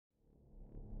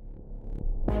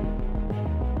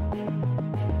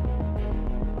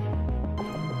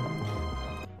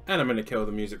And I'm going to kill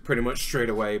the music pretty much straight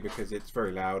away because it's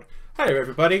very loud. Hello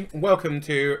everybody, welcome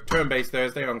to Turn-Based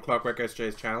Thursday on Clockwork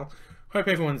SJ's channel. Hope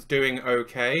everyone's doing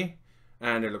okay.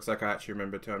 And it looks like I actually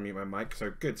remembered to unmute my mic,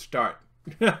 so good start.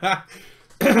 How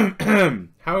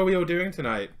are we all doing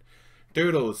tonight?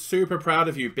 Doodles, super proud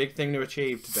of you. Big thing to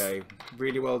achieve today.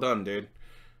 Really well done, dude.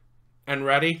 And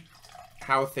ready?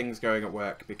 How are things going at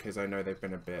work? Because I know they've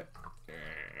been a bit...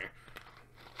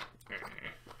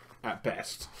 at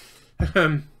best.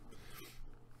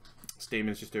 Steam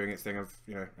is just doing its thing of,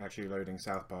 you know, actually loading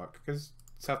South Park. Because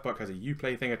South Park has a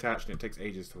Uplay thing attached and it takes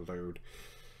ages to load.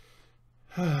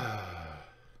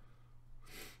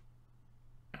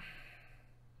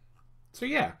 So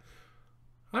yeah,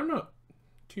 I'm not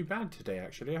too bad today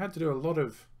actually. I had to do a lot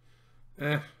of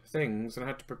things and I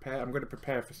had to prepare. I'm going to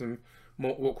prepare for some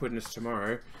more awkwardness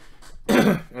tomorrow.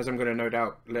 As I'm going to no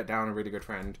doubt let down a really good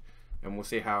friend. And we'll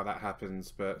see how that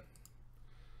happens, but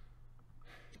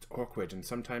it's awkward and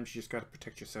sometimes you just got to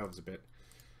protect yourselves a bit.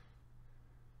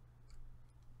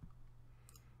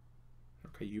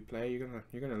 Okay, Uplay,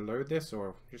 you're gonna load this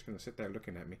or you're just gonna sit there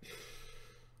looking at me?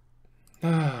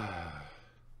 There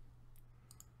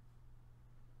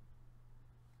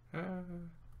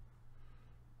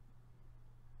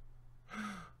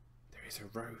is a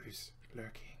Rose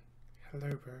lurking.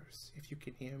 Hello, Rose, if you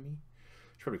can hear me.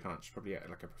 She probably can't. She's probably at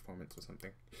like a performance or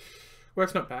something.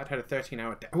 Work's not bad. Had a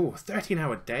 13-hour day. Oh,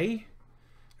 13-hour day?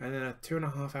 And then a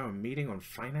 2.5-hour meeting on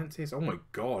finances? Oh my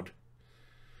god.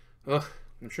 Ugh.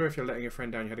 I'm sure if you're letting your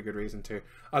friend down, you had a good reason to.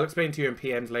 I'll explain to you in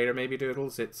PMs later, maybe,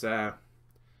 Doodles. It's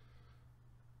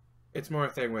more a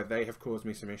thing where they have caused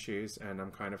me some issues, and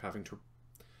I'm kind of having to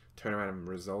turn around and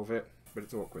resolve it. But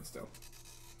it's awkward still.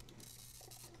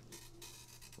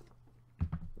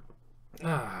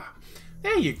 Ah.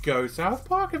 There you go, South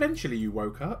Park. Eventually you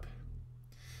woke up.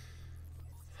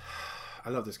 I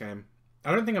love this game.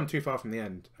 I don't think I'm too far from the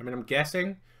end. I mean, I'm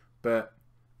guessing, but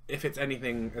if it's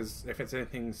anything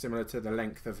similar to the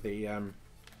length of the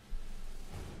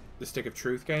Stick of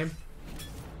Truth game,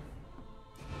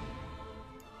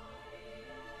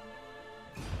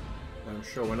 I'm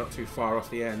sure we're not too far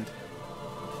off the end.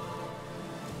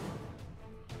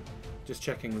 Just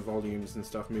checking the volumes and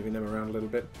stuff, moving them around a little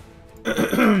bit.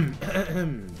 And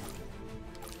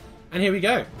here we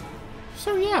go.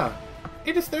 So yeah,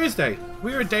 it is Thursday.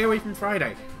 We're a day away from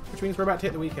Friday, which means we're about to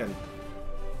hit the weekend.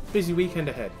 Busy weekend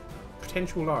ahead.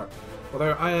 Potential lark.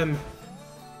 Although I am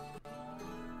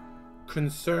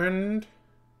concerned.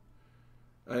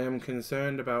 I am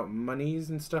concerned about monies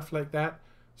and stuff like that.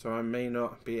 So I may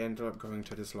not be end up going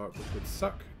to this lark, which would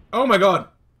suck. Oh my god!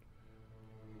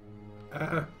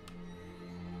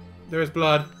 There is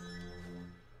blood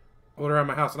all around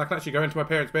my house, and I can actually go into my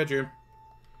parents' bedroom.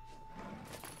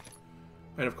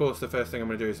 And of course, the first thing I'm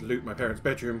going to do is loot my parents'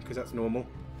 bedroom, because that's normal.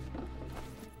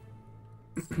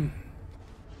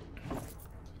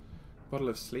 Bottle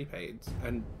of sleep aids,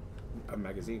 and a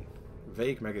magazine.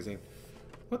 Vague magazine.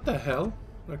 What the hell?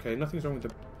 Okay, nothing's wrong with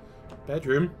the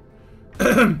bedroom.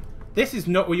 This is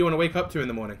not what you want to wake up to in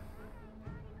the morning.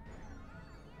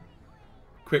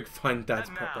 Quick, find Dad's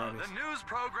pet brownies. The news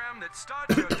program that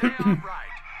starts your day out right.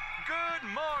 Good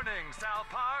morning, South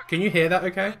Park. Can you hear that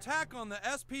okay? An attack on the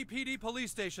SPPD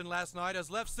police station last night has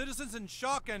left citizens in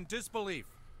shock and disbelief.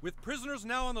 With prisoners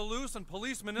now on the loose and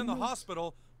policemen in the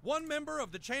hospital, one member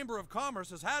of the Chamber of Commerce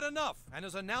has had enough and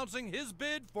is announcing his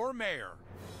bid for mayor.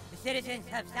 The citizens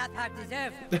of South Park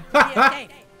deserve to be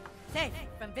safe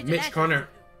from vigilantes Mitch Connor.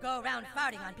 who go around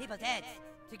farting on people's heads.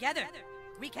 Together,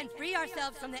 we can free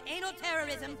ourselves from the anal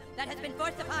terrorism that has been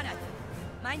forced upon us.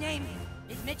 My name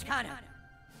is Mitch Connor.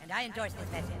 And I endorse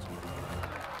this message.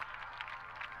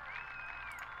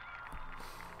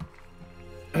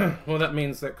 Well, that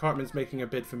means that Cartman's making a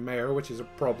bid for mayor, which is a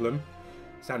problem.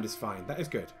 Sound is fine. That is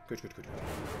good. Good, good, good, good.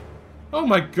 Oh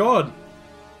my god!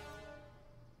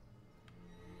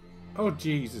 Oh,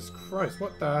 Jesus Christ.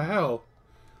 What the hell?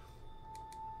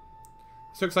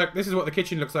 This looks like... This is what the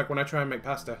kitchen looks like when I try and make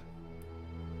pasta.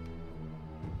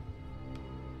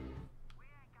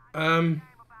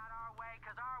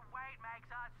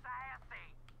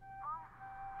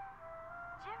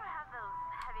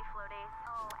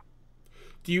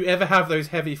 Do you ever have those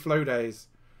heavy flow days?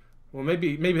 Well,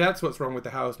 maybe that's what's wrong with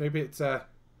the house. Maybe it's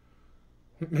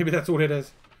maybe that's all it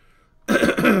is.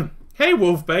 Hey,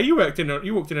 Wolf Bear, you walked in at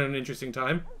an interesting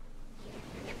time.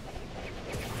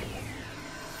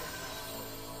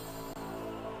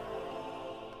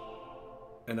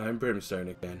 And I'm Brimstone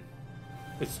again.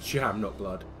 It's jam, not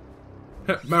blood.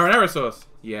 Marinara sauce.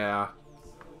 Yeah,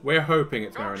 we're hoping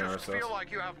it's marinara sauce. Don't you feel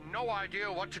like you have no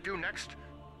idea what to do next?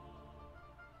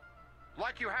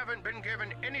 Like you haven't been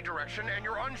given any direction and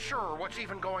you're unsure what's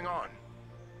even going on.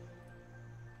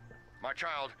 My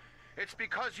child, it's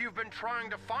because you've been trying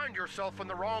to find yourself in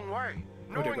the wrong way.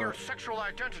 Knowing your sexual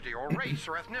identity or race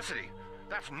or ethnicity,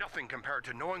 that's nothing compared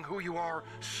to knowing who you are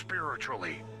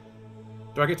spiritually.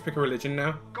 Do I get to pick a religion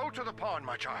now? Go to the pond,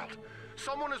 my child.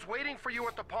 Someone is waiting for you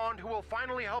at the pond who will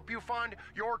finally help you find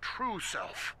your true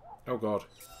self. Oh god.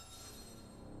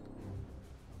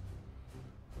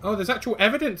 Oh, there's actual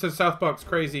evidence of South Park's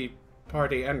crazy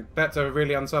party, and that's a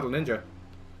really unsubtle ninja.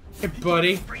 Hey,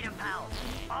 buddy. Freedom Pals.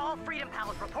 All Freedom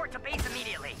Pals report to base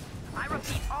immediately. I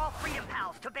repeat, all Freedom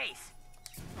Pals to base.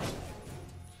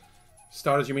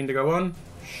 Starters, you mean to go on?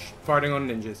 Shh, farting on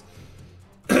ninjas.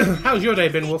 How's your day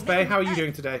been, Wolf Bay? How are you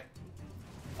doing today?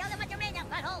 Tell them what you're made of,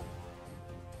 butthole.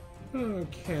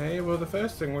 Okay, well the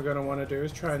first thing we're going to want to do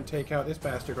is try and take out this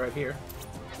bastard right here.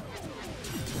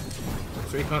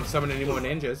 So he can't summon any more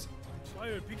ninjas.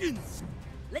 Fire begins.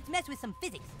 Let's mess with some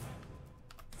physics.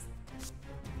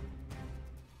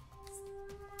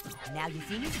 Now you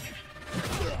see me?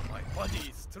 My body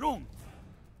is strong.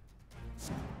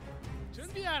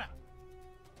 준비하라.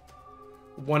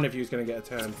 One of you is going to get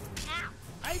a turn.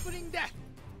 I bring that.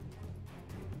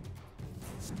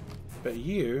 But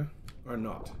you are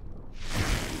not.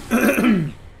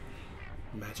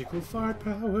 Magical fart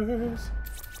powers.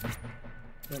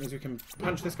 That means we can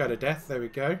punch this guy to death. There we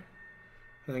go.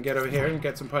 And then get over here and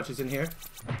get some punches in here.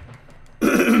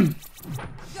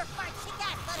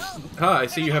 Ah, I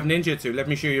see you have ninjutsu. Let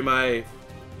me show you my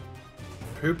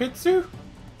poopitsu?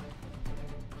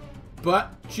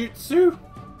 Butt jutsu?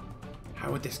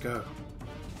 How would this go?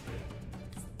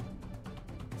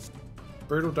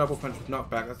 Brutal double punch with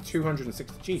knockback. That's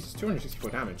 260. Jesus,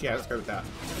 264 damage. Yeah, let's go with that.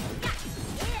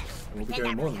 And we'll be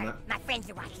doing more than that. My friends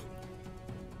are watching.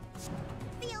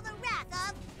 Feel the wrath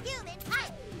of human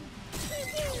type.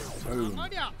 Boom.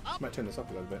 Might turn this up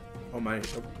a little bit. On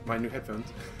my new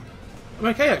headphones. I'm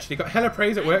okay actually. Got hella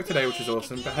praise at work today, which was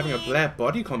awesome. But having a Blair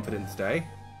body confidence day.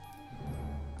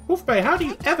 Wolf Bay, how do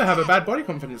you ever have a bad body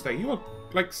confidence day? You are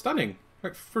like stunning,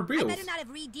 like for I real. better not have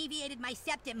re-deviated my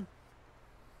septum.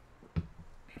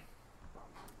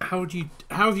 How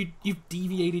have you've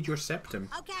deviated your septum?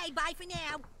 Okay, bye for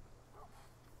now.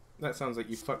 That sounds like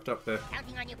you fucked up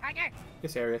Counting on you, partner.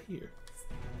 this area here.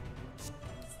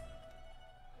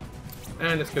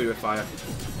 And let's kill you with fire.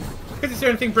 Because it's the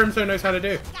only thing Brimstone knows how to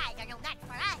do. Guys are no match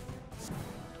for us.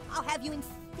 I'll have you in...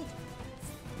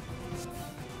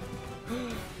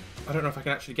 I don't know if I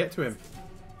can actually get to him.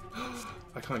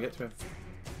 I can't get to him.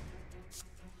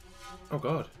 Oh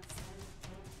god.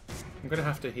 I'm gonna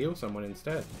have to heal someone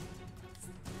instead.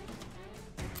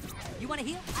 You want to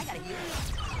heal? I gotta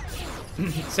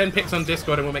heal. Send pics on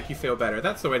Discord and we'll make you feel better.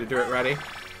 That's the way to do it, Ratty.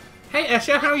 Hey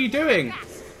Esha, how are you doing?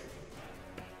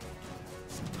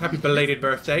 Happy belated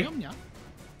birthday.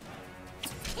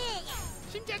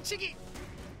 심장치기.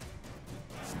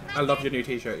 I love your new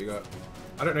t-shirt you got.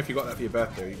 I don't know if you got that for your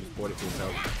birthday or you just bought it for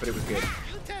yourself, but it was good.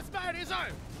 You test by result.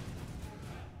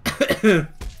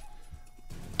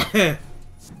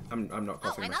 I'm not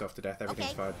coughing I'm myself up. to death.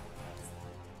 Everything's Okay. fine.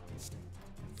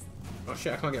 Oh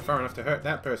shit, I can't get far enough to hurt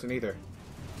that person either.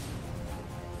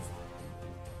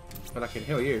 But I can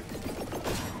heal you.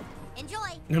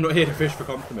 Enjoy. I'm not here to fish for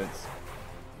compliments.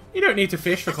 You don't need to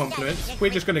fish for compliments.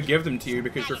 We're just going to give them to you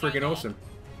because you're freaking awesome.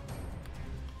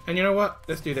 And you know what?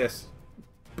 Let's do this.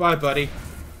 Bye, buddy.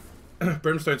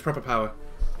 Brimstone's proper power.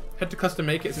 Head to custom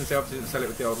make it since they obviously didn't sell it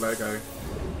with the old logo.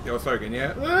 The old slogan,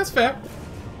 yeah. Well, that's fair.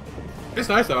 It's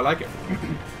nice though, I like it.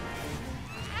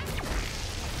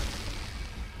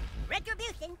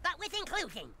 Retribution, but with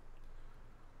inclusion.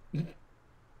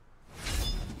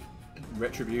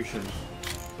 Retribution,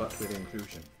 but with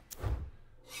inclusion.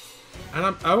 And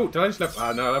I'm... Oh, did I just level...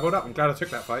 Ah, no, I leveled up. I'm glad I took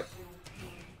that fight.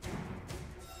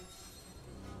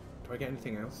 Do I get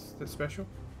anything else that's special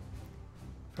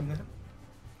from that?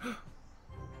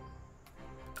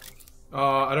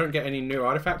 Oh, I don't get any new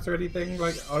artifacts or anything?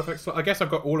 Like, artifacts... I guess I've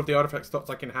got all of the artifact slots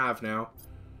I can have now.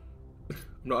 I'm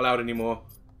not allowed anymore.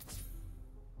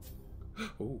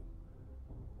 Ooh.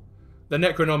 The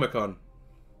Necronomicon.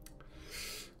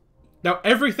 Now,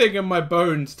 everything in my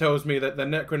bones tells me that the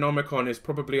Necronomicon is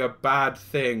probably a bad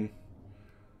thing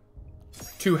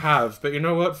to have. But you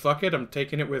know what? Fuck it. I'm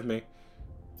taking it with me.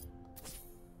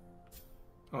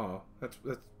 Oh,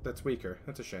 that's weaker.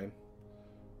 That's a shame.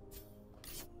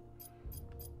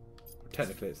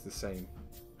 Technically, it's the same.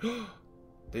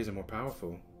 These are more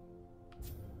powerful.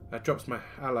 That drops my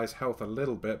ally's health a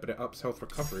little bit, but it ups health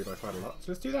recovery by quite a lot. So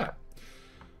let's do that.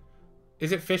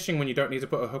 Is it fishing when you don't need to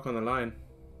put a hook on the line?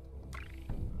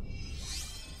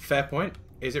 Fair point.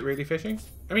 Is it really fishing?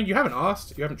 I mean, you haven't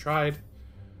asked. You haven't tried.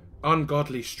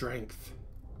 Ungodly strength.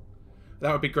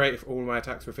 That would be great if all my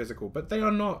attacks were physical, but they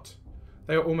are not.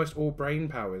 They are almost all brain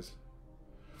powers.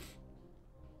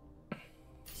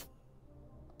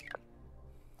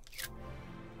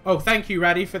 Oh, thank you,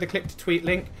 Raddy, for the click to tweet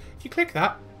link. If you click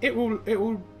that, it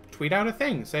will tweet out a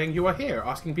thing saying you are here,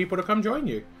 asking people to come join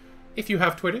you. If you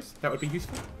have Twitters, that would be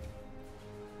useful.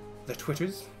 The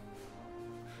Twitters.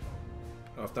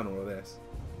 Oh, I've done all of this.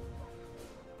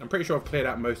 I'm pretty sure I've cleared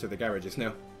out most of the garages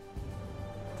now.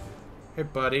 Hey,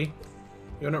 buddy.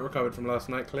 You're not recovered from last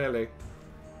night, clearly.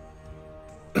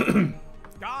 God,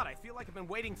 I feel like I've been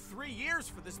waiting 3 years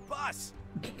for this bus.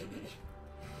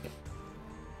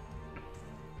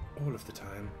 All of the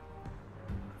time.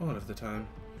 All of the time.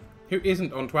 Who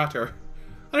isn't on Twitter?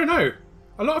 I don't know.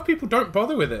 A lot of people don't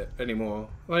bother with it anymore.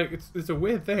 Like, it's a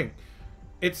weird thing.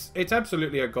 It's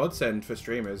absolutely a godsend for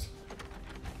streamers.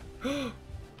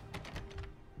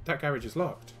 That garage is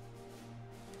locked.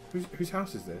 Whose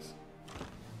house is this?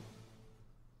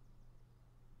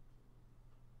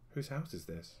 Whose house is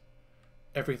this?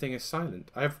 Everything is silent.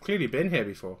 I have clearly been here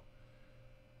before.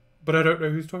 But I don't know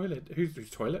whose toilet. Whose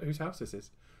toilet? Whose house is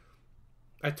this?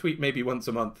 I tweet maybe once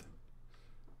a month.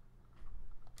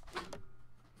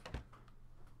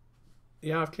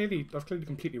 Yeah, I've clearly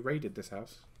completely raided this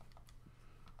house.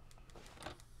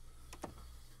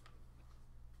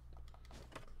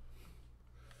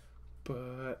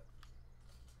 But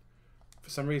for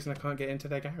some reason I can't get into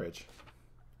their garage.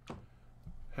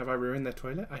 Have I ruined their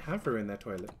toilet? I have ruined their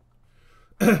toilet.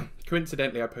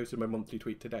 Coincidentally, I posted my monthly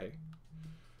tweet today.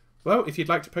 Well, if you'd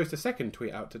like to post a second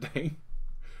tweet out today,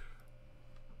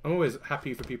 I'm always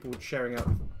happy for people sharing out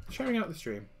the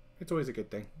stream. It's always a good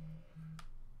thing.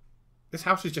 This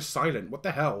house is just silent. What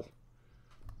the hell?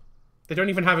 They don't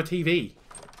even have a TV.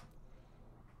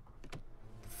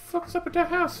 What's up with that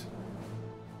house?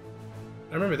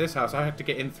 I remember this house. I had to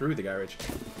get in through the garage.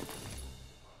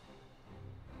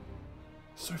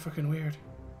 So fucking weird.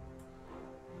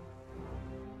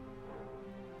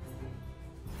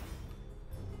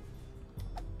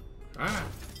 Ah.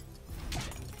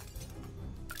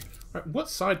 Right, what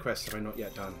side quests have I not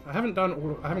yet done? I haven't got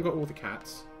all the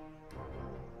cats.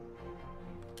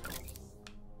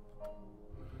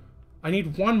 I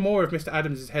need one more of Mr.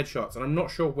 Adams' headshots, and I'm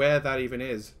not sure where that even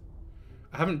is.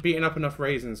 I haven't beaten up enough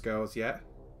Raisins girls yet.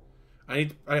 I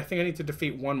think I need to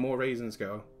defeat one more Raisins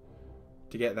girl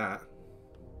to get that.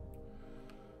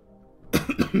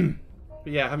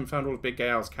 But yeah, I haven't found all of Big Gay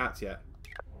Al's cats yet.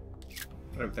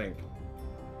 I don't think.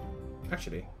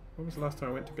 Actually, when was the last time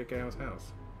I went to Big Gay Al's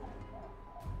house?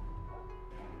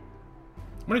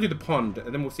 I'm going to do the pond,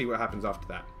 and then we'll see what happens after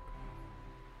that.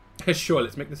 Sure,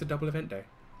 let's make this a double event day.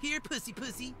 Here, pussy.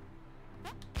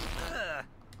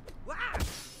 Wow.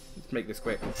 Let's make this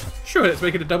quick. Sure, let's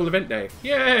make it a double event day.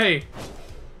 Yay!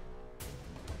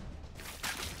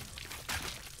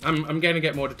 I'm going to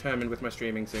get more determined with my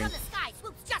streaming soon.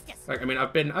 Like, I mean,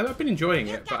 I've been enjoying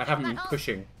it, but I haven't been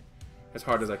pushing as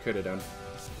hard as I could have done.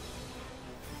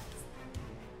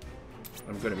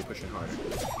 I'm going to be pushing harder.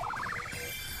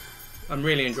 I'm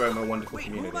really enjoying my wonderful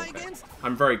community.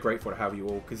 I'm very grateful to have you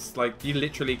all, because, like, you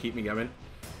literally keep me going.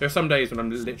 There are some days when I'm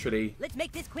literally Let's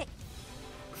make this quick.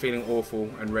 feeling awful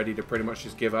and ready to pretty much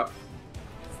just give up.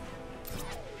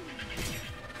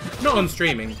 Not on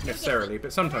streaming, necessarily,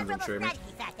 but sometimes on streaming.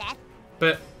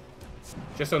 But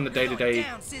just on the day-to-day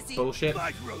bullshit.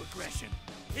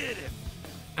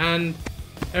 And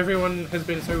everyone has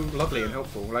been so lovely and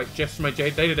helpful. Like, just my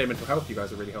day-to-day mental health, you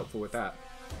guys are really helpful with that.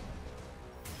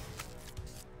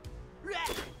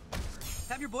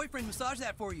 Have your boyfriend massage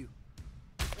that for you.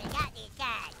 We got these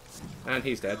guys. And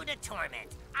he's dead. Through the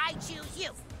torment. I choose you.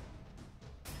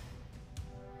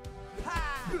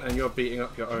 And you're beating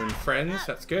up your own friends.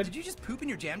 That's good. Did you just poop in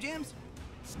your jams?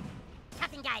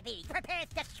 Toughen diabetes. Prepare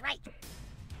to strike.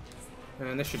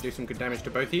 And this should do some good damage to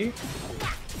both of you.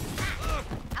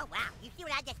 Oh wow! You see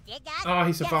what I just did, guys? Oh,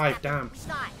 he survived. Damn.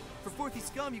 For Fourthy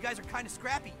Scum, you guys are kind of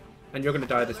scrappy. And you're going to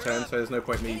die this turn, so there's no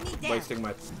point me wasting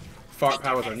my fart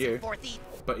powers on you.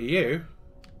 But you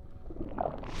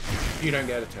don't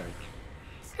get a turn.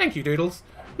 Thank you, Doodles.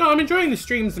 No, I'm enjoying the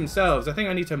streams themselves. I think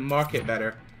I need to market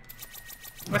better.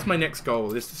 That's my next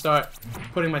goal, is to start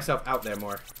putting myself out there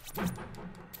more.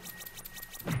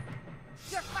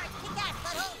 Your fart kick ass,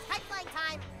 butthole. Pipeline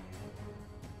time.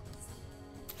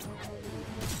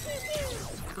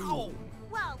 Ow!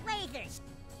 Whoa, lasers.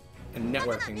 And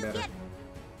networking better.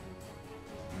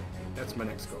 That's my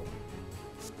next goal.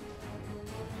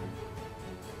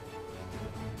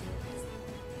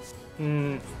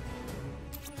 Well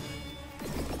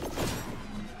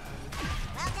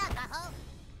done, butthole.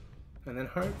 then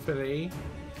hopefully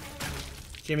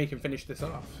Jimmy can finish this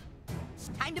off.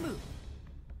 Time to move.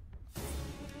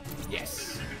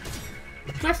 Yes.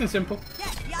 Nice and simple.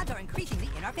 Yes, the odds are increasingly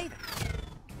in our favor.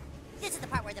 This is the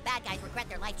part where the bad guys regret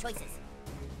their life choices.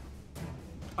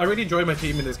 I really enjoy my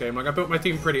team in this game. Like, I built my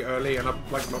team pretty early, and I'm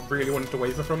like not really wanting to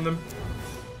waver from them.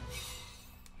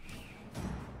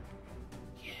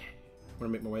 Yeah. I'm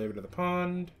gonna make my way over to the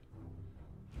pond.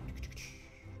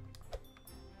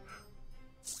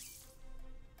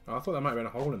 Oh, I thought that might have been a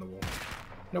hole in the wall.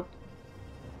 Nope.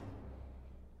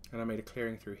 And I made a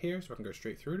clearing through here, so I can go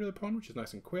straight through to the pond, which is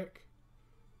nice and quick.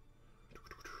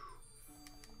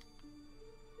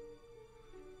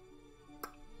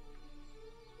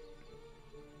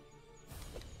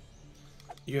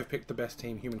 You have picked the best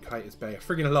team. Human Kite is Bay. I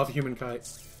friggin' love Human Kite.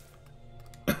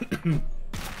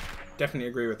 Definitely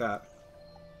agree with that.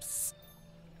 Psst.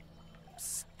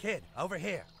 Psst. Kid, over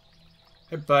here.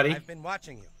 Hey, buddy. I've been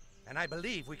watching you, and I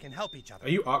believe we can help each other. Are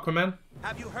you Aquaman?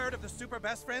 Have you heard of the Super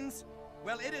Best Friends?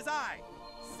 Well, it is I,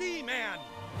 Seaman.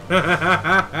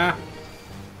 A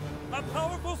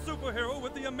powerful superhero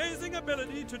with the amazing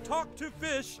ability to talk to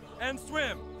fish and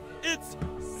swim. It's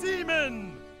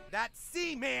Seaman. That's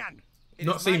Seaman. It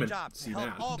Not is my Seaman. job to Seaman.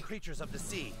 help all creatures of the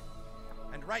sea.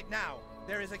 And right now,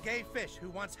 there is a gay fish who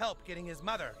wants help getting his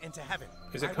mother into heaven.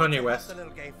 Is it I want to Kanye help West? the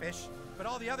little gay fish, but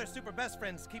all the other super best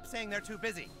friends keep saying they're too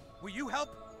busy. Will you help?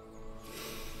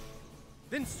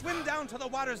 Then swim down to the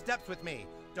water's depth with me.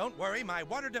 Don't worry, my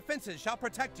water defenses shall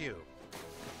protect you.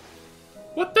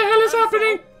 What the hell is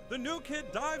happening? So, the new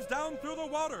kid dives down through the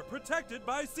water, protected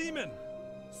by Seaman.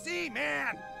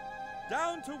 Seaman!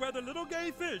 Down to where the little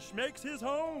gay fish makes his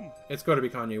home. It's got to be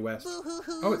Kanye West.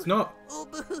 Oh, it's not. Oh,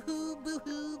 boo-hoo,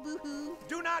 boo-hoo, boo-hoo.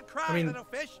 Do not cry, I mean, little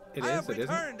fish. it I is, have it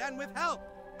isn't. returned and with help.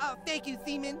 Oh, thank you,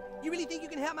 Seaman. You really think you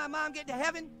can help my mom get to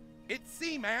heaven? It's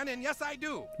Seaman, and yes, I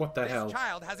do. What the hell? This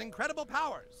child has incredible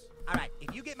powers. All right,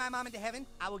 if you get my mom into heaven,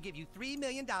 I will give you $3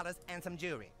 million and some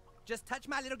jewelry. Just touch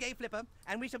my little gay flipper,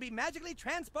 and we shall be magically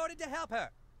transported to help her.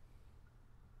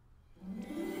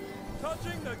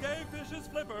 Touching the gay fish's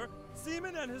flipper,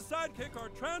 Seaman and his sidekick are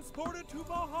transported to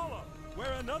Valhalla,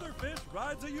 where another fish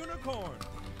rides a unicorn.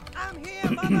 I'm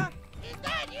here, Mama. Is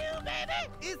that you,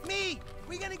 baby? It's me.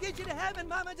 We're gonna get you to heaven,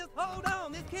 Mama. Just hold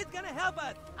on. This kid's gonna help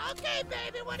us. Okay,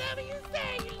 baby. Whatever you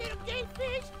say, you little gay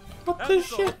fish. What the And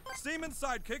so, shit? Seaman's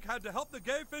sidekick had to help the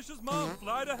gay fish's mom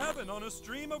fly to heaven on a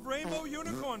stream of rainbow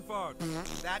unicorn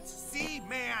farts. That's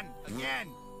Seaman again.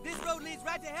 This road leads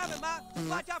right to heaven, Ma.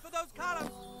 Watch out for those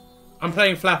columns. I'm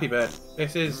playing Flappy Bird.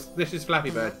 This is Flappy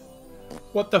Bird.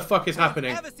 What the fuck is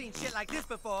happening? Never seen shit like this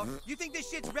before. You think this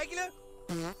shit's regular?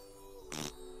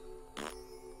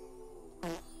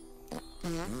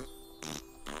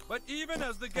 But even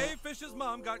as the gay fish's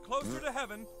mom got closer to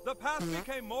heaven, the path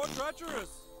became more treacherous.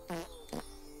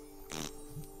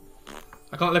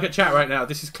 I can't look at chat right now.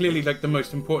 This is clearly like the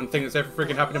most important thing that's ever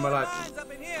freaking happened in my life.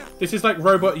 This is like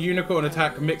Robot Unicorn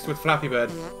Attack mixed with Flappy Bird.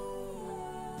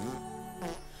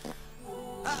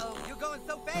 Uh-oh, you're going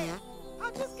so fast.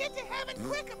 I'll just get to heaven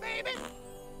quicker, baby.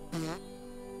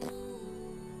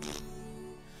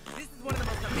 This is one of the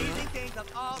most amazing things of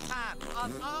all time.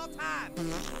 Of all time.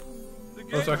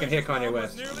 Also, I can hear Kanye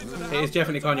West. It is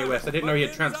definitely Kanye West. I didn't know he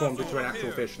had transformed into an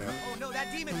actual fish now. Oh no, that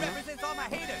demon represents all my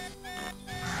haters.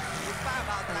 These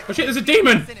fireballs are like Oh shit, there's a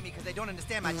demon! sending me because they don't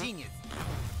understand my genius.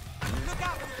 Look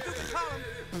out for the stupid columns.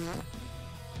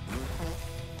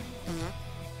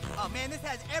 Oh man, this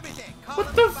has everything.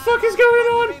 What the fuck is going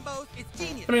on? Rainbows, it's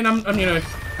genius. I mean, I'm you know.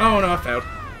 Oh no, I failed.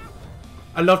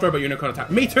 I loved Robot Unicorn Attack.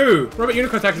 Me too! Robot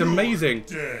Unicorn Attack is amazing.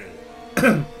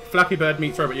 Flappy Bird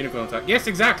meets Robot Unicorn Attack. Yes,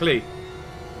 exactly.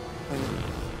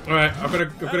 Alright, I've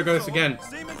got to go this again.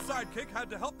 Seaman's sidekick had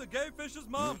to help the gay fish's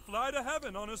mom fly to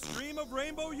heaven on a stream of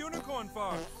rainbow unicorn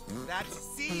farts. That's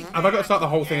Seaman. Have I got to start the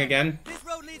whole thing again? This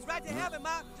road leads right to heaven,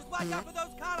 Ma. Just watch out for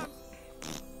those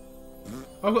columns.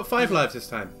 I've got 5 lives this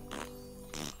time.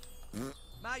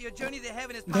 Ma, your journey to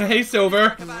heaven is Hey,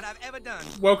 Silver. about I've ever done.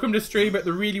 Welcome to stream at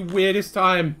the really weirdest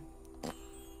time.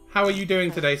 How are you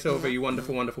doing today, Silver, you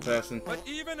wonderful, wonderful person? But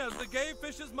even as the gay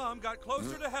fish's mom got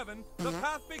closer to heaven, the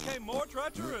path became more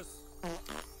treacherous.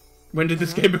 When did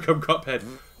this game become Cuphead?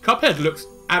 Cuphead looks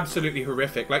absolutely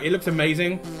horrific. Like, it looks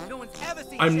amazing. No one's ever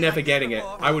seen I'm shit never like this getting it.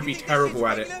 before. I would You be think this terrible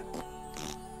shit's at it.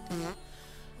 regular?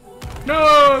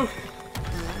 No!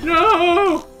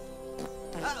 No!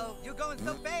 Uh-oh, you're going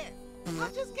so fast.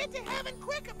 I'll just get to heaven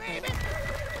quicker, baby.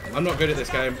 I'm not good at this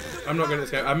game. I'm not good at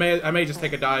this game. I may just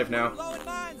take a dive now. Blowing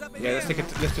minds up in Yeah, here.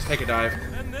 let's just take a dive.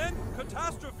 And then,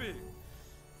 catastrophe.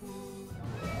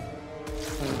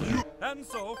 And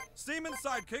so, Seaman's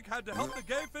sidekick had to help the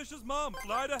gay fish's mom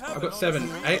fly to heaven. I've got on 7, a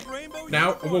string 8. of rainbow Now,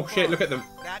 unicorn oh shit, look at them.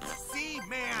 That's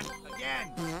Seaman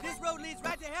again. This road leads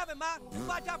right to heaven, Ma.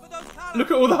 Watch out for those columns. Look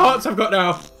at all the hearts I've got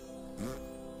now.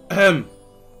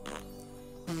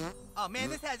 Oh man,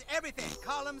 this has everything.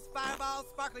 Columns, fireballs,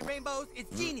 sparkly rainbows.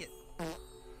 It's genius.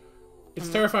 It's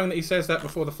terrifying that he says that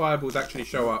before the fireballs actually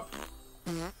show up.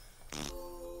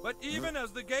 But even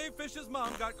as the gay fish's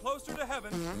mom got closer to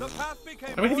heaven, the path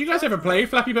became I mean, have you guys ever played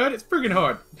Flappy Bird? It's friggin'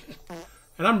 hard.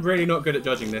 And I'm really not good at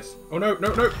judging this. Oh no,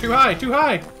 no, no, too high, too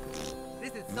high!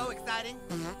 This is so exciting.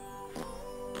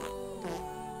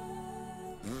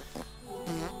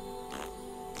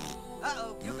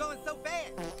 Uh-oh, you're going so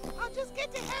fast. I'll just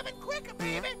get to heaven quicker,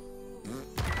 baby.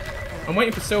 I'm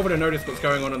waiting for Silver to notice what's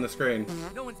going on the screen.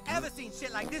 No one's ever seen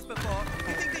shit like this before.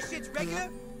 You think this shit's regular?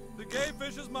 The gay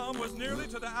fish's mom was nearly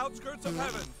to the outskirts of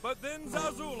heaven, but then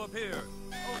Zazul appeared.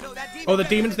 Oh no, that demon. Oh, the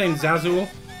demon's named Zazul.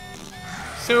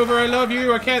 Silver, I love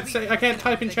you. I can't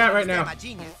type in chat right now.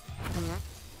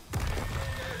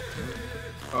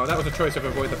 Oh, that was a choice of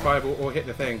avoid the fireball or hit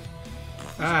the thing.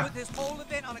 We should put this whole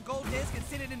event on a gold disc and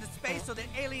send it into space so that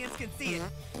aliens can see it.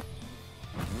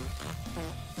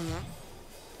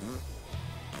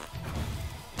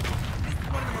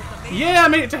 Yeah, I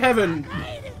made it to heaven.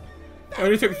 It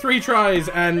only took 3 tries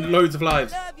and loads of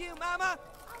lives. Love you, Mama.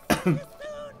 See you soon,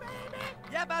 baby.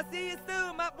 Yep, I'll see you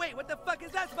soon, Ma. Wait, what the fuck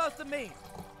is that supposed to mean?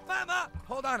 Mama!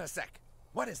 Hold on a sec.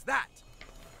 What is that?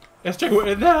 SJ, what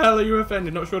in the hell are you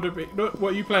offended? Not sure to be.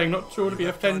 What are you playing? Not sure to be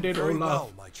offended or Very laugh.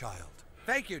 well, my child.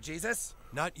 Thank you, Jesus.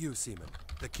 Not you, Seaman.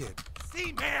 The kid.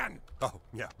 Seaman! Oh,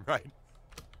 yeah, right.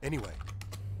 Anyway,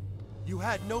 you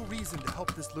had no reason to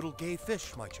help this little gay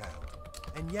fish, my child.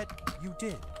 And yet, you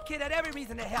did. Kid had every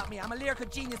reason to help me. I'm a lyrical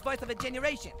genius, voice of a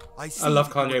generation. I see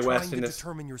love that you Kanye are West trying in to this.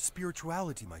 determine your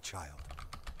spirituality, my child.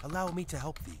 Allow me to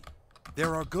help thee.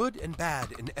 There are good and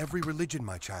bad in every religion,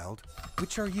 my child.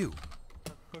 Which are you?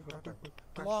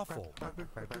 Lawful.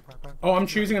 Oh, I'm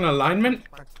choosing an alignment?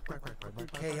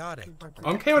 Chaotic.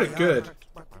 I'm chaotic good.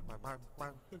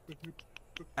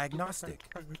 Agnostic.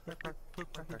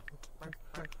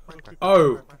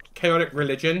 Oh, chaotic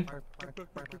religion.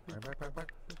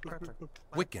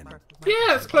 Wiccan. Yeah,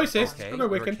 that's closest. Okay, I'll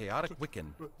go you're a Wiccan. chaotic Wiccan.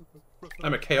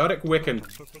 I'm a chaotic Wiccan.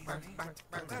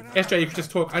 SJ, you could just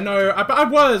talk. I know, but I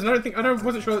was, and I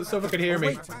wasn't sure that Silver could hear me.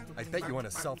 Wait, I bet you want a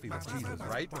selfie with Jesus,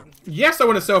 right? Yes, I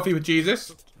want a selfie with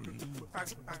Jesus.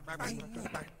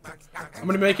 I'm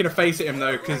gonna be making a face at him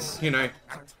though, because you know,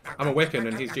 I'm a Wiccan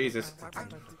and he's Jesus.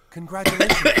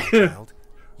 Congratulations, my child.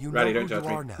 You Raddy, know don't who judge you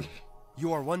me. are now.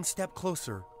 You are one step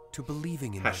closer to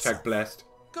believing in Hashtag yourself. blessed.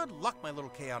 Good luck, my little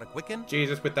chaotic Wiccan.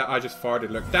 Jesus, with that I just farted.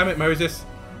 Look, damn it, Moses.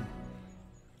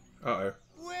 Uh-oh.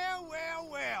 Well, well,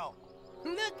 well.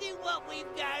 Look at what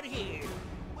we've got here.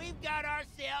 We've got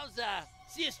ourselves a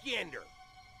cisgender,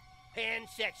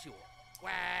 pansexual,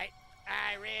 white,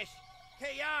 Irish,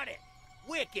 chaotic,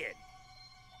 wicked.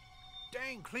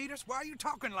 Dang, Cletus, why are you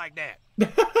talking like that?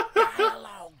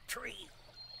 Dialogue tree.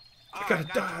 I got a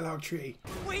dialogue tree.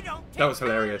 We don't That was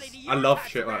hilarious. take I love types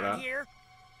shit like around that. Here.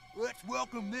 Let's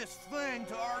welcome this thing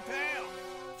to our town.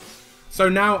 So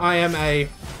now I am a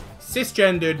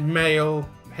cisgendered, male,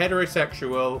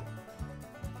 heterosexual,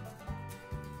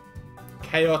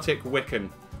 chaotic Wiccan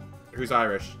who's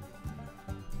Irish.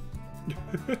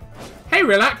 Hey,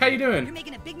 Relax, how you doing? You're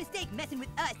making a big mistake messing with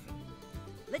us.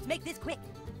 Let's make this quick.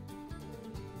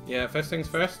 Yeah, first things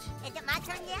first. Is it my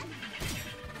turn yet?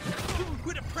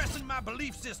 Quit oppressing my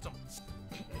belief system.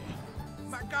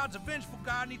 My God's a vengeful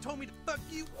God, and he told me to fuck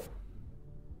you.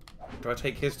 Do I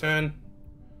take his turn?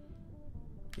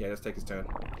 Yeah, let's take his turn.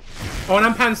 Oh, and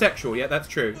I'm pansexual. Yeah, that's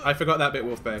true. I forgot that bit,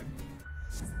 Wolfbane.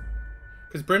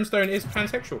 Because Brimstone is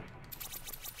pansexual.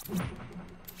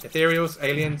 Ethereals,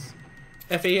 aliens,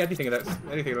 FE, anything of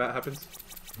that happens.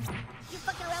 You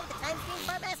fucking around with the time stream,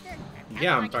 Barmaster?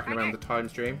 Yeah, I'm fucking around with the time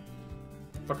stream.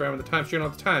 Fuck around with the time stream all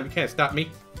the time. You can't stop me.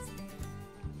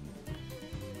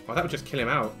 Oh, that would just kill him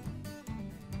out.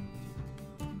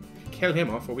 Kill him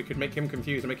off, or we could make him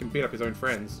confused and make him beat up his own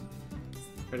friends.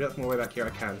 Maybe that's my way back here. I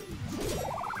can.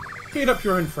 Beat up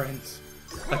your own friends.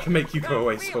 I can make you go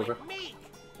away, Silver.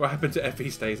 What happened to FE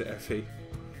stays at FE.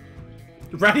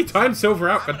 Ratty time Silver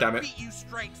out, goddammit. Beat you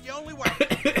straight. It's the only way.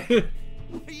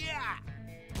 Yeah.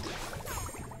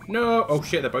 No! Oh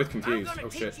shit, they're both I'm confused. gonna Oh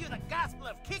teach shit. you the gospel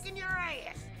of kicking your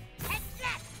ass.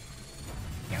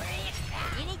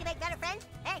 You need to make better friends?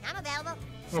 Hey, I'm available.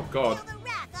 Oh god. Feel the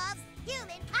wrath of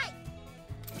human pipe.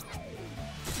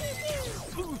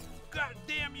 God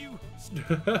damn you.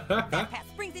 Fast pass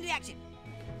springs into action.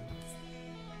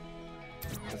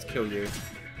 Let's kill you.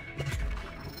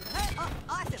 Oh,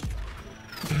 awesome.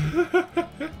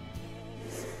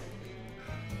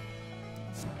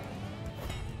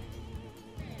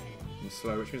 I'm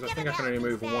slow, which means I think I can only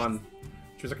move one.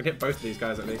 Which means I can hit both of these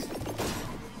guys at least.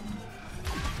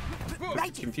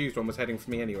 The confused one was heading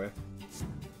for me anyway.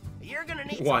 You're gonna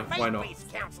need Why? some Why not?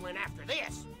 faith-based counseling after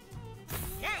this.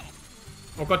 Yeah.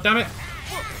 Oh god damn it!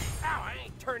 Ow, I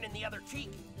ain't turning the other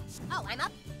cheek. Oh, I'm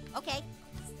up? Okay.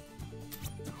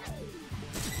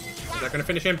 Is that gonna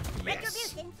finish him? Yes.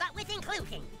 Retribution, but with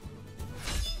inclusion.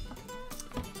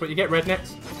 That's what you get,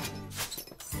 rednecks.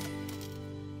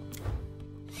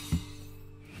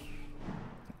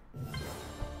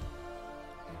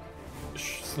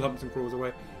 Shh, slumps and crawls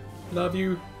away. Love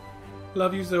you.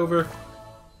 Love you, Silver.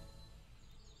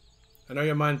 I know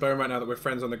your mind's blown right now that we're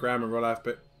friends on the gram in real life,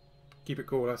 but keep it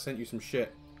cool. I sent you some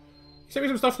shit. You sent me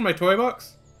some stuff from my toy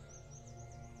box?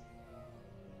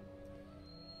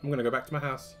 I'm gonna go back to my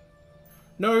house.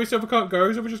 No, Silver can't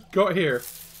go. Silver just got here.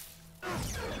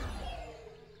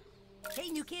 Hey,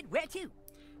 new kid, where to?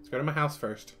 Let's go to my house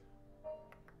first.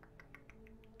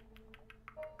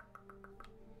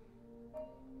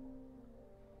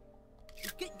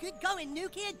 Good going, new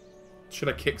kid. Should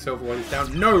I kick Silver while he's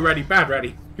down? No, Reddy. Bad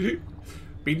Reddy.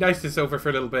 Be nice to Silver for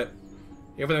a little bit.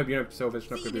 Even though, you know, Silver's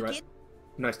not going to be right.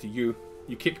 Nice to you.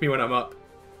 You kick me when I'm up.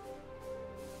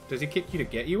 Does he kick you to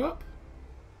get you up?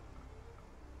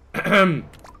 I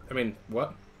mean,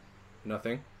 what?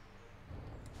 Nothing.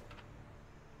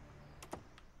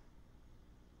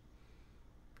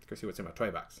 Let's go see what's in my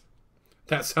toy box.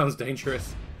 That sounds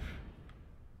dangerous.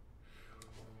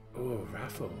 Oh,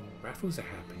 raffle. Raffles are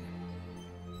happening.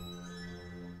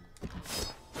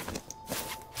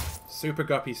 Super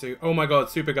Guppy suit. Oh my god,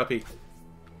 Super Guppy.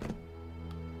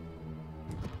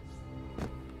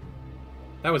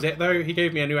 That was it though. He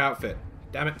gave me a new outfit.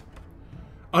 Damn it.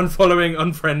 Unfollowing,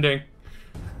 unfriending.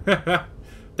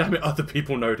 Damn it, other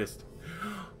people noticed.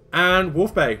 And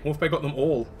Wolf Bay. Wolf Bay got them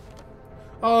all.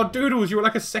 Oh, Doodles, you were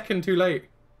like a second too late.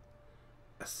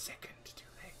 A second too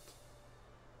late.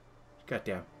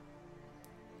 Goddamn.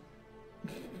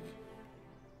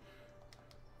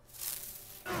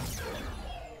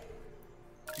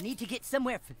 Need to get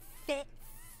somewhere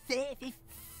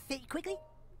quickly?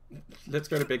 Let's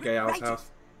go to Big Gay Owl's house.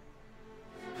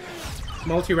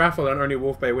 Multi-raffle and only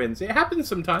Wolf Bay wins. It happens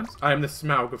sometimes. I am the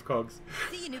Smaug of Cogs.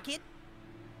 See you, new kid.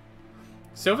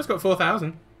 Silver's got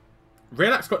 4,000.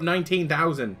 Relax got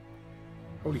 19,000.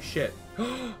 Holy shit.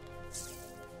 I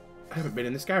haven't been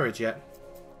in this garage yet.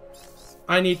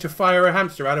 I need to fire a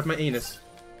hamster out of my anus.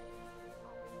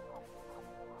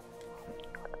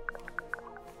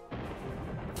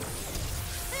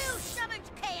 Who summons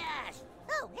chaos?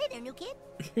 Oh, hey there, new kid.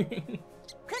 Come here,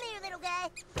 little guy.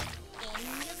 In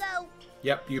you go.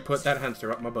 Yep, you put that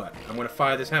hamster up my butt. I'm going to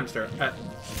fire this hamster at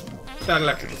that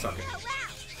electrical socket. Oh, wow.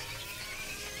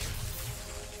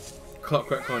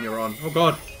 Clockwork Con, you're on. Oh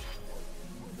god.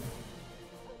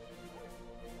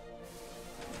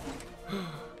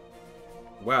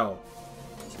 Well.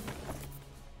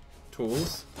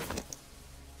 Tools.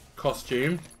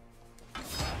 Costume.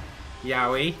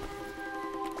 Yowie.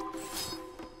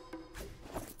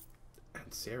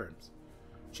 And serums.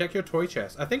 Check your toy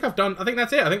chest. I think I've done... I think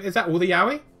that's it. Is that all the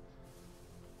Yowie?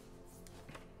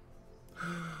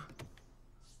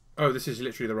 Oh, this is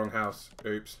literally the wrong house.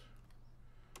 Oops.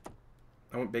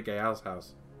 I want Big Gay Al's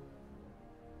house.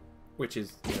 Which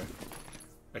is, you know,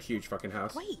 a huge fucking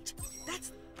house. Wait,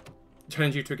 that's...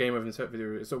 Challenge you to a game of insert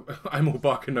video. So I'm all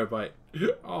bark and no bite.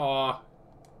 Aww.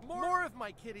 More of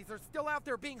my kitties are still out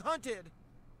there being hunted.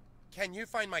 Can you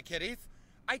find my kitties?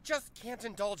 I just can't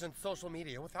indulge in social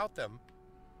media without them.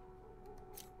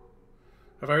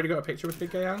 Have I already got a picture with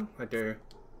Big Gay Al? I do.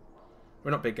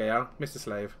 We're not Big Gay Al. Mr.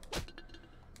 Slave.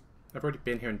 I've already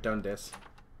been here and done this.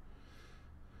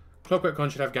 Clockwork Con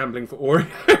should have gambling for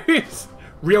Oreos.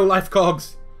 Real life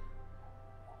cogs.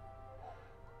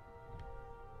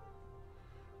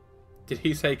 Did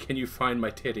he say, can you find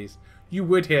my titties? You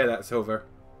would hear that, Silver.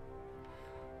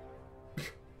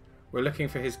 We're looking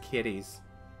for his kitties.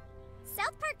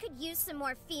 South Park could use some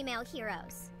more female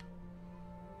heroes.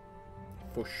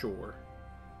 For sure.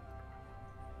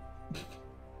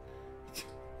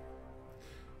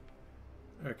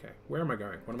 Okay, where am I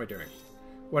going? What am I doing?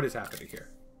 What is happening here?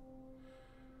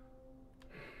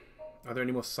 Are there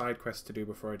any more side quests to do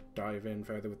before I dive in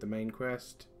further with the main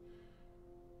quest?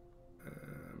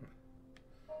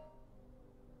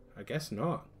 I guess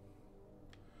not.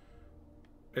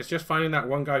 It's just finding that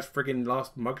one guy's friggin'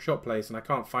 last mugshot place and I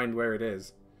can't find where it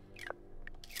is.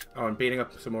 Oh, and beating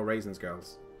up some more Raisins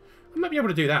girls. I might be able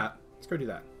to do that. Let's go do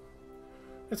that.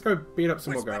 Let's go beat up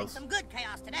some more girls. Some good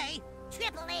chaos today.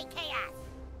 Triple A chaos.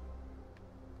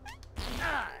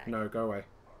 No, go away.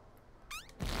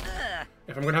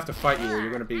 If I'm gonna have to fight you, or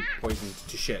you're gonna be poisoned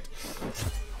to shit.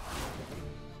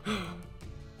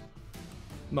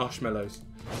 Marshmallows.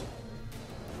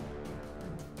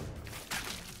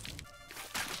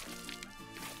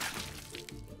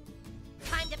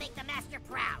 Time to make the master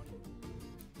proud.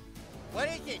 What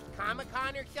is this,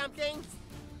 Comic-Con or something?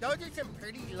 Those are some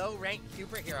pretty low-ranked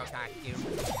superhero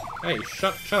costumes. Hey,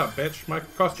 shut up, bitch. My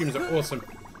costumes are awesome.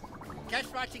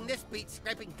 Just watching this beat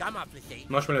scraping gum off the seat.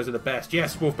 Marshmallows are the best.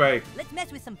 Yes, Wolf Bay. Let's mess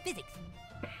with some physics.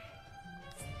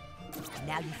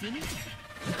 Now you see me?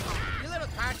 You little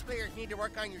cosplayers need to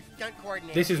work on your stunt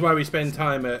coordination. This is why we spend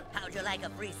time at... How'd you like a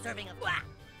free serving of...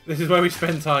 This is why we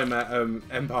spend time at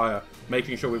Empire,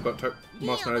 making sure we've got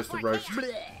marshmallows to roast. Because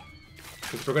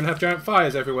if we're going to have giant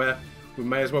fires everywhere, we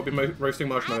may as well be roasting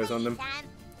marshmallows on them.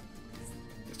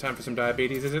 It's time for some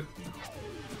diabetes, is it?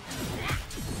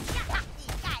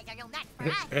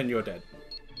 And you're dead.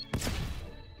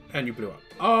 And you blew up.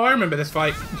 Oh, I remember this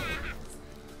fight.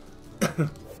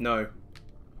 No.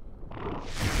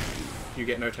 You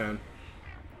get no turn.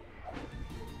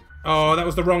 Oh, that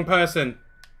was the wrong person.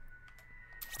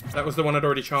 That was the one I'd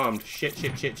already charmed. Shit,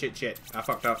 shit, shit, shit, shit. I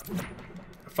fucked up.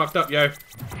 I fucked up, yo. Your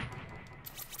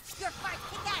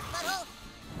farts kick ass, butthole.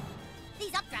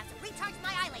 These updrafts have recharged my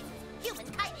eye lasers. Human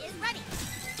kite is ready.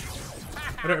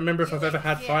 I don't remember if I've ever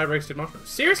had fire roasted marshmallows.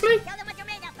 Seriously? Tell them what you're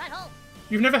made of, butthole.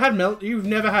 You've never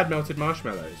had melted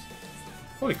marshmallows.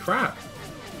 Holy crap.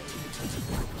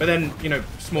 But then, you know,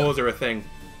 s'mores are a thing.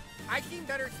 I've seen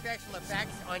better special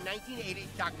effects on 1980s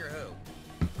Doctor Who.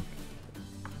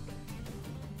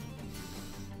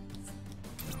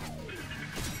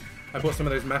 I bought some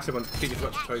of those massive ones. Completely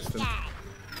forgot to toast them.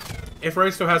 If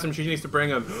Rose still has them, she needs to bring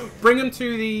them. Bring them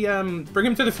to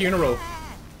the funeral.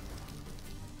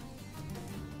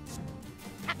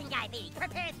 Captain Guy B,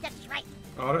 prepare steps right.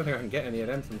 Oh, I don't think I can get any of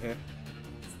them from here.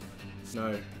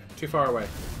 No, too far away.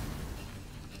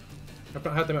 I've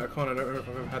not had them at a con. I don't remember if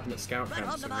I've ever had them at scout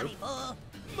camps. So nope.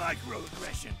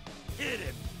 Microaggression. Hit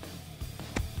him.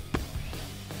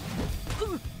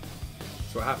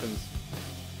 That's what happens.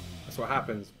 That's what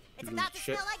happens. It's about to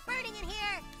smell like burning in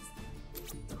here.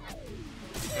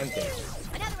 And dead.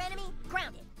 Another enemy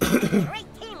grounded. Great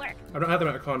teamwork. I don't have them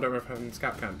at a con. Don't remember if I've had them in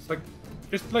scout camps. Like,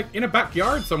 just like in a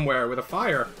backyard somewhere with a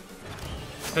fire.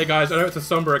 Hey guys, I know it's a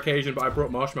somber occasion, but I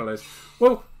brought marshmallows.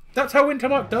 Well, that's how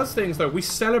Wintermark does things, though. We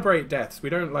celebrate deaths. We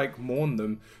don't, like, mourn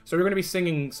them. So we're going to be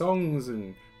singing songs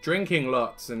and drinking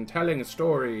lots and telling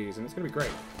stories, and it's going to be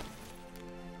great.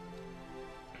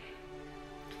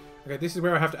 Okay, this is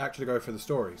where I have to actually go for the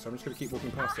story, so I'm just going to keep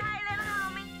walking past it. Hi, little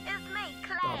homie. It's me,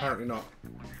 Claire. Oh, apparently not.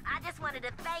 I just wanted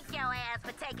to thank your ass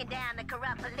for taking down the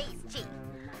corrupt police chief.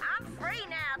 I'm free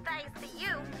now, thanks to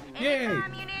you. Yay.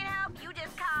 Anytime you need help, you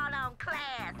just call on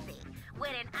Classy.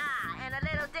 With an eye and a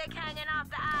little dick hanging off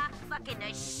the eye, fucking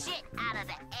the shit out of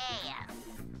the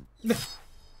ass.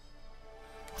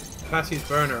 Classy's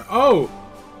burner. Oh!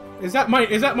 Is that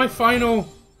my final...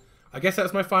 I guess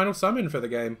that's my final summon for the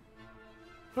game.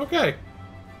 Okay.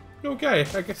 Okay,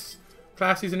 I guess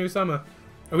Classy's a new summer.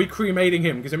 Are we cremating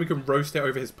him? Because then we can roast it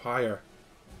over his pyre.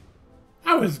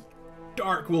 That was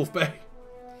dark, Wolf Bay.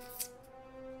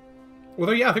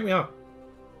 Although, yeah, I think we are.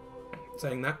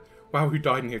 Saying that. Wow, who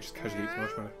died in here just casually eats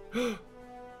marshmallow.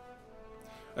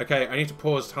 Okay, I need to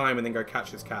pause time and then go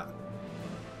catch this cat.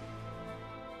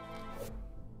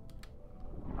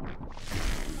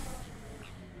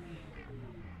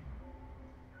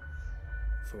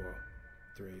 Four,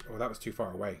 three. Oh, that was too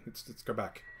far away. Let's go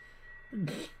back.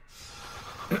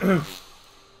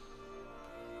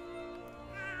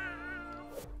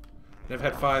 Never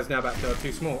had fires, now backyard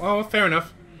too small. Oh, fair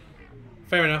enough.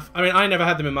 Fair enough. I mean, I never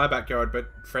had them in my backyard, but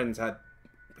friends had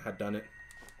done it.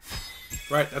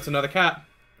 Right, that's another cat.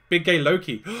 Big gay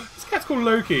Loki. This cat's called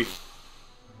Loki.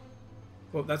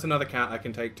 Well, that's another cat I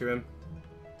can take to him.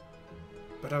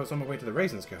 But I was on my way to the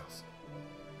Raisins Girls.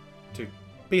 To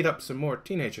beat up some more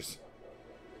teenagers.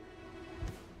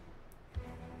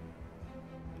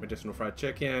 Medicinal fried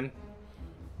chicken.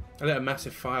 I lit a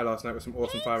massive fire last night with some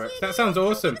awesome fireworks. That sounds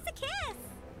awesome.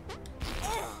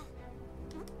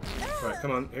 Right,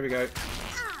 come on, here we go.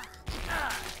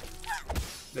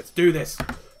 Let's do this.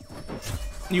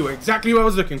 You were exactly what I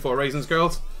was looking for, Raisins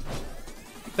Girls.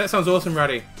 That sounds awesome,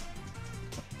 Raddy.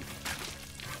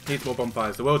 Needs more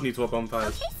bonfires. The world needs more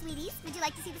bonfires. Okay, sweeties, would you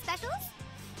like to see the specials?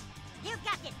 You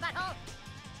got this, butthole.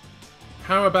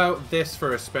 How about this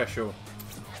for a special?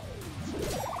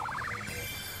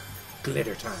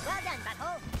 Glitter time. Well done,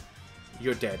 butthole.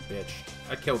 You're dead, bitch.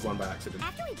 I killed one by accident.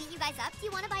 After we beat you guys up, do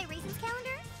you want to buy a Raisins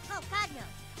calendar? Oh, God,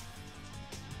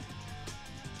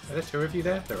 no. Are there 2 of you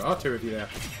there? There are 2 of you there.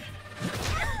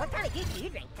 What kind of juice do you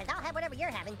drink? Because I'll have whatever you're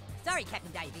having. Sorry,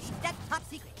 Captain Diabetes. That's top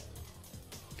secret.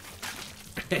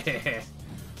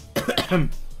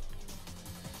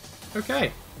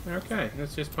 Okay. Okay.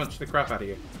 Let's just punch the crap out of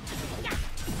you.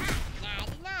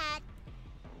 Not.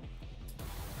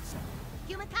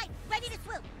 Human kite, ready to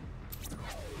swoop.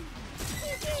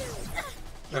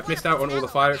 I've missed out on all the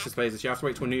fireworks displays. You have to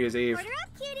wait till New Year's Eve. Order up,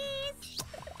 kitties.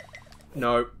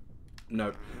 No.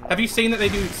 No. Have you seen that they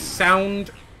do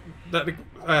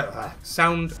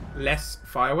soundless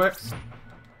fireworks?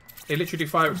 They literally do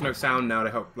fireworks with no sound now to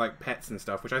help like pets and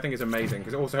stuff, which I think is amazing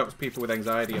because it also helps people with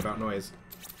anxiety about noise.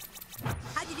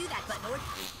 How'd you do that, Buttlord?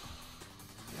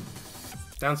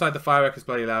 Downside, the firework is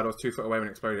bloody loud. I was 2 foot away when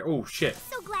it exploded. Oh shit!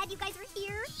 So glad you guys are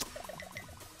here.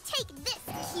 Take this,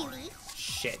 cutie.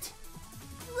 Shit!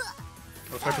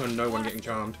 I was hoping on no one getting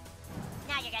charmed.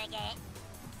 Now you're gonna get it.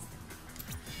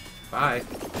 Bye.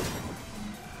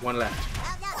 1 left.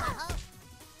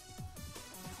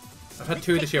 I've had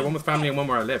 2 this year, 1 with family and 1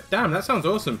 where I live. Damn, that sounds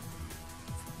awesome.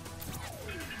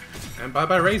 And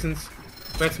bye-bye raisins.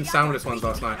 We had some soundless ones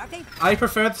last night. I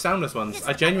prefer the soundless ones.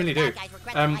 I genuinely do.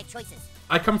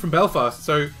 I come from Belfast,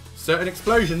 so certain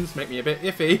explosions make me a bit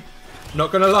iffy.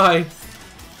 Not gonna lie.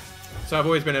 So I've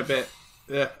always been a bit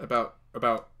about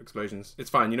explosions. It's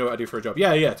fine. You know what I do for a job.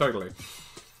 Yeah, totally.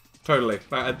 Totally.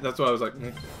 That's why I was like...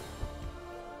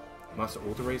 Master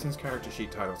all the raisins character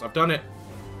sheet titles. I've done it.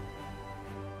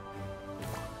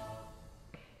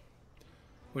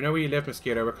 We know where you live,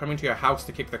 Mosquito. We're coming to your house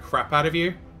to kick the crap out of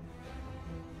you.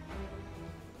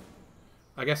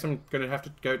 I guess I'm gonna have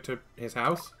to go to his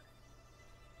house.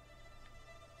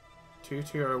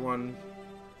 2201.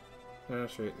 Oh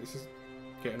shit, this is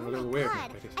getting a little weird.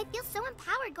 God, I feel so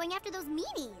empowered going after those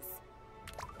meanies.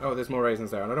 Oh, there's more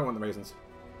raisins there, and I don't want the raisins.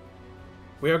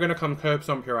 We are gonna come curb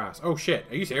stomp your ass. Oh shit,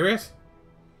 are you serious?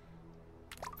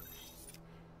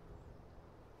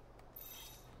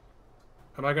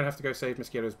 Am I gonna have to go save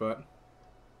Mosquito's butt?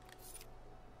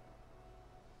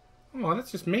 Oh, that's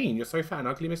just mean. You're so fat and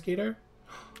ugly, Mosquito.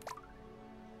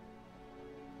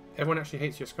 Everyone actually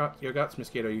hates your guts,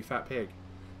 Mosquito, you fat pig.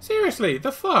 Seriously,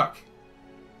 the fuck?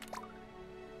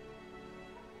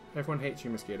 Everyone hates you,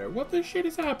 Mosquito. What the shit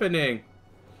is happening?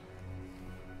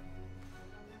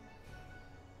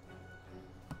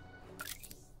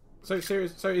 So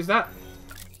serious. So is that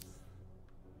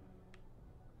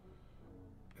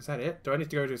it? Do I need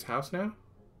to go to his house now?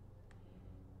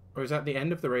 Or is that the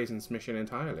end of the raisins mission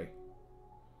entirely?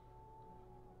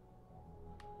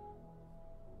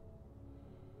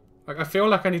 Like, I feel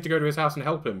like I need to go to his house and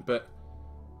help him, but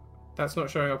that's not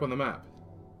showing up on the map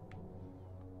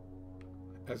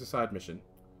as a side mission.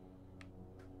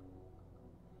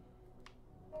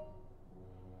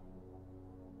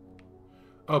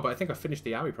 Oh, but I think I finished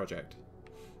the Owie project.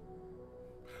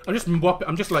 I'm just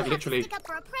like literally. Stick up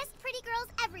for oppressed pretty girls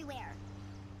everywhere.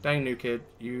 Dang, new kid,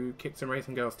 you kicked some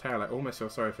raisin girl's tail. I almost feel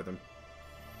sorry for them.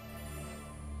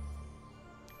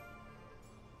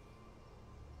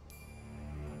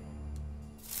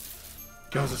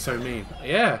 Girls are so mean.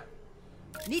 Yeah.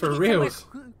 For reals.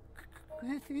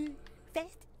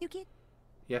 Fast, you kid?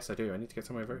 Yes, I do. I need to get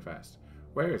somewhere very fast.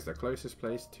 Where is the closest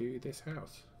place to this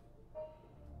house?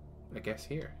 I guess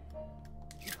here.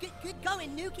 Good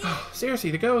going, new kid.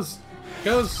 Seriously, the girls,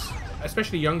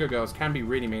 especially younger girls, can be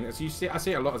really mean. As you see, I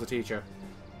see it a lot as a teacher.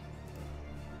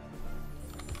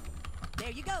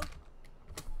 There you go.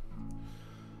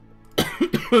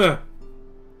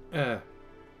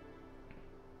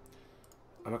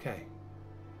 I'm okay.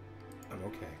 I'm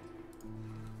okay.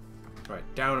 Right,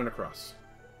 down and across.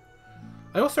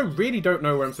 I also really don't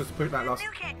know where I'm supposed to put that last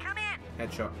New kid, come in.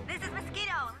 headshot. This is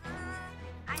Mosquito.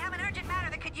 I have an urgent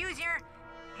matter that could use your...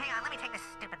 Hang on, let me take this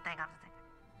stupid thing off the thing.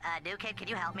 New kid, can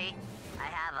you help me? I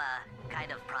have a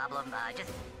kind of problem.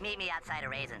 Just meet me outside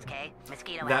of Raisins, okay?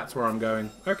 Mosquito. That's where I'm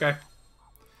going. Okay.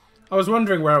 I was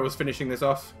wondering where I was finishing this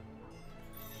off.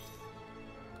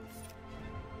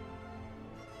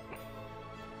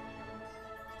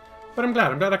 But I'm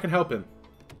glad I can help him.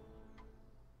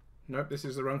 Nope, this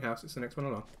is the wrong house. It's the next one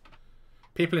along.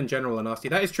 People in general are nasty.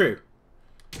 That is true.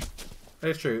 That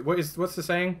is true. What's the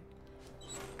saying?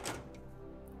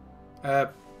 A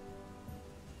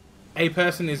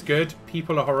person is good,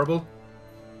 people are horrible.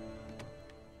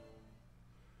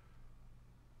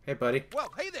 Hey, buddy.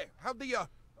 Well, hey there. How'd the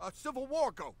Civil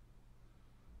War go?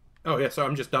 Oh, yeah, so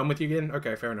I'm just done with you again?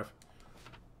 Okay, fair enough.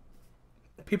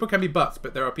 People can be butts,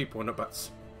 but there are people not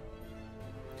butts.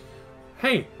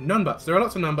 Hey, non-butts. There are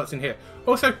lots of non-butts in here.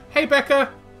 Also, hey,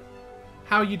 Becca!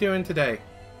 How are you doing today?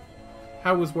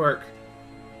 How was work?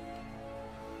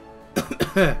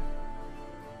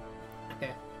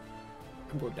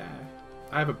 I'm gonna die.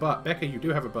 I have a butt. Becca, you do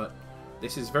have a butt.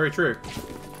 This is very true.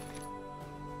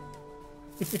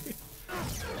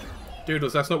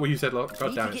 Doodles, that's not what you said.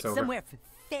 God damn it, Silver. Somewhere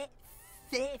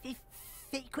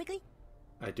quickly?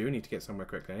 I do need to get somewhere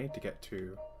quickly. I need to get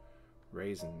to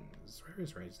Raisins. Where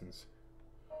is Raisins?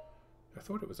 I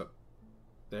thought it was up.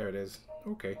 There it is.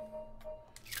 Okay.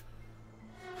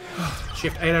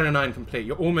 Shift 8 out of 9 complete.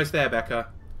 You're almost there, Becca.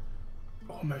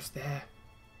 Almost there.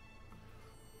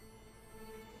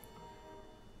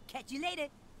 Catch you later.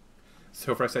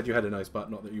 Silver, I said you had a nice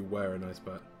butt, not that you were a nice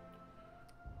butt.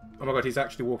 Oh my god, he's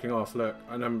actually walking off, look.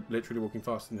 And I'm literally walking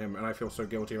faster than him, and I feel so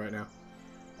guilty right now.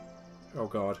 Oh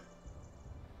god.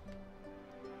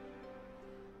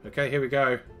 Okay, here we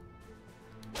go.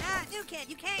 Ah, new kid,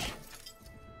 you came!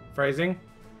 Phrasing.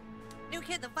 New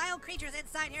kid, the vile creatures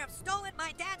inside here have stolen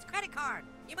my dad's credit card.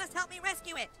 You must help me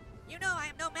rescue it. You know I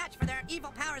am no match for their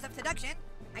evil powers of seduction.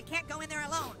 I can't go in there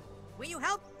alone. Will you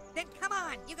help? Then come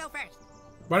on, you go first.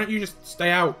 Why don't you just stay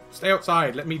out? Stay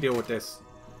outside. Let me deal with this.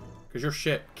 Because you're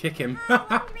shit. Kick him.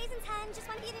 Raisins, hun. Just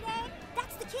want to be today?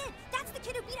 That's the kid. That's the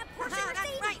kid who beat up Porsche Mercedes.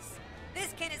 That's right.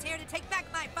 This kid is here to take back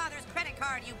my father's credit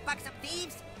card, you buxom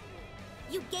thieves.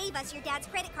 You gave us your dad's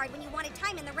credit card when you wanted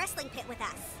time in the wrestling pit with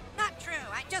us. Not true.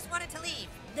 I just wanted to leave.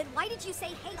 Then why did you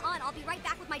say, hang on, I'll be right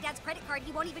back with my dad's credit card.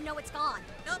 He won't even know it's gone.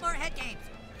 No more head games.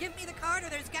 Give me the card or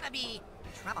there's gonna be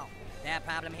trouble. That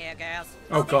problem here, girls?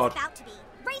 Oh god. It's about to be.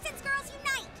 Raisins Girls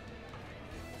Unite!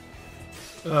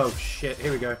 Oh shit,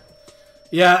 here we go.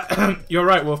 Yeah, you're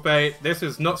right, Wolfbait. This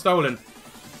is not stolen.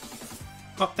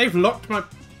 Oh, they've locked my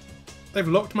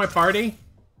party?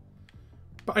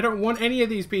 But I don't want any of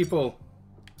these people.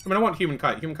 I mean, I want Human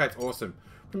Kite. Human Kite's awesome.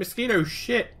 But Mosquito's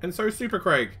shit, and so is Super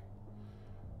Craig.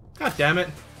 God damn it.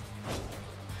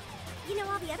 You know,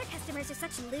 all the other customers are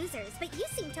such losers, but you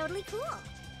seem totally cool.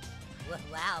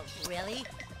 Wow, really?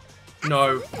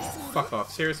 No. Fuck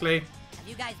off. Seriously? Have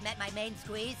you guys met my main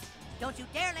squeeze? Don't you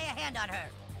dare lay a hand on her.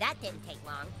 That didn't take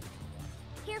long.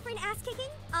 Here for an ass kicking?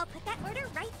 I'll put that order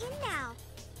right in now.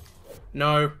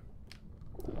 No.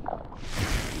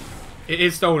 It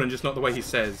is stolen, just not the way he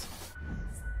says.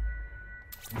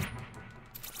 2,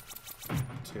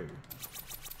 3,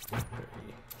 4.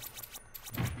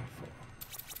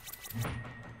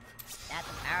 That's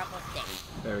a powerful stick.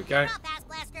 There we go. Ass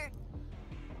blaster.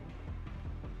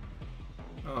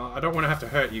 I don't want to have to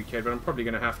hurt you, kid, but I'm probably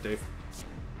going to have to.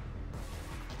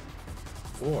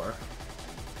 Or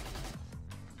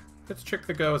let's trick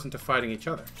the girls into fighting each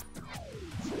other.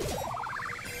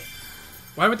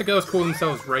 Why would the girls call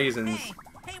themselves raisins?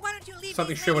 Hey, why don't you leave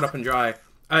Something shriveled up and dry.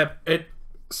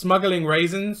 Smuggling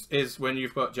raisins is when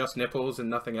you've got just nipples and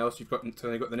nothing else. You've got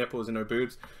the nipples and no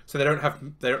boobs, so they don't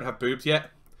have boobs yet.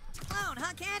 Clone,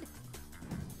 huh, kid?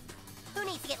 Who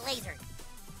needs to get lasered?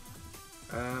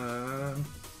 I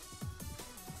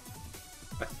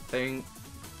think.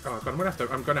 Oh god, I'm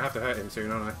gonna have to hurt him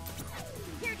soon, aren't I?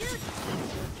 Here, dude.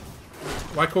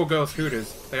 Why call girls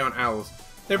hooters? They aren't owls.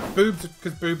 They're boobs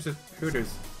because boobs are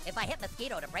hooters. If I hit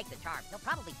Mosquito to break the charm, he'll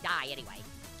probably die anyway.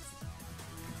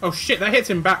 Oh shit, that hits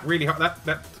him back really hard.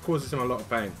 That causes him a lot of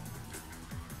pain.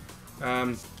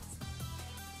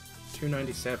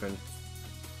 297.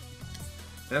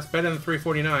 That's better than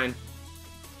 349.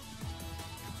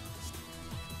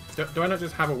 Do I not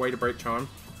just have a way to break charm?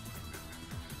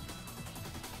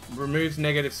 Removes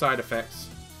negative side effects.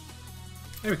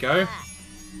 There we go.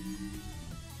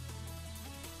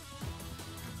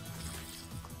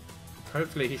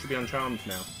 Hopefully he should be uncharmed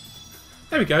now.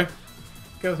 There we go.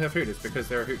 Girls have Hooters because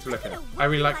they're a hoot to look at. I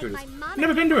really like Hooters. I've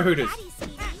never been to a Hooters.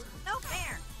 No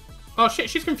fair. Oh shit,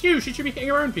 she's confused. She should be hitting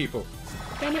her own people.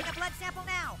 Damn it. Take a blood sample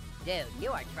now. Dude,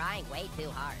 you are trying way too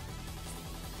hard.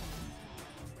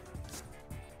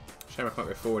 Shame I can't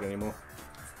go forward anymore.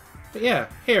 But yeah,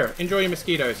 here, enjoy your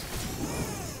mosquitoes.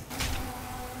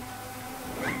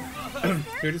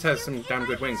 Hooters has some damn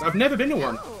good wings. I've never been to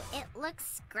one. Oh, it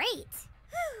looks great.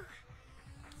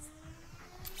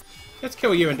 Let's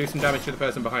kill you and do some damage to the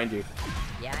person behind you.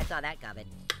 Yeah, I saw that coming.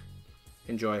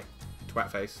 Enjoy. Twat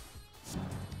face.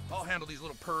 I'll handle these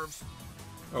little pervs.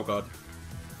 Oh god.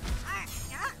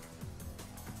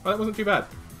 Oh, that wasn't too bad.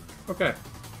 Okay.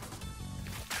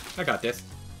 I got this.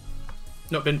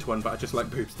 Not been to one, but I just like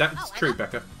boobs. That's true,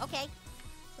 Becca. Okay.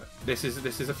 This is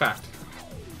a fact.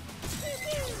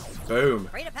 Boom.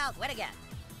 Free to pals win again.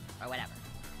 Or whatever.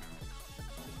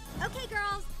 Okay,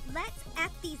 girls, let's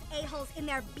F these a-holes in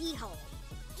their b-hole.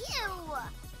 Ew!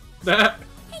 That.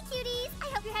 Hey, cuties, I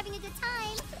hope you're having a good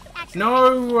time. Actually,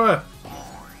 No!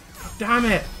 Damn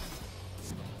it!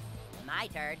 My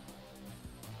turn.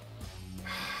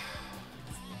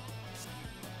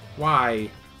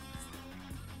 Why?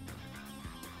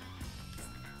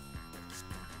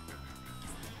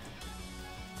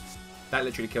 That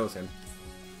literally kills him.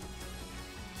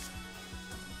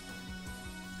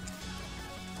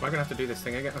 Am I gonna have to do this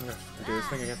thing again? I'm gonna have to do this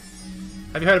thing again.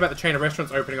 Have you heard about the chain of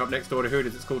restaurants opening up next door to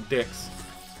Hooters? It's called Dick's.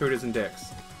 Hooters and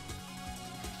Dick's.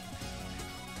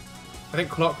 I think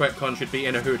Clockwork Con should be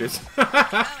in a Hooters.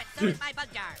 Oh, and so is my bug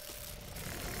jar.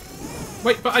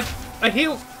 Wait, but I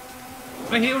healed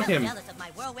him. Jealous of my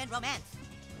whirlwind romance.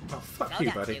 Oh, fuck Go you,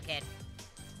 nuts, buddy. you kid.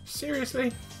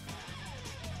 Seriously?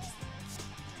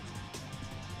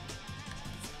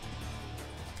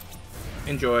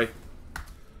 Enjoy.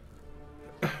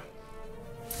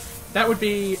 That would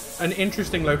be an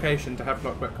interesting location to have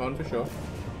Clockwork Con for sure.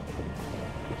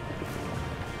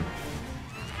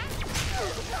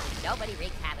 Nobody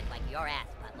wreaks havoc like your ass,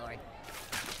 Buttlord.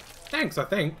 Thanks, I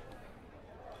think.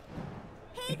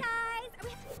 Hey guys, are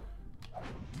we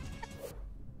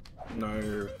No.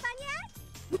 having fun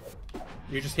yet?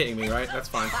 You're just hitting me, right? That's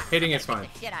fine. Hitting is fine.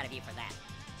 Kick the shit out of you for that.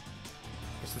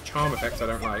 It's the charm effects I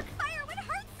don't like. Fire would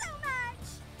hurt so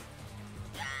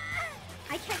much.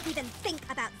 I can't even think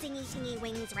about zingy tingy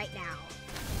wings right now.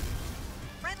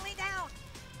 Friendly down.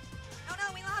 Oh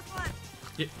no, we lost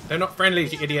one. They're not friendly,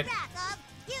 you idiot. Wrath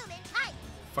of human type.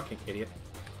 Fucking idiot.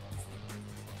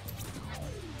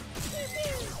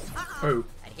 Uh-oh. Oh.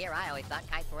 And here I always thought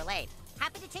kites were laid.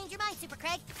 Happy to change your mind, Super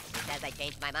Craig. Says I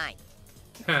changed my mind.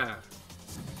 Ha.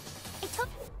 I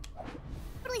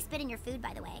totally spit in your food,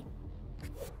 by the way.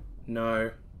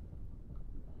 No.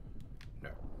 No.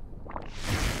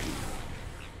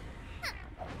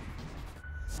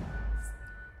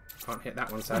 Can't hit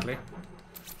that one, sadly.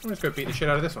 Let's go beat the shit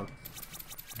out of this one.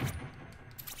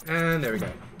 And there we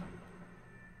go.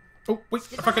 Oh, wait,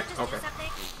 I fuck it. Okay.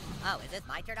 Oh, is this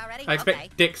my turn already? I expect Okay.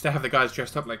 Dicks to have the guys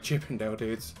dressed up like Chippendale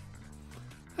dudes.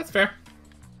 That's fair.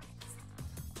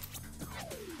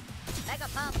 Mega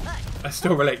Pump Push. I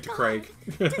still relate to Craig.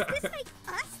 Does this make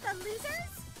us the losers?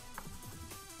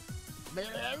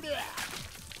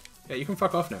 Yeah, you can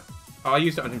fuck off now. Oh, I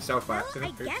used it on himself by Well, I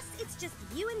accident. Oops. guess it's just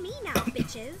you and me now,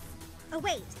 bitches. Oh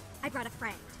wait, I brought a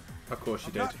friend. Of course you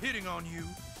I'm did. not hitting on you.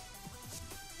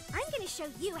 I'm gonna show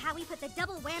you how we put the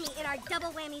double whammy in our double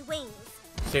whammy wings.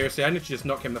 Seriously, I need to just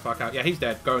knock him the fuck out. Yeah, he's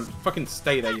dead. Go and fucking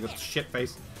stay there, you little shit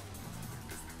face.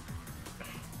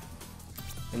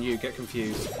 And you get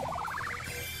confused.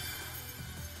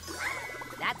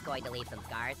 That's going to leave some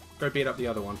scars. Go beat up the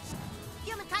other one.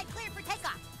 Human kite cleared for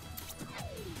takeoff.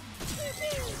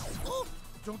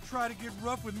 Don't try to get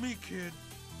rough with me, kid.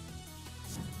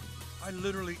 I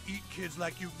literally eat kids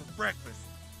like you for breakfast.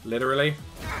 Literally.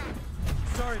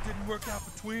 Sorry it didn't work out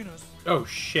between us. Oh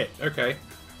shit. Okay.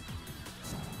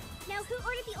 Now who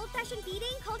ordered the old-fashioned beating,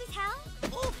 cold as hell?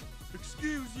 Oh,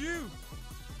 excuse you.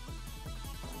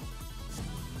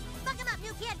 Fuck him up,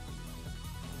 new kid!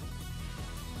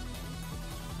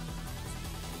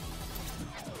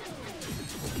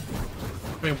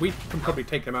 I mean, we can probably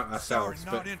take them out ourselves,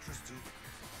 Sorry, not but interested.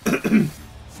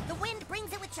 The wind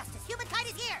brings it with justice. Human kite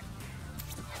is here!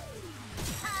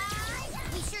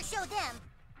 We sure show them.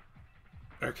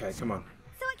 okay, come on.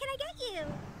 So what can I get you?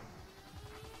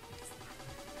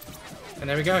 And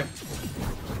there we go.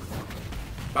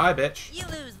 Bye, bitch. You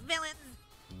lose, villains.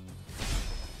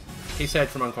 He said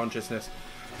from unconsciousness.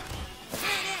 There it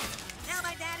is. Now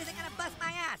my dad isn't gonna bust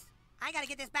my ass. I gotta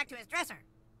get this back to his dresser.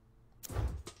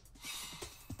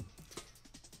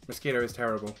 Mosquito is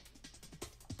terrible.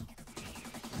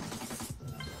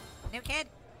 New kid,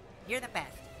 you're the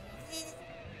best.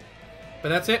 But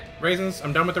that's it. Raisins.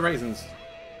 I'm done with the raisins.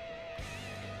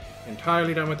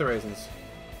 Entirely done with the raisins.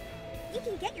 You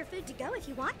can get your food to go if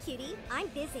you want, cutie. I'm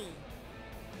busy.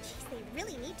 Jeez, they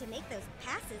really need to make those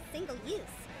passes single use.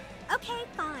 Okay,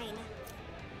 fine.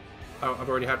 Oh, I've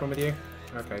already had one with you?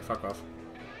 Okay, fuck off.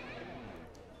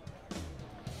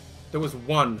 There was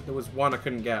one I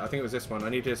couldn't get. I think it was this one. I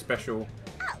needed a special...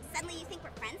 Oh, suddenly you think we're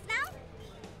friends now?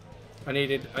 I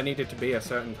needed to be a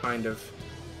certain kind of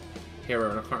hero,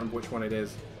 and I can't remember which one it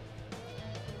is.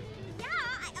 Yeah,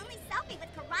 I only selfie with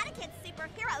Karate Kid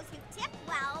superheroes who tip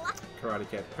well. Karate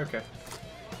Kid. Okay.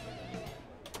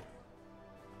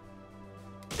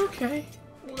 Okay.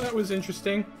 Well, that was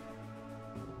interesting.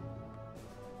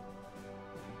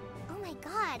 Oh my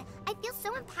god, I feel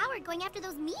so empowered going after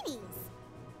those meanies.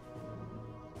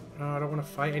 No, I don't want to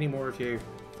fight any more of you.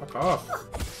 Fuck off.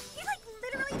 You're like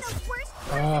literally the worst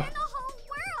person Oh. in the whole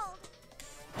world.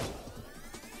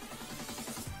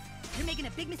 You're making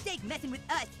a big mistake messing with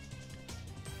us.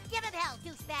 Give him hell,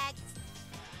 douchebag.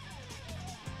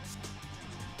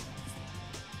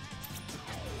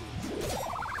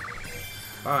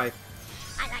 Bye.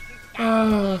 I like your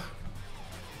style.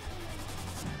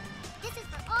 This is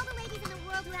for all the ladies in the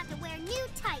world who have to wear new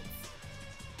tights.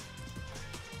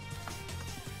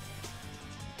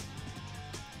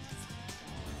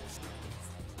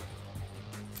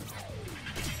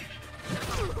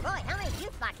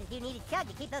 needed chug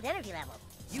to keep those energy levels.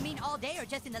 You mean all day or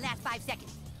just in the last 5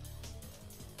 seconds?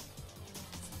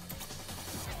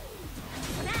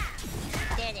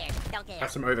 There, don't get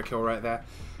That's some overkill right there.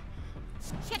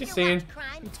 Just seeing.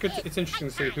 It's good. It's interesting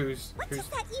to see who's does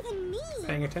that even mean?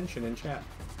 paying attention in chat.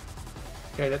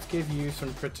 Okay, let's give you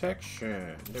some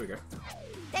protection. There we go.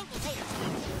 Thank you, Tater.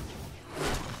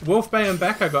 Wolfbay and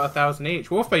Becca got 1,000 each.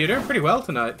 Wolfbay, you're doing pretty well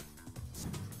tonight.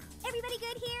 Everybody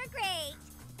good here? Great.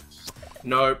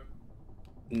 No.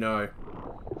 No.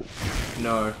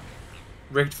 No.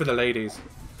 Rigged for the ladies.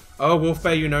 Oh,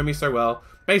 Wolfbay, you know me so well.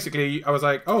 Basically, I was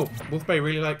like, oh, Wolfbay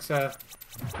really likes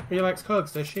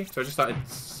cogs, does she? So I just started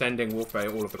sending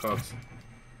Wolfbay all of the cogs.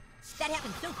 That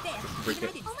happened so fast. Rigged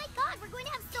it. Oh my god, we're going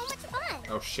to have so much fun.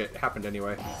 Oh shit, it happened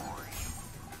anyway.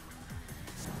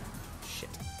 Shit.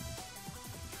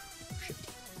 Shit.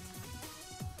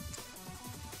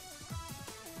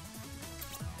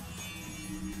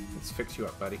 Let's fix you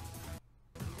up, buddy.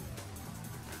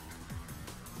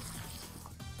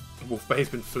 Wolfbay's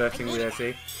been flirting with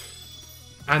Essie.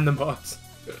 And the mods.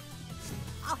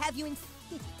 I'll have you in...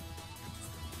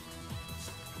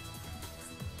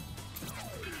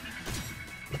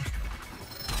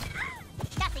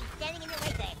 Nothing standing in your way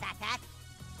today, Fat Pat.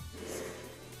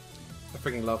 I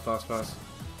freaking love Fast Pass.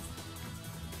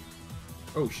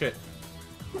 Oh shit.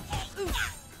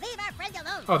 Leave our friend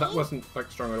alone. Oh, that wasn't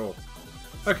like strong at all.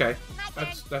 Okay,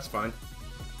 that's fine.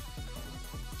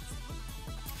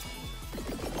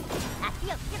 I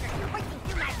feel sugar coursing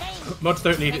through my veins. Mods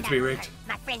don't need it to be rigged.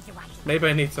 My friends are watching. Maybe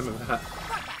I need some of that.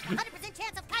 100%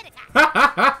 chance of kite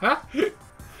attack.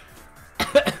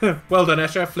 Well done,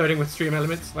 Escher, flirting with stream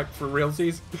elements, like for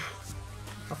realsies.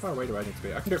 How far away do I need to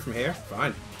be? I can do it from here.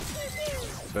 Fine.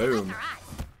 Boom.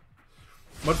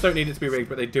 Mods don't need it to be rigged,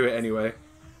 but they do it anyway.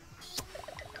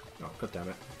 Oh, god damn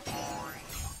it.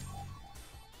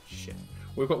 Shit.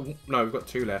 We've got... No, we've got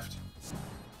 2 left.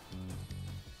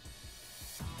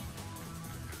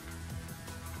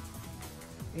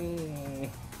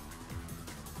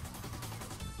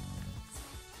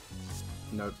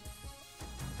 No.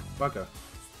 Bugger.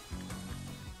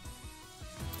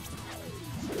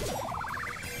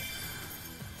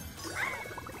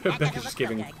 Becca's just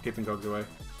giving cogs away.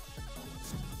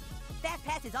 Fast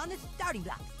Pass is on the starting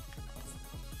block.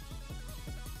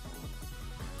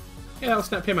 Yeah, that'll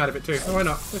snap him out of it too. Oh, why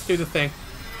not? Let's do the thing.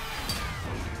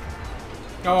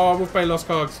 Oh, Wolfbay lost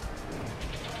cogs.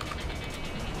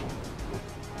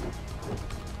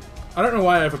 I don't know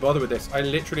why I ever bother with this. I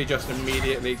literally just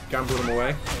immediately gamble them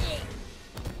away.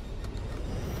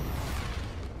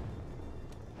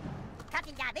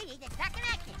 Captain Diabetes is back in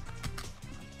action.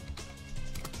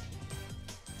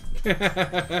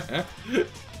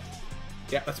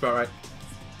 Yeah, that's about right.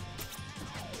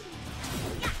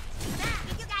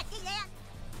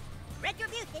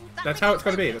 That's how it's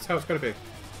got to be. That's how it's got to be.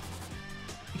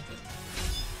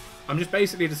 I'm just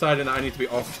basically deciding that I need to be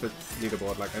off the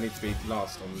leaderboard. Like, I need to be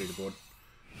last on the leaderboard.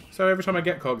 So every time I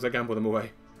get cogs, I gamble them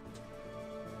away.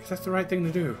 Because that's the right thing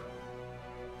to do.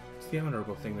 It's the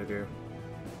honourable thing to do.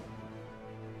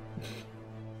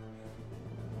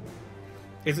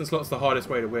 Isn't slots the hardest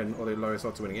way to win, or the lowest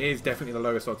odds of winning? It is definitely the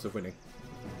lowest odds of winning.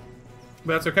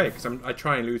 But that's okay, because I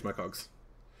try and lose my cogs.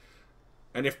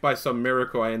 And if by some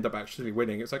miracle I end up actually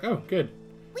winning, it's like, oh, good.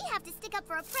 We have to stick up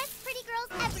for oppressed pretty girls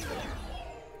everywhere.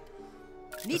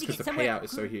 That's because the payout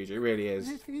is so huge. It really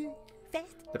is.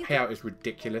 The payout is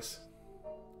ridiculous.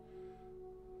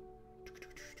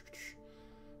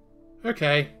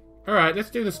 Okay. Alright, let's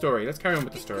do the story. Let's carry on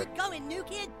with the story. Keep going, new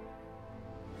kid.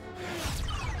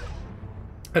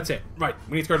 That's it. Right,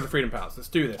 we need to go to the Freedom Palace. Let's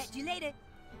do this. Catch you later.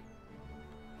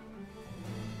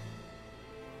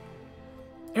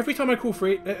 Every time I call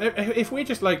free... If we're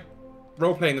just, like,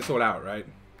 role-playing this all out, right?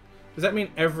 Does that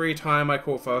mean every time I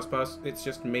call Fast Pass, it's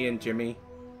just me and Jimmy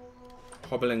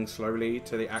hobbling slowly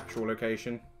to the actual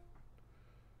location?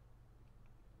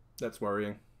 That's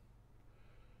worrying.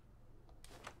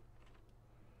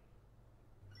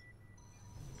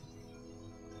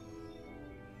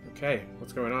 Okay,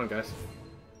 what's going on, guys?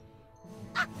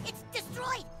 Ah, it's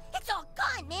destroyed! It's all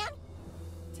gone, man!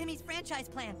 Timmy's franchise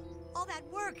plan. All that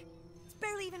work. It's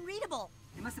barely even readable.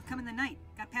 They must have come in the night.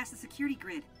 Got past the security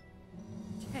grid.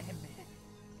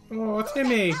 Oh,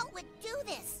 Timmy! Who the hell would do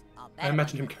this? I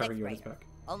imagine him carrying you on his back.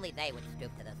 Only they would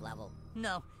stoop to this level.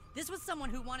 No, this was someone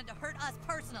who wanted to hurt us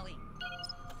personally.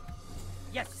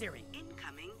 Yes, Siri.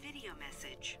 Incoming video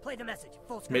message. Play the message.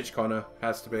 Full screen. Mitch Connor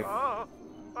has to be. What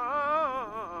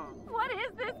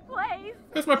is this place?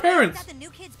 That's my parents! Is that the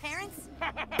new kid's parents?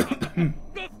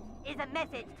 This is a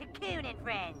message to Coon and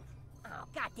friends. Oh,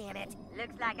 God damn it.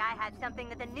 Looks like I have something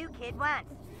that the new kid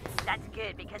wants. That's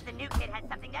good, because the new kid has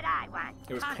something that I want.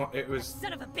 It was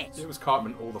son of a bitch. It was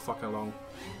Cartman all the fucking along.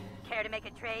 Care to make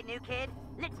a trade, new kid?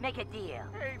 Let's make a deal.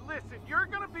 Hey, listen, you're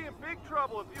gonna be in big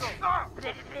trouble if you don't stop.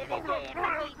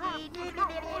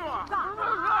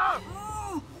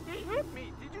 He hit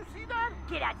me. Did you see that?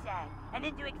 Get outside, and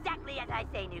then do exactly as I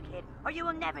say, new kid, or you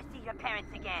will never see your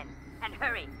parents again. And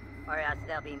hurry, or else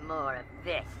there'll be more of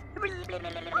this. Where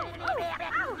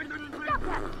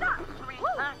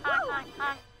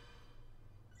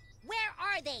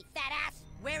are they, fat ass?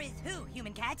 Where is who,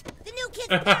 human cat? The new kid's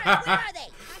parents, where are they?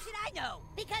 How should I know?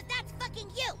 Because that's fucking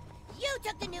you! You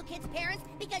took the new kid's parents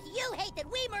because you hate that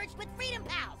we merged with Freedom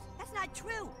Pals! That's not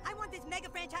true. I want this mega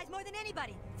franchise more than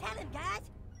anybody. Tell him, guys.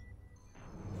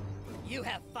 You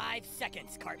have 5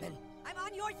 seconds, Cartman. I'm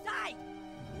on your side.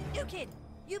 New kid,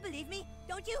 you believe me,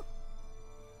 don't you?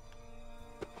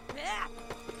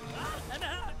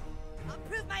 I'll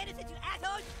prove my innocence, you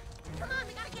assholes. Come on,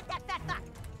 we gotta get that fat fuck!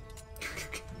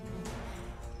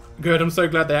 Good, I'm so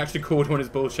glad they actually called one his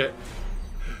bullshit.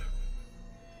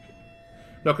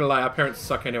 Not gonna lie, our parents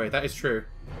suck anyway, that is true.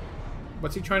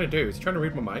 What's he trying to do? Is he trying to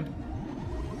read my mind?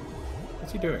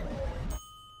 What's he doing?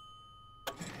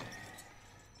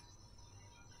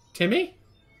 Timmy?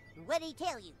 What'd he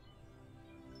tell you?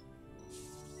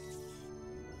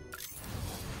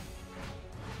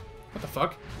 What the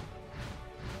fuck?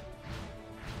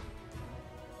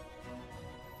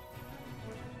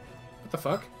 What the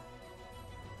fuck?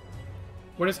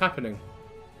 What is happening?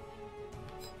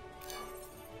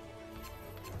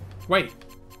 Wait.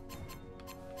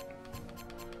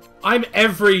 I'm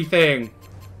everything.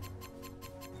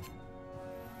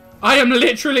 I am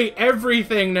literally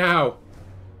everything now.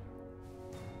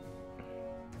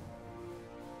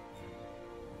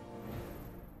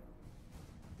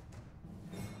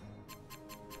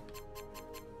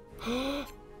 And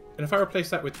if I replace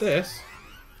that with this,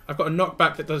 I've got a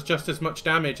knockback that does just as much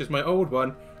damage as my old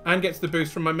one and gets the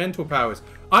boost from my mental powers.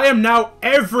 I am now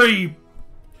every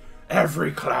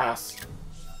class.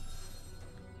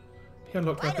 He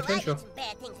unlocked my potential. I did some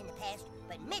bad things in the past,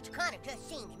 but Mitch Connor just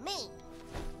seems mean.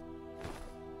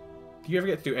 Do you ever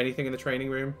get to do anything in the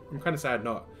training room? I'm kind of sad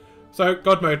not. So,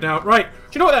 God mode now. Right. Do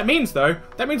you know what that means, though?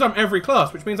 That means I'm every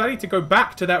class, which means I need to go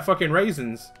back to that fucking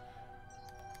Raisins.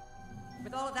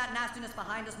 With all of that nastiness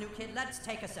behind us, new kid, let's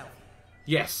take a selfie.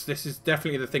 Yes, this is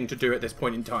definitely the thing to do at this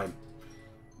point in time.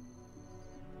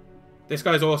 This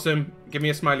guy's awesome. Give me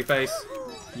a smiley face.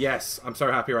 Yes, I'm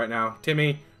so happy right now.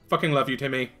 Timmy, fucking love you,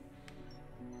 Timmy.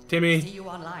 Timmy. See you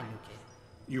online, new kid.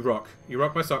 You rock. You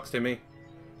rock my socks, Timmy.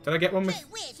 Did I get one with... Hey,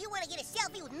 Wiz, you wanna get a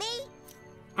selfie with me?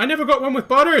 I never got one with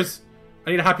Butters!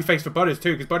 I need a happy face for Butters,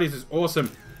 too, because Butters is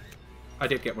awesome. I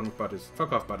did get one with Butters.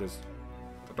 Fuck off, Butters.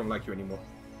 I don't like you anymore.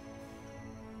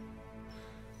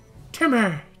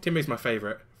 Timmy! Timmy's my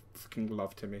favourite. Fucking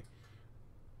love Timmy.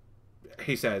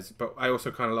 He says, but I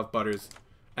also kind of love Butters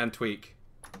and Tweak.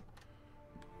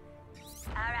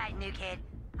 Alright, new kid.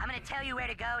 I'm gonna tell you where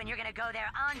to go, and you're gonna go there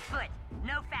on foot.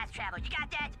 No fast travel. You got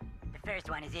that? The first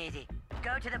one is easy.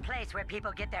 Go to the place where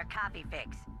people get their coffee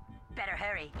fix. Better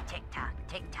hurry. Tick-tock,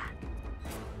 tick-tock.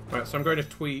 Right, so I'm going to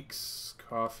Tweak's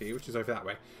coffee, which is over that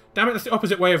way. Damn it, that's the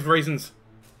opposite way of Raisins.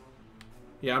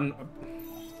 Yeah, I'm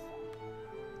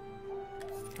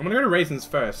gonna go to Raisins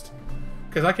first.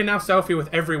 Because I can now selfie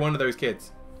with every one of those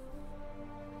kids.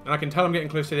 And I can tell I'm getting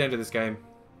close to the end of this game.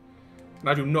 And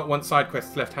I do not want side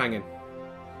quests left hanging.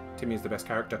 Timmy is the best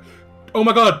character. Oh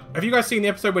my god! Have you guys seen the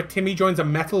episode where Timmy joins a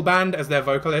metal band as their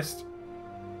vocalist?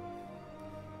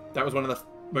 That was one of the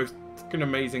most fucking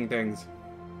amazing things.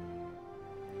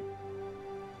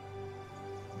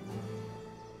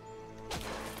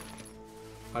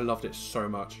 I loved it so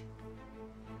much.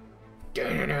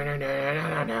 Timmy?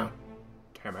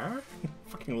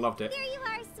 Fucking loved it. Here you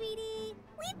are, sweetie.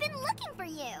 We've been looking for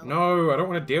you. No, I don't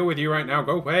want to deal with you right now.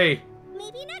 Go away.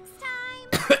 Maybe next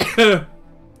time.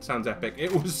 Sounds epic.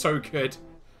 It was so good.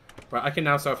 Right, I can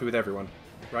now selfie with everyone.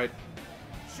 Right?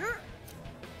 Sure.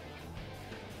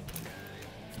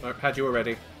 Nope, had you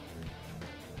already.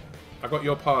 I got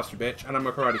your pass, you bitch, and I'm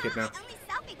a Karate Kid now. I only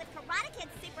selfie with Karate Kid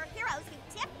superheroes who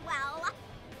tip well.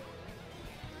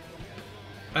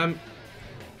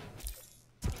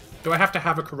 Do I have to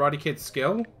have a Karate Kid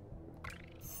skill?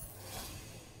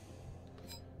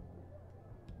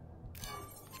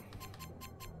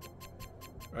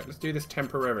 Right, let's do this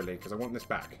temporarily, because I want this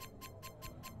back.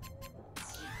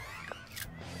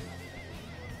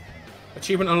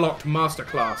 Achievement unlocked,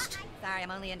 Masterclass. Sorry,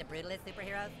 I'm only into brutalist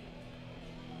superheroes.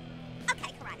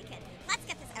 Okay, Karate Kid, let's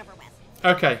get this over with.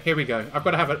 Okay, here we go. I've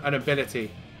got to have an ability.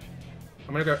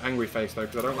 I'm gonna go angry face though,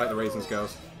 because I don't like the Raisins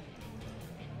girls.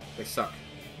 They suck.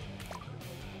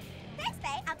 Thanks,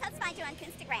 Faye. I'll just find you on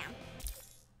Instagram.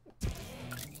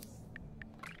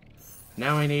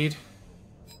 Now I need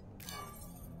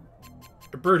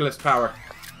a Brutalist power.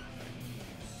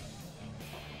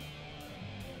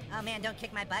 Oh man, don't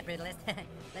kick my butt, Brutalist.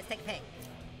 Let's take a pic.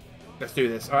 Let's do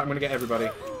this. Alright, I'm gonna get everybody.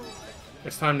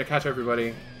 It's time to catch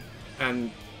everybody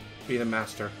and be the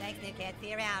master. Thanks, new kid. See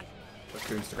you around. Let's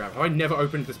do Instagram. Have I never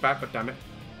opened this bag? But damn it.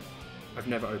 I've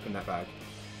never opened that bag.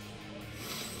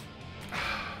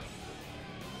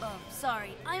 Oh,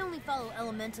 sorry. I only follow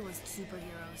Elementalist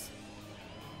superheroes.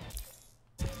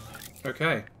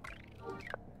 Okay.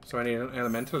 So I need an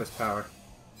Elementalist power.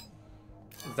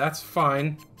 That's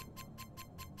fine.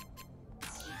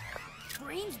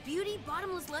 Brains, beauty,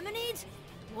 bottomless lemonades?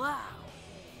 Wow.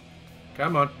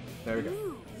 Come on. There we go.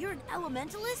 Ooh, you're an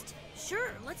Elementalist?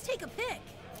 Sure, let's take a pic.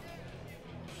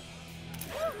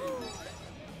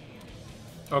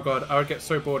 Oh god, I would get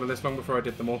so bored of this long before I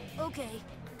did them all. Okay.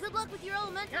 Good luck with your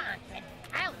elemental. Kid.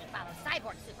 I only follow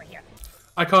cyborg superheroes.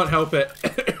 I can't help it.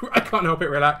 I can't help it,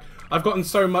 relax. I've gotten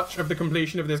so much of the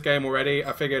completion of this game already,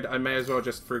 I figured I may as well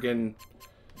just friggin'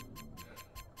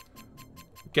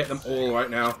 get them all right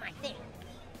now. My thing.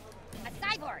 A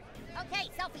cyborg. Okay,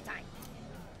 selfie time.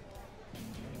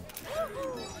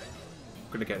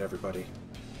 I'm gonna get everybody.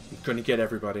 I'm gonna get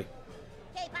everybody.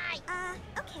 Okay, bye.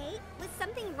 Okay. Was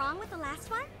something wrong with the last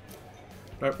one?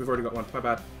 Nope, we've already got one. My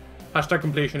bad. Hashtag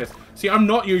completionist. See, I'm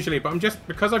not usually, but I'm just,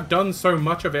 because I've done so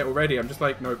much of it already, I'm just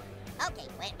like, nope. Okay,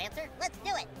 Plant Mancer, let's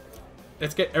do it.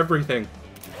 Let's get everything.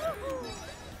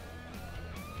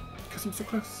 Because I'm so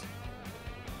close.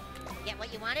 Get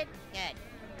what you wanted? Good.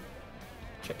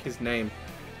 Check his name.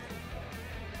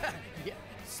 Yeah,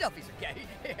 selfies are gay.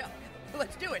 Yeah,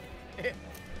 let's do it.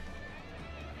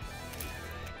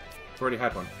 I've already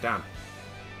had one. Damn.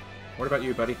 What about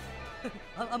you, buddy?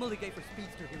 I'm only gay for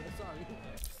Speedster here,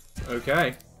 sorry.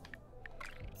 Okay.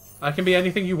 I can be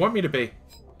anything you want me to be.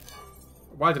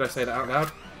 Why did I say that out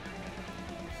loud?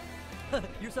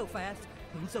 You're so fast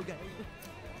and so gay.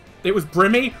 It was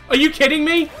Brimmy? Are you kidding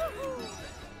me?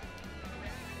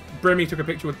 Brimmy took a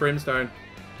picture with Brimstone.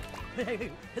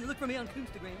 Hey, look for me on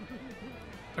Instagram.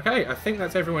 Okay, I think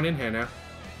that's everyone in here now.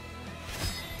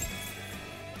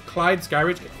 Clyde's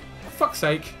garage. For fuck's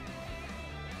sake.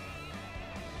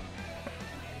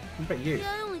 What about you?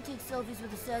 Yeah, I only take selfies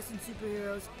with assassin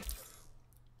superheroes.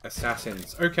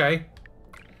 Assassins. Okay.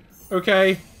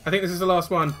 Okay. I think this is the last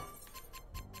one.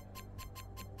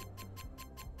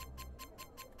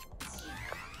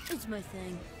 It's my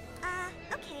thing.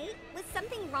 Okay. Was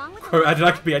something wrong with Oh,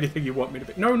 I could be anything you want me to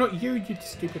be. No, not you, you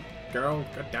stupid girl.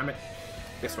 God damn it.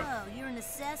 This one. Oh, you're an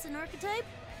assassin archetype?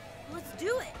 Let's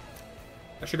do it.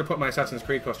 I should have put my Assassin's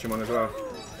Creed costume on as well.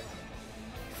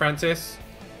 Francis.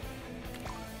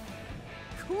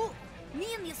 Cool. Me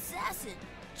and the assassin.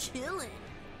 Chillin'.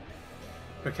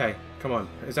 Okay, come on.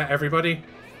 Is that everybody?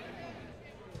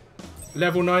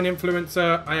 Level 9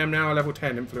 influencer. I am now a level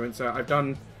 10 influencer. I've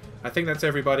done... I think that's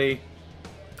everybody.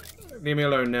 Leave me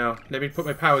alone now. Let me put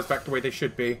my powers back the way they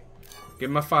should be. Give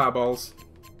me my fireballs.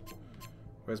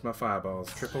 Where's my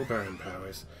fireballs? Triple burn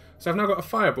powers. So I've now got a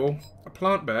fireball, a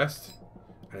plant burst,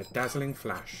 and a dazzling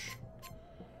flash.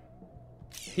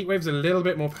 Heatwave's a little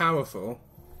bit more powerful,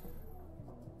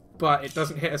 but it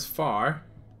doesn't hit as far.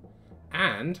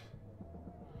 And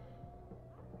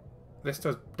this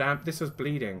does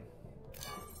bleeding.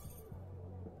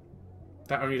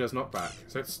 That only does knockback.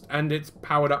 So it's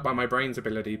powered up by my brain's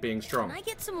ability being strong. Can I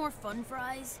get some more fun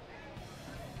fries?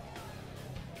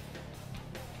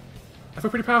 I feel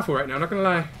pretty powerful right now, not gonna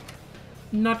lie.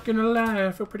 Not gonna lie,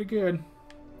 I feel pretty good.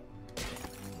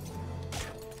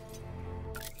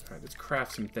 Alright, let's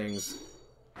craft some things.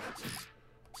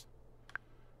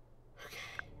 Okay.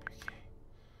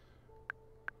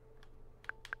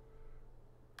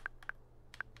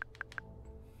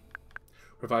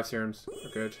 Revive serums are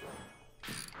good.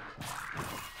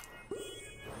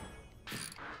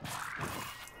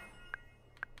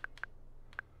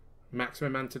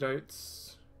 Maximum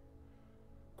antidotes.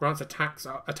 Grants attack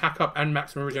up and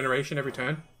maximum regeneration every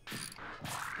turn.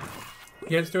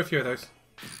 Yeah, let's do a few of those.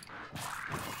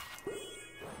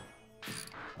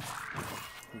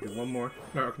 I'll do one more.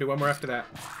 No, I can do one more after that.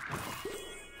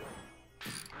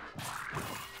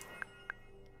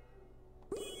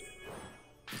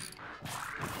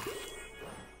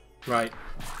 Right.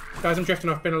 Guys, I'm drifting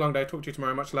off. Been a long day. Talk to you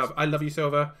tomorrow. Much love. I love you,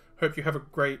 Silver. Hope you have a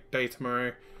great day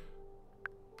tomorrow.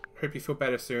 Hope you feel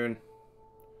better soon.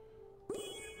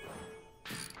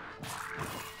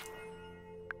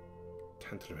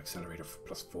 Tantalum Accelerator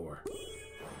 +4.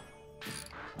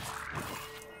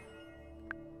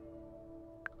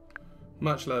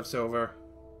 Much love, Silver.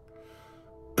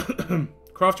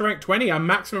 Crafter rank 20. I'm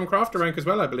maximum crafter rank as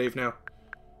well, I believe, now.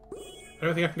 I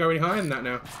don't think I can go any higher than that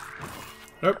now.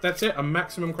 Nope, that's it. I'm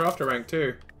maximum crafter rank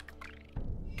too.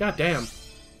 God damn.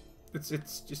 It's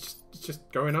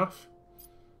just going off.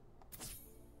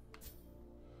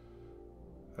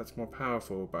 That's more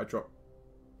powerful, but I drop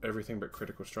everything but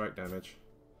critical strike damage.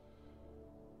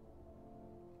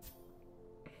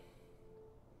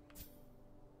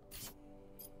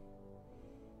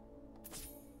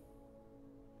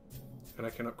 And I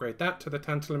can upgrade that to the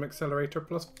Tantalum Accelerator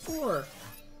 +4.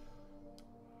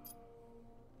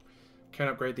 Can't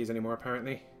upgrade these anymore,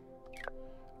 apparently.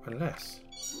 Unless...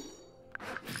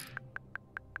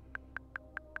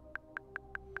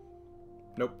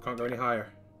 Nope, can't go any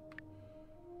higher.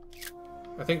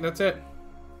 I think that's it.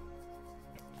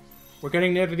 We're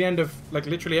getting near to the end of, like,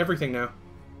 literally everything now.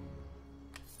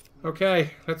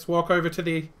 Okay, let's walk over to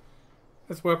the...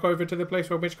 Let's walk over to the place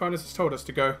where Witch Carnus has told us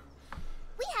to go.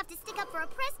 We have to stick up for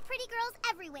oppressed pretty girls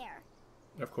everywhere.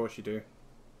 Of course you do.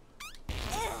 Ew.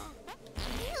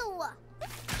 Ew.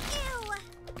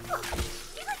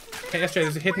 Hey SJ,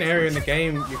 there's a hidden area in the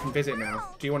game you can visit now.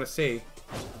 Do you want to see?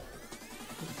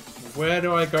 Where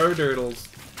do I go, Doodles?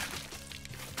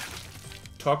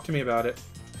 Talk to me about it.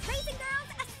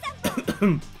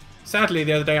 Sadly,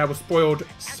 the other day I was spoiled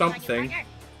something.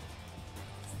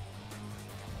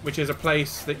 Which is a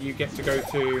place that you get to go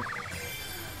to.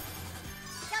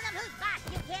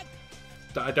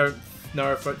 That I don't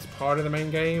know if it's part of the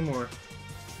main game or...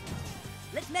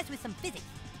 Let's mess with some physics.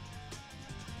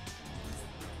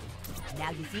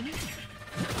 Now you see me?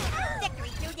 Victory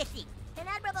through defeat. An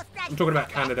admirable strategy. I'm talking about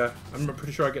Canada. I'm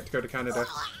pretty sure I get to go to Canada.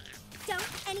 Don't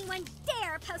anyone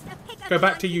dare post a pic of Go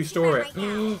back to you store it.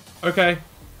 Right okay.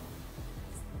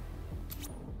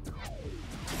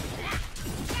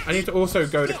 I need to also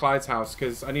go to Clyde's house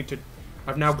because I need to...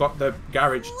 I've now got the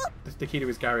garage, the key to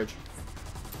his garage.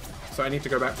 So I need to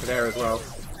go back to there as well.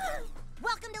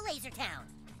 Welcome to Laser Town.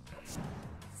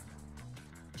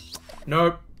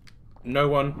 Nope. No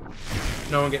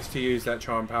one gets to use that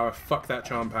charm power. Fuck that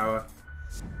charm power.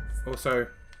 Also,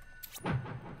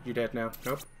 you dead now?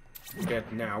 Nope. You're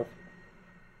dead now.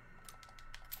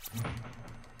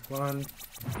 1,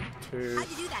 2. How'd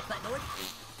you do that,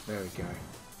 Buttlord? There we go.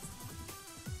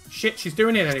 Shit, she's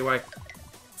doing it anyway.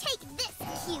 Take this,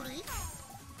 cutie.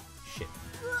 Shit.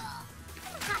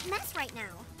 I'm a hot mess right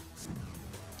now.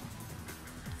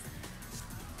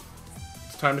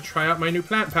 It's time to try out my new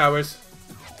plant powers.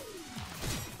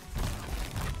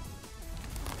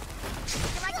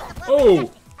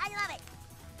 Oh! I love it.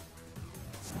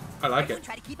 I like it.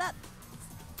 Try to keep up.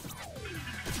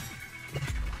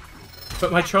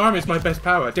 But my charm is my best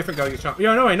power. Different girl uses charm.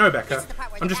 Yeah, no, I know, Becca.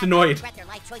 I'm just annoyed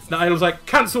that I was like,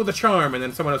 cancel the charm, and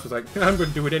then someone else was like, I'm going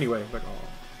to do it anyway. Like, oh.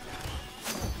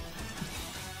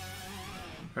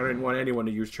 I didn't want anyone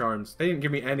to use charms. They didn't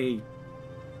give me any,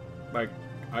 like,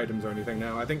 items or anything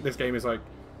now. I think this game is like,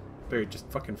 dude, just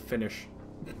fucking finish.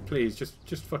 Please,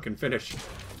 just fucking finish.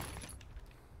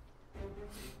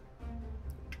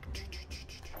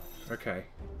 Okay.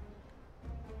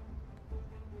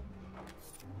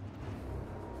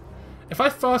 If I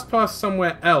fast pass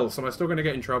somewhere else, am I still going to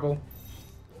get in trouble?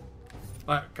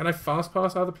 Like, can I fast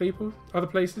pass other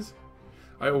places?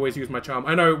 I always use my charm.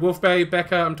 I know, Wolf Bay,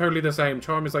 Becca, I'm totally the same.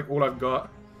 Charm is like all I've got.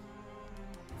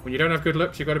 When you don't have good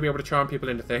looks, you've got to be able to charm people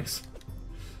into things.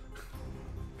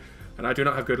 And I do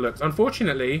not have good looks.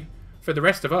 Unfortunately, for the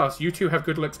rest of us, you two have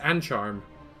good looks and charm.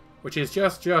 Which is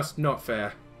just not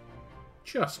fair.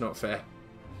 Just not fair.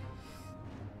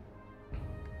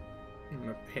 I'm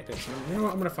gonna hit this. You know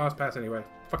what? I'm gonna fast pass anyway.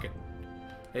 Fuck it.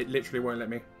 It literally won't let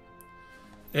me.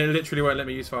 It literally won't let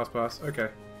me use fast pass. Okay.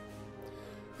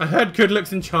 I had good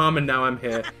looks and charm and now I'm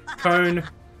here. Cone.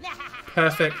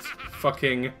 Perfect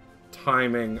fucking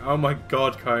timing. Oh my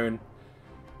god, Cone.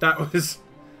 That was...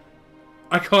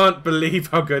 I can't believe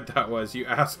how good that was, you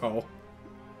asshole.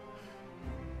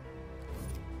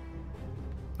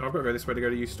 Oh, I've got to go this way to go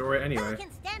to use store it anyway. Who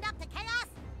can stand up to chaos?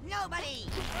 Nobody.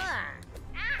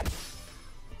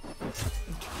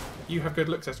 You have good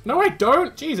looks. No, I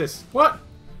don't! Jesus! What?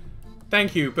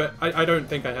 Thank you, but I don't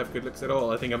think I have good looks at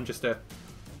all. I think I'm just a...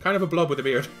 kind of a blob with a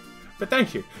beard. But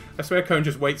thank you. I swear Cone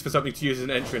just waits for something to use as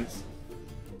an entrance.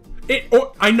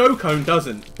 I know Cone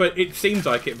doesn't, but it seems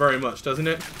like it very much, doesn't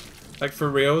it? Like, for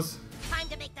reals. Time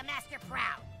to make the master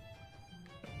proud.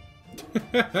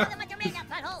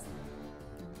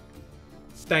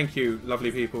 Thank you,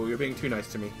 lovely people. You're being too nice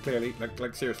to me. Clearly.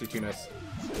 Like seriously too nice.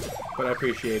 But I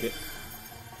appreciate it.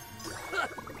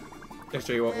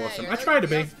 SJ, you are awesome. I try to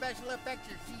be.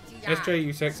 SJ,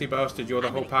 you sexy bastard. You're the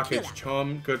whole package.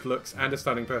 Charm, good looks, and a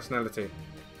stunning personality.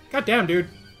 God damn, dude.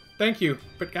 Thank you.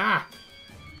 But gah.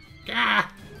 Gah.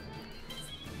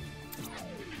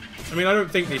 I mean, I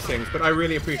don't think these things, but I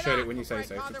really appreciate it when you say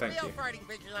so, so thank you.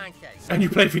 And you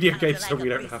play video games so we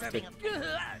don't have to.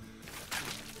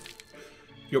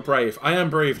 You're brave. I am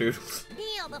brave, dude.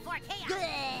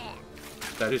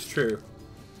 That is true.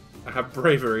 I have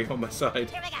bravery on my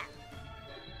side.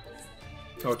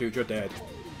 Oh, dude, you're dead.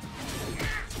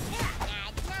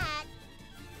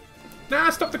 Nah,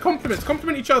 stop the compliments.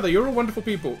 Compliment each other. You're all wonderful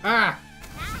people. Ah!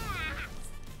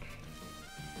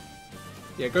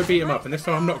 Yeah, go beat him up, and this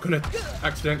time I'm not going to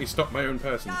accidentally stop my own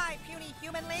person. Die, puny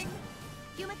humanling!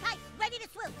 Human kite, ready to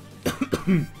swoop!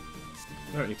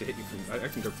 I don't need to hit you from... I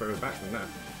can go further back than that.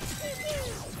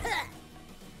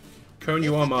 Cone,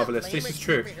 you are marvelous. This is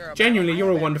true. Genuinely,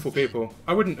 you're all wonderful people.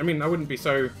 I wouldn't be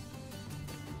so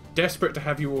desperate to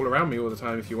have you all around me all the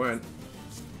time if you weren't.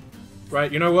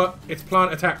 Right, you know what? It's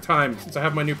plant attack time, since I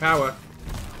have my new power.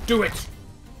 Do it!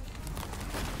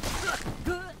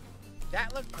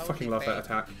 That looked I fucking love that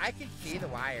attack. I can see the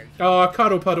wires. Oh,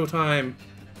 cuddle puddle time.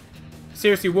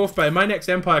 Seriously, Wolfbear, my next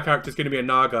Empire character is going to be a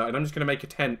Naga, and I'm just going to make a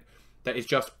tent that is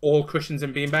just all cushions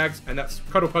and beanbags, and that's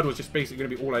cuddle puddle is just basically going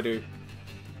to be all I do.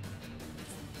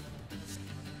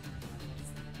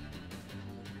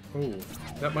 Oh,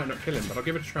 that might not kill him, but I'll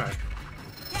give it a try.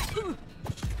 Wow,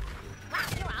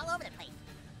 you're all over the place.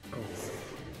 Oh,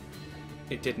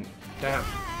 it didn't. Damn.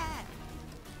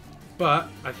 But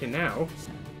I can now.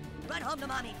 Run home to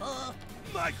mommy, fool.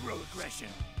 Microaggression.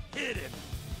 Hit him.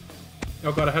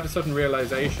 Oh god, I had a sudden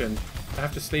realization. I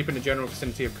have to sleep in the general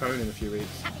vicinity of Cone in a few weeks.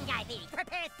 Fucking guy, baby.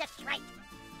 Prepare to strike.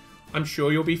 I'm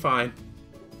sure you'll be fine.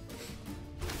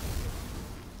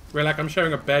 Relax, I'm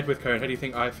sharing a bed with Cone. How do you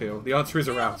think I feel? The answer is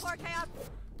aroused.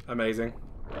 Amazing.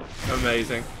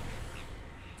 Amazing.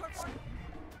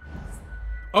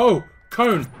 Oh,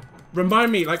 Cone!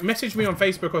 Remind me, like, message me on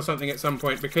Facebook or something at some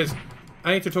point, because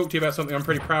I need to talk to you about something I'm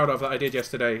pretty proud of that I did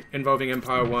yesterday, involving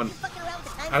Empire 1.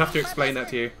 I'll have to explain that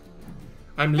to you.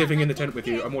 I'm living in the tent with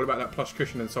you. I'm all about that plush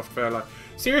cushion and soft fur life.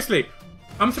 Seriously,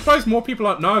 I'm surprised more people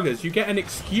aren't Nagas. You get an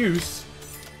excuse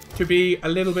to be a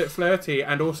little bit flirty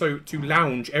and also to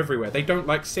lounge everywhere. They don't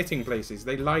like sitting places.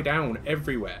 They lie down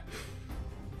everywhere.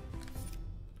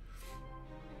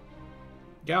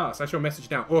 Yes, that's your message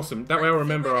now. Awesome. That way I'll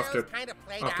remember after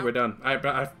we're done.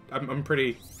 I'm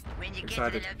pretty When you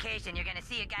excited. get to the location, you're gonna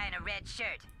see a guy in a red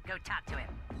shirt. Go talk to him.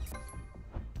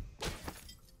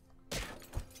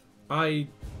 I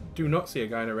do not see a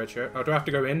guy in a red shirt. Oh, do I have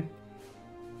to go in?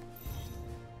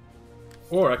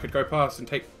 Or I could go past and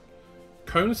take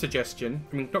Cone's suggestion.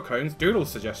 I mean, not Cone's, Doodle's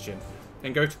suggestion.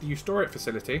 And go to the Eustorit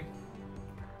facility.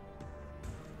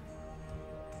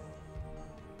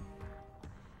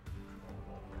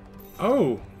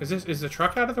 Oh, is the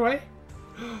truck out of the way?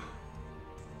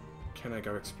 Can I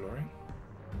go exploring?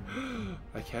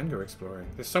 I can go exploring.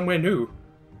 There's somewhere new.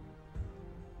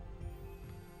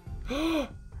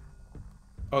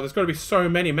 Oh, there's got to be so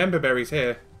many member berries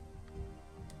here.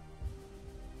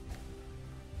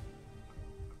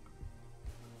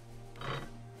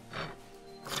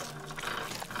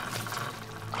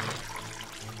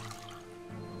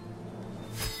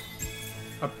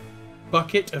 A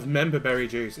bucket of member berry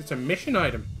juice. It's a mission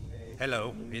item.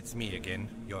 Hello, it's me again,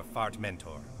 your fart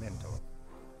mentor.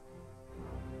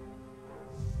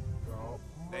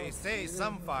 They say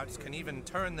some farts can even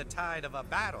turn the tide of a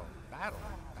battle.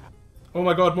 Oh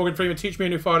my god, Morgan Freeman, teach me a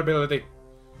new fart ability.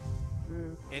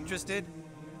 Interested?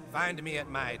 Find me at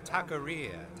my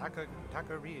taqueria.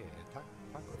 Taqueria.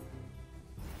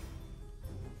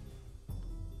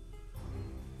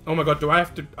 Oh my god, do I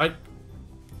have to...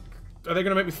 Are they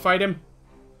gonna make me fight him?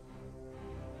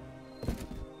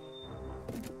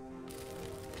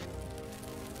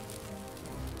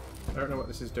 I don't know what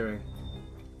this is doing.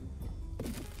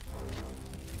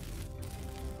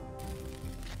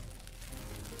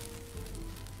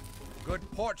 Good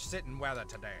porch sitting weather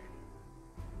today.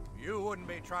 You wouldn't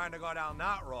be trying to go down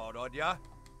that road, would ya?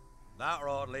 That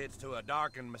road leads to a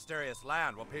dark and mysterious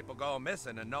land where people go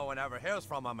missing and no one ever hears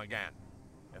from them again.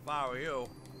 If I were you,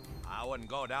 I wouldn't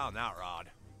go down that road.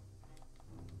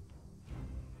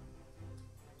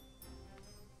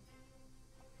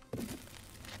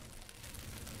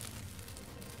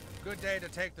 Good day to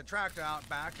take the tractor out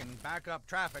back and back up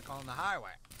traffic on the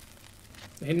highway.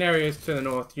 The hidden area is to the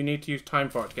north. You need to use time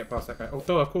fart to get past that guy. Oh,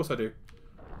 duh, of course I do.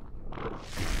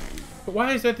 But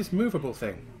why is there this movable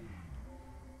thing?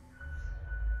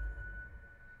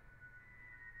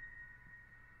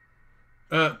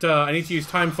 Duh, I need to use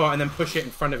time fart and then push it in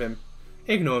front of him.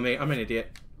 Ignore me, I'm an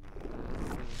idiot.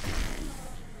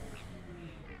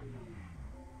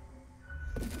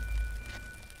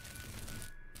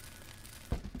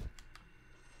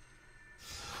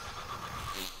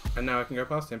 And now I can go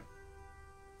past him.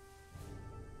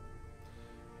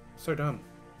 So dumb.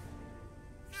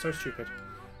 So stupid.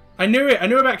 I knew it! I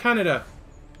knew about Canada!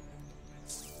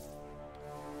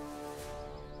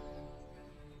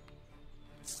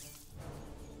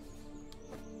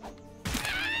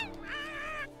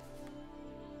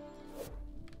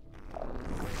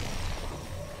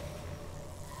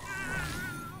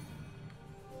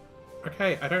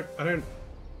 Okay, I don't... I mean,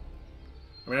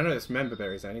 I know there's member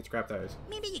berries. I need to grab those.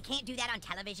 Maybe you can't do that on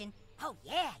television. Oh,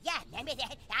 yeah, remember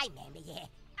that? I remember, yeah.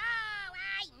 Oh,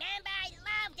 I remember. I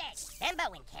loved it. Remember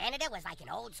when Canada was like an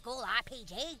old school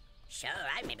RPG? Sure,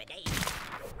 I remember days.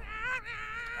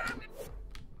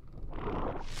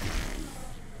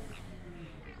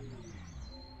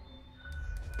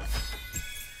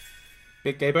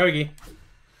 Big gay bogey.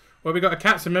 Well, we got a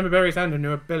cat, some member berries, and a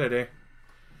new ability.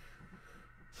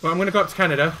 Well, I'm gonna go up to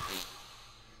Canada.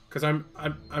 Because I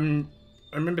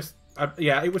remember,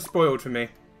 yeah, it was spoiled for me.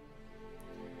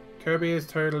 Kirby is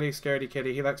totally scaredy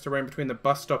kitty. He likes to roam between the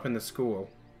bus stop and the school.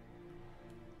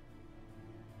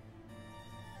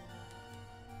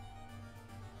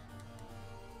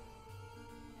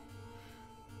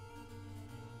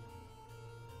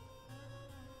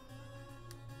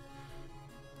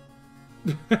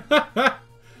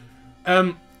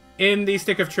 In the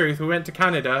Stick of Truth, we went to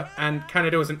Canada, and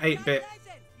Canada was an 8-bit.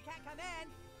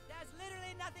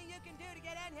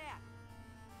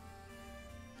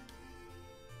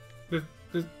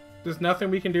 There's nothing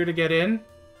we can do to get in?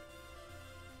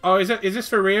 Oh, is this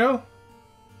for real?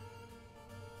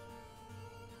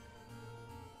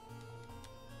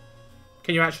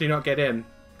 Can you actually not get in?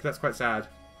 Because that's quite sad.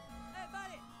 Hey,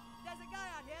 buddy, there's a guy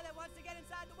out here that wants to get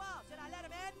inside the wall. Should I let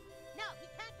him in? No, he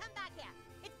can't come back here.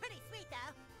 It's pretty sweet,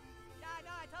 though. Yeah, I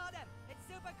know, I told him. It's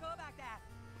super cool back there.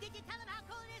 Did you tell him how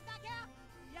cool it is back here?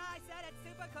 Yeah, I said it's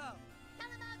super cool. Tell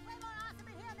him how it's way more awesome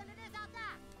in here than it is out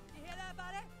there. You hear that,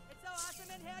 buddy? It's so awesome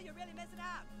in here, you're really missing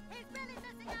out. He's really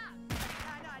missing out.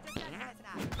 Yeah, I know, I just said he's missing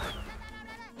out.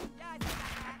 Yeah, I said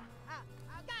that.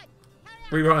 Oh, good.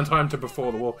 We were on time to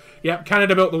before the wall. Yep,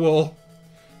 Canada built the wall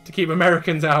to keep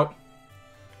Americans out.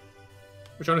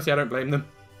 Which honestly, I don't blame them.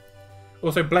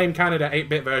 Also, Blame Canada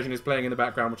 8-bit version is playing in the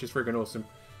background, which is friggin' awesome.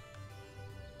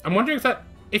 I'm wondering if that...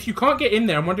 If you can't get in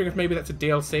there, I'm wondering if maybe that's a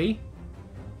DLC.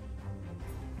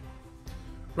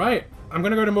 Right, I'm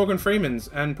going to go to Morgan Freeman's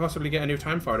and possibly get a new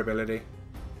time fart ability.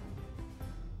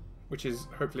 Which is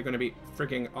hopefully going to be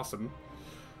frigging awesome.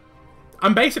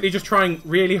 I'm basically just trying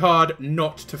really hard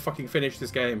not to fucking finish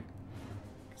this game.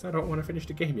 Because I don't want to finish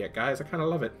the game yet, guys. I kind of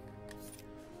love it.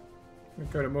 I'm going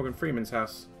to go to Morgan Freeman's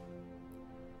house.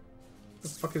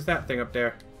 What the fuck is that thing up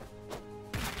there?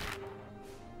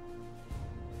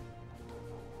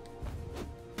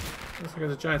 Looks like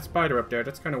there's a giant spider up there.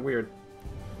 That's kind of weird.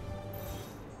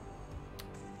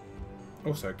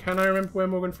 Also, can I remember where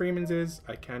Morgan Freeman's is?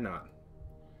 I cannot.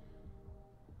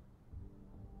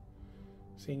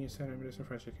 Senior Center, medicinal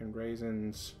fried chicken,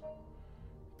 raisins,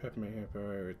 peppermint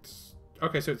hippo. It's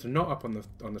okay, so it's not up on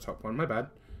the top one. My bad.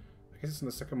 I guess it's on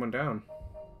the second one down.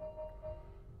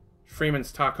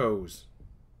 Freeman's Tacos.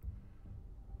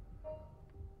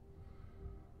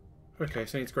 Okay,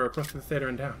 so I need to go across to the theater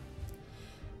and down.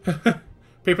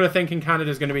 People are thinking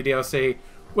Canada's going to be DLC.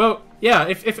 Well, yeah.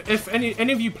 If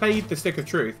any of you played the Stick of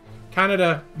Truth,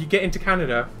 Canada, you get into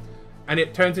Canada, and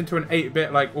it turns into an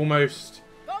 8-bit, like almost.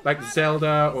 Like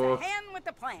Zelda or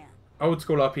old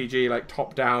school RPG, like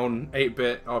top-down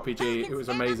 8-bit RPG. It was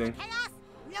amazing.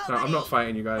 No, I'm not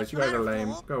fighting you guys. You guys are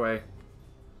lame. Go away.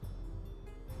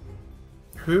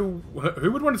 Who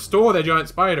would want to store their giant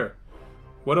spider?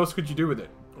 What else could you do with it?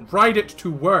 Ride it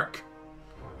to work.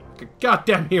 Like a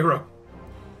goddamn hero.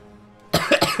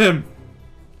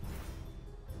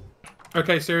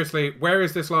 Okay, seriously. Where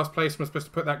is this last place I'm supposed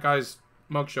to put that guy's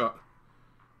mugshot?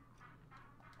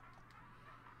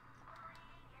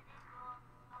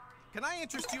 Can I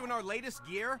interest you in our latest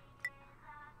gear?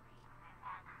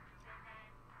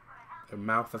 The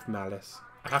Mouth of Malice.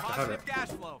 I have to have it. Positive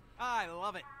gas flow. I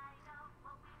love it.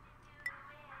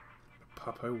 The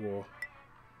Puppo War.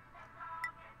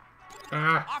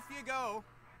 Ah. Off you go.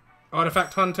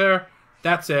 Artifact Hunter.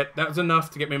 That's it. That was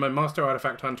enough to get me my Master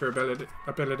Artifact Hunter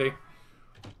ability.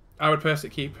 I would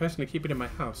personally keep it in my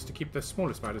house to keep the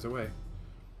smaller spiders away.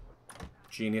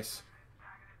 Genius.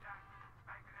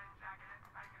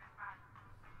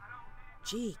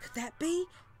 Gee, could that be?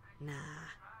 Nah.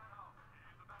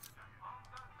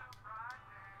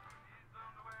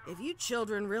 If you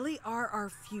children really are our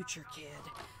future, kid,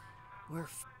 we're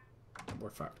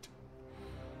fucked.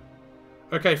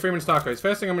 Okay, Freeman's Tacos.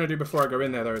 First thing I'm going to do before I go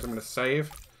in there, though, is I'm going to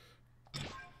save.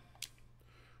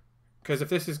 Because if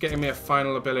this is getting me a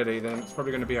final ability, then it's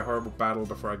probably going to be a horrible battle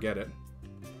before I get it.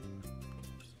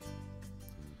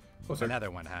 Also,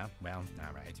 another one, huh? Well,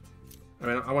 alright. I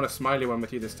mean, I want a smiley one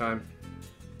with you this time.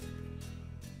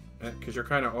 Because you're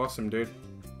kind of awesome, dude.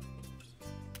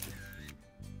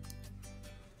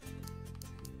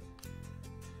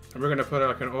 And we're going to put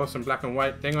like an awesome black and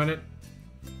white thing on it.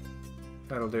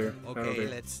 That'll do. Okay, That'll do.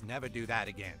 let's never do that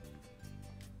again.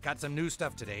 Got some new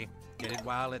stuff today. Get it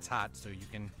while it's hot so you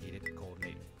can eat it cold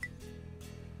later.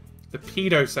 The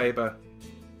Pedo Saber.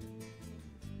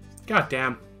 God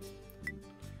damn.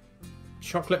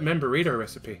 Chocolate memberito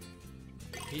recipe.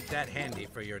 Keep that handy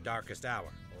for your darkest hour,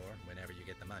 or whenever you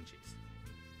get the munchies.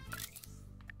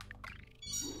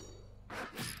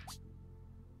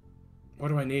 What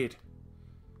do I need?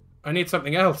 I need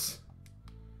something else.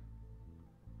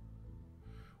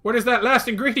 What is that last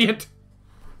ingredient?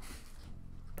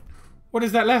 What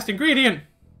is that last ingredient?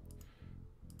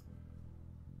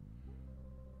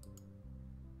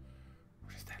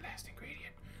 What is that last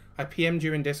ingredient? I PM'd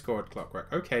you in Discord,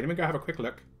 Clockwork. Okay, let me go have a quick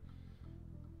look.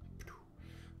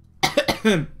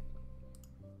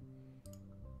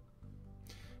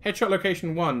 Headshot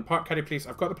location 1, Park County Police.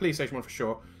 I've got the police station one for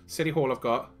sure. City Hall I've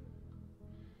got.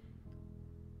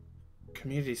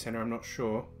 Community Center, I'm not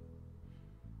sure.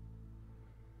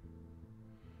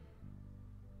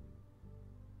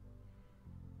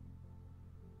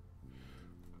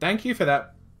 Thank you for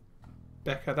that,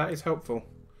 Becca. That is helpful.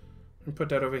 And put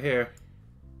that over here.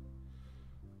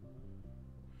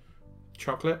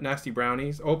 Chocolate, nasty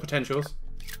brownies, all potentials.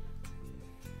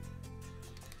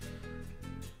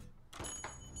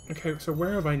 Okay, so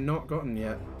where have I not gotten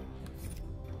yet?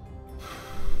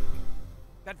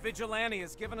 That vigilante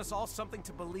has given us all something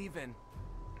to believe in.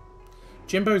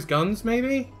 Jimbo's guns,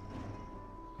 maybe?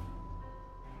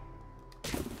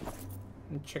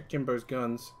 And check Jimbo's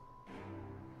guns.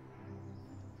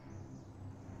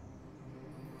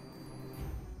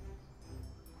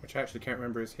 Which I actually can't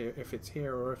remember is here, if it's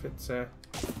here or if it's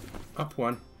up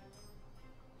one.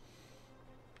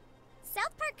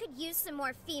 South Park could use some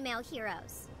more female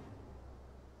heroes.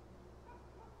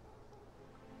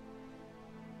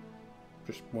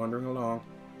 Just wandering along.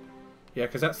 Yeah,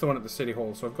 because that's the one at the City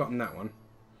Hall, so I've gotten that one.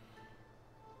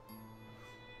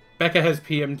 Becca has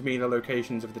PM'd me the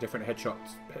locations of the different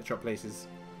headshot places.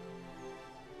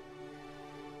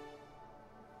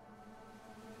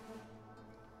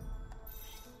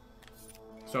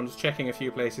 So I'm just checking a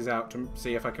few places out to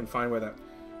see if I can find where that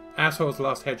asshole's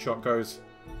last headshot goes.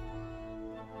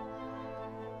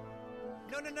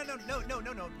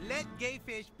 No. Let gay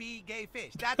fish be gay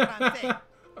fish. That's what I'm saying.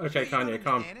 Okay, sure, Kanye,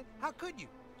 calm. How could you?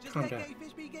 Just Calm let down. gay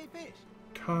fish be gay fish.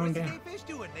 Calm down. What's the gay fish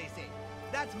doing, they say?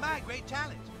 That's my great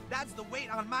challenge. That's the weight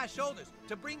on my shoulders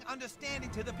to bring understanding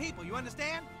to the people. You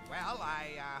understand? Well,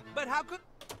 but how could...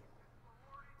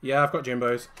 Yeah, I've got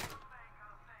Jimbo's.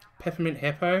 Peppermint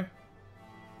Hippo?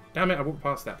 Damn it, I walked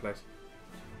past that place.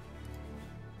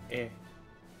 Eh.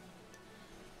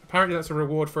 Apparently that's a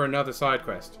reward for another side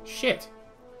quest. Shit!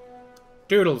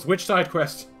 Doodles, which side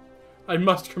quest? I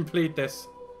must complete this.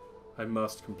 I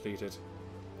must complete it.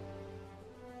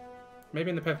 Maybe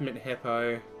in the Peppermint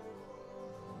Hippo.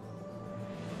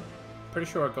 Pretty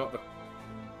sure I got the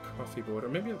coffee board. Or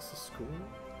maybe it's the school?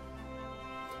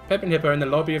 Peppermint Hippo in the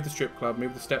lobby of the strip club.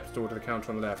 Move the step stool to the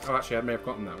counter on the left. Oh, actually, I may have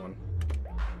gotten that one.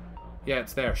 Yeah,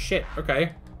 it's there. Shit.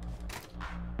 Okay.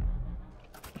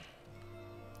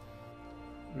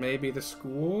 Maybe the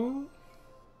school?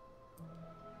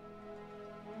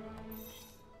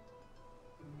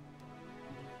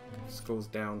 School's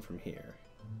down from here.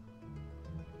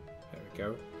 There we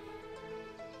go.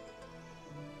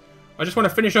 I just want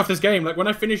to finish off this game. Like, when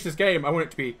I finish this game, I want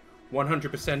it to be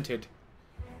 100%ed.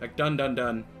 Like, done, done,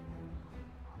 done.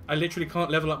 I literally can't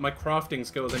level up my crafting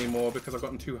skills anymore because I've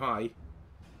gotten too high.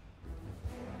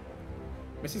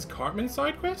 Mrs. Cartman's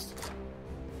side quest?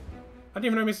 I didn't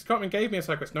even know Mrs. Cartman gave me a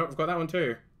side quest. No, I've got that one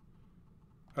too.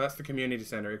 Oh, that's the community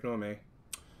center. Ignore me.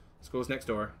 School's next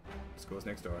door. School's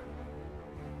next door.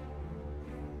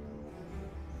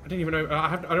 I didn't even know.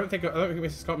 I don't think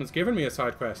Mrs. Cartman's given me a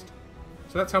side quest.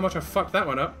 So that's how much I fucked that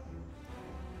one up.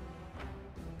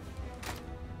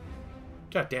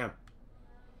 God damn.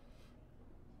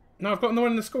 No, I've gotten the one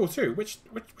in the school too. What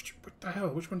the hell?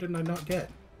 Which one didn't I not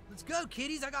get? Let's go,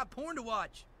 kiddies. I got porn to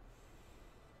watch.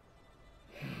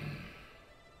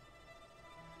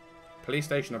 Police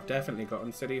station I've definitely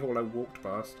gotten. City Hall I walked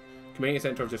past. Community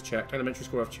Centre I've just checked. Elementary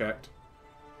School I've checked.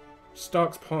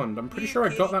 Stark's Pond. I'm pretty sure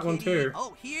I got that one too.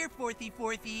 Oh, here,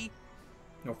 Fourthy.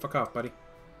 No, fuck off, buddy.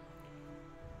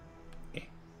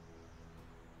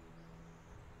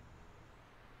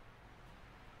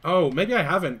 Oh, maybe I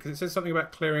haven't, because it says something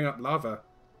about clearing up lava.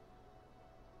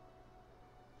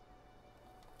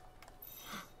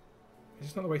 Is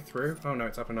this not the way through? Oh no,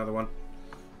 it's up another one.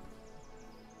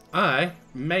 I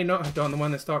may not have done the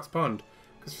one that Stark's Pond,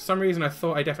 because for some reason I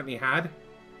thought I definitely had.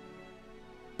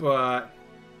 But...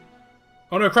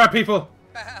 oh no, crab people!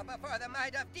 Before the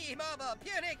might of T-Mobile,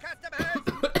 puny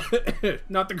customers!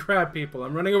 Not the crab people.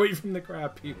 I'm running away from the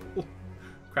crab people.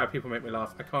 Crab people make me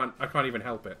laugh. I can't even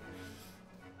help it.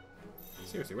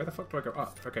 Seriously, where the fuck do I go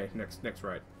up? Okay, next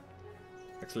right.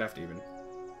 Next left even.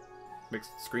 Next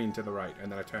screen to the right,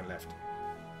 and then I turn left.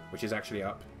 Which is actually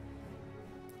up.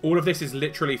 All of this is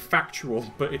literally factual,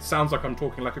 but it sounds like I'm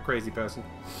talking like a crazy person.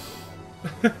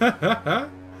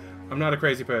 I'm not a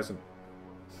crazy person.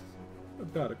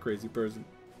 I'm not a crazy person.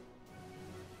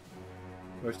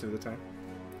 Most of the time.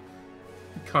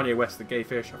 Kanye West, the gay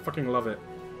fish. I fucking love it.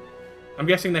 I'm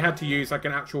guessing they had to use like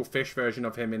an actual fish version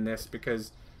of him in this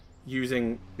because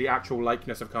using the actual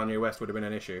likeness of Kanye West would have been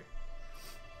an issue.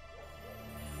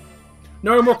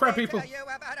 No more crab people! Tell you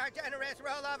about our generous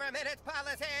rollover minutes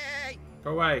policy.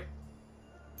 Go away.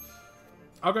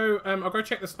 I'll go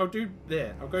check this. I'll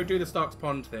go do the Stark's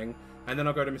Pond thing, and then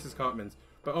I'll go to Mrs. Cartman's.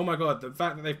 But oh my god, the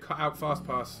fact that they've cut out fast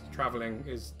pass traveling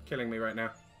is killing me right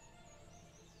now.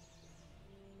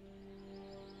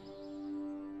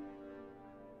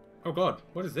 Oh god,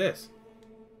 what is this?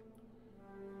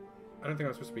 I don't think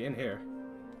I'm supposed to be in here.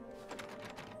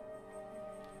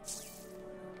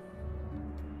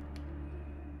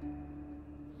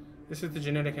 This is the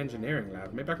genetic engineering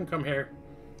lab. Maybe I can come here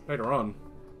later on.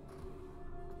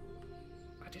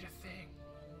 I did a thing.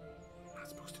 I'm not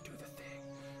supposed to do the thing.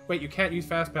 Wait, you can't use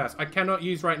fast pass. I cannot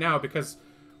use right now because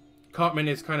Cartman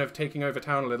is kind of taking over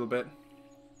town a little bit.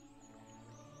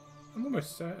 I'm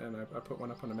almost certain I put one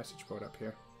up on the message board up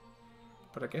here.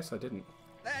 But I guess I didn't.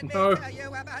 No.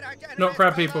 Not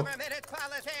crab people.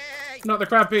 Not the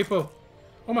crab people.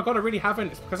 Oh my god, I really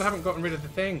haven't. It's because I haven't gotten rid of the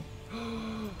thing.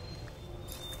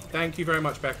 Thank you very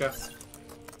much, Becca.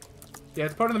 Yeah,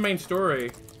 it's part of the main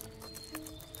story.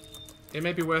 It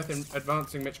may be worth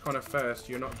advancing Mitch Connor first.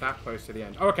 You're not that close to the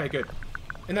end. Oh, okay, good.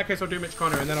 In that case, I'll do Mitch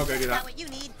Connor and then I'll go do that. What you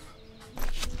need?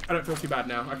 I don't feel too bad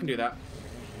now. I can do that.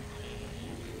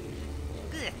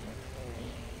 Good.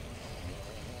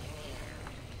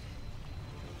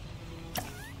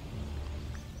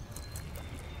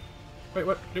 Wait,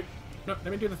 what? No,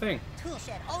 let me do the thing. Tool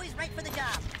shed, always right for the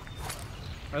job.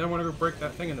 I don't want to go break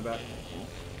that thing in the back.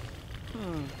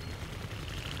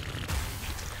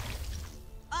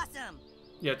 Awesome.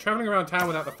 Yeah, traveling around town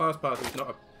without the fast pass is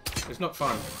it's not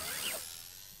fun.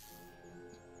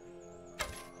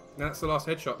 That's the last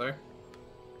headshot though.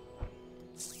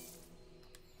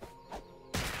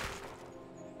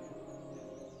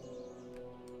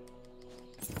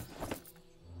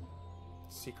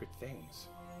 Secret things.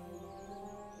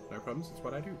 No problems, it's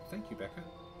what I do. Thank you, Becca.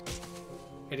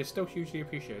 It is still hugely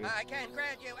appreciated. I can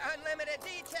grant you unlimited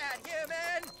D-chat,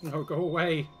 human! No, go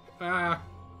away. Ah.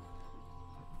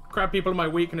 Crab people are my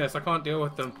weakness. I can't deal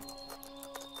with them.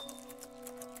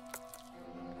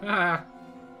 Ah.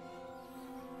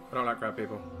 I don't like crab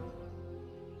people.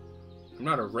 I'm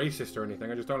not a racist or anything.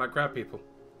 I just don't like crab people.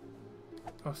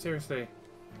 Oh, seriously.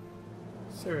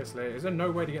 Seriously. Is there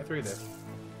no way to get through this?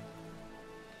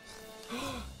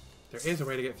 There is a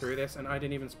way to get through this, and I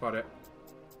didn't even spot it.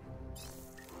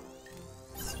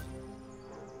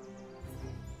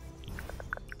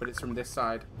 But it's from this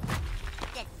side.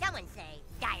 Did someone say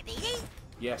diabetes?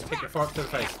 Yes, take your fork to the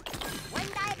face. One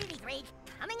diabetes rage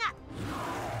coming up.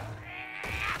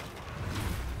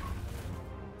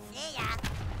 See ya.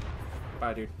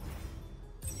 Bye, dude.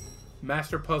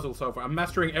 Master puzzle solver. I'm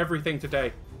mastering everything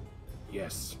today.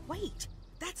 Yes. Wait,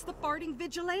 that's the farting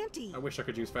vigilante. I wish I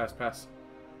could use fast pass.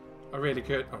 I really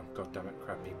could. Oh, god damn it,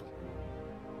 crab people.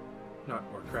 Not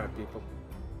more crab people.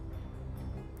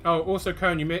 Oh, also,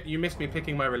 Cone, you missed me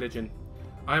picking my religion.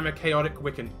 I am a chaotic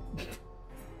Wiccan.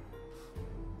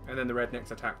 And then the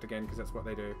rednecks attacked again, because that's what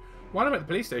they do. While I'm at the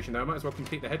police station, though, I might as well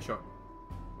complete the headshot.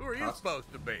 Who are you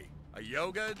supposed to be? A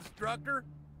yoga instructor?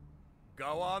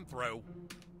 Go on through.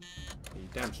 You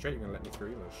damn straight you're gonna let me through,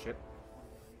 you little shit.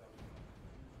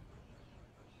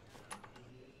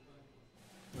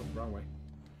 Nope, wrong way.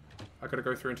 I gotta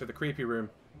go through into the creepy room.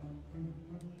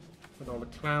 With all the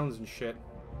clowns and shit.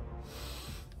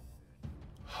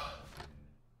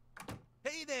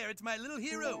 Hey there, it's my little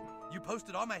hero. You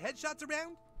posted all my headshots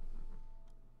around?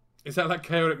 Is that like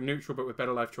chaotic neutral but with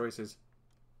better life choices?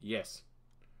 Yes.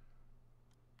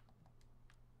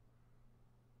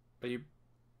 Are you...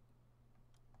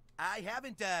 I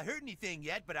haven't heard anything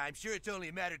yet, but I'm sure it's only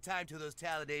a matter of time till those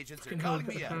talent agents are calling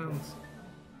me up.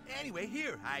 Anyway,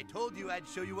 here, I told you I'd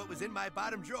show you what was in my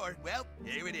bottom drawer. Well,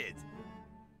 here it is.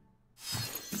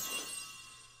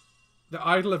 The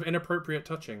Idol of Inappropriate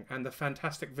Touching and the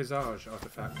Fantastic Visage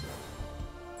artifact.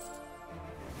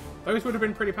 Those would have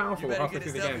been pretty powerful halfway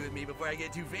through the game. You better get a selfie with me before I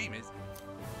get too famous.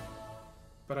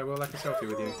 But I will like a selfie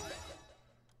with you.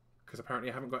 Because apparently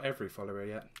I haven't got every follower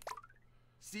yet.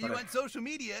 See you on social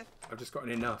media. I've just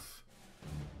gotten enough.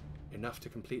 Enough to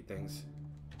complete things.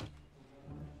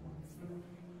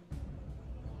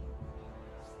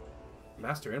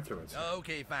 Master Influencer.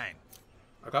 Okay, fine.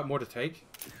 I got more to take.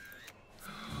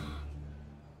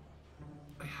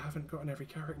 I haven't gotten every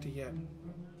character yet.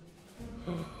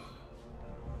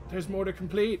 There's more to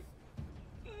complete.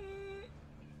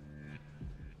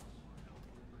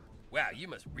 Wow, you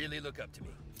must really look up to me.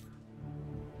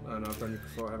 Oh no, I've done you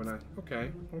before, haven't I?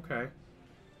 Okay, okay.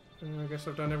 I guess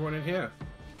I've done everyone in here.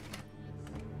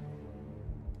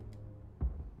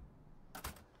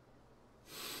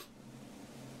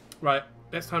 Right,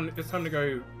 it's time to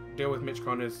go deal with Mitch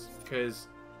Connors, because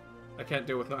I can't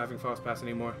deal with not having Fast Pass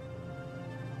anymore.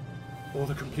 Or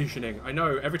the completioning. I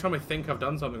know, every time I think I've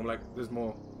done something, I'm like, there's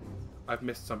more. I've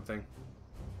missed something.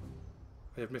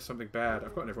 I have missed something bad.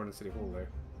 I've gotten everyone in City Hall, though.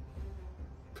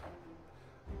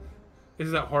 This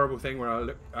is that horrible thing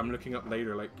where I'm looking up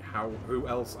later, like, who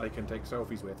else I can take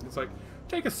selfies with. And it's like,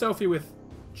 take a selfie with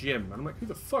Jim. And I'm like, who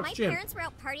the fuck's Jim? My parents were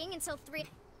out partying until 3.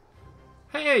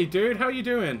 Hey, dude, how you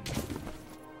doing?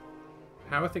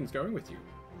 How are things going with you?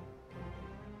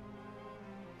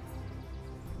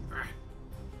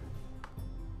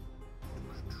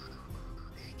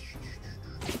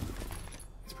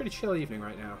 It's a pretty chill evening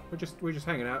right now. We're just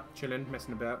hanging out, chilling,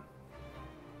 messing about.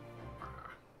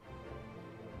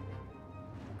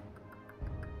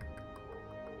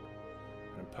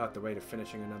 I'm part the way to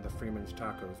finishing another Freeman's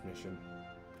Tacos mission.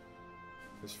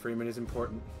 Because Freeman is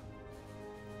important.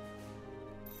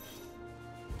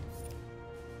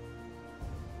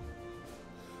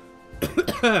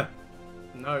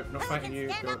 No, not fighting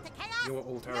you. You're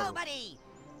all terrible. Nobody.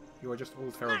 You are just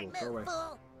all terrible. Go away.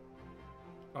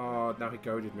 Oh, now he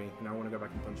goaded me. Now I want to go back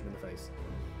and punch him in the face.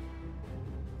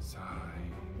 Sigh.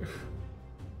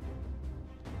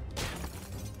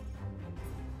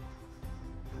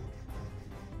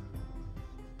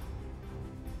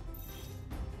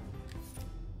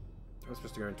 I was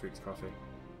supposed to go in Tweak's coffee.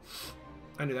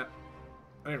 I knew that.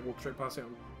 I didn't walk straight past it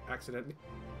accidentally.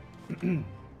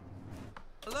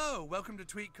 Hello, welcome to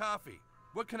Tweak Coffee.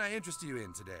 What can I interest you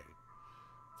in today?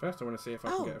 First, I want to see if I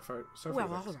can get a photo.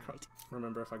 Well, all I can't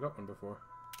remember if I got one before.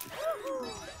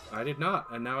 I did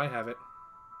not, and now I have it.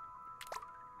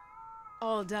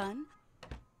 All done?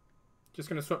 Just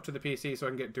going to swap to the PC so I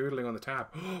can get doodling on the tab.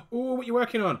 Oh, what are you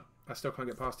working on? I still can't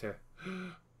get past here.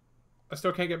 I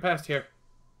still can't get past here.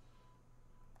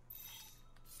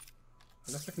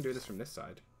 Unless I can do this from this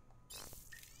side.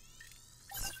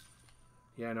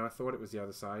 Yeah, no, I thought it was the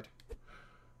other side.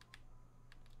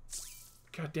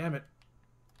 God damn it.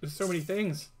 There's so many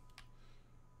things.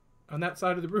 On that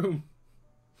side of the room.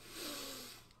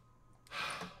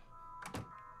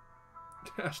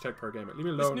 Hashtag pro gamer. Leave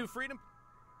me alone. This new freedom.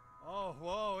 Oh,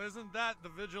 whoa, isn't that the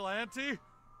vigilante?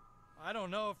 I don't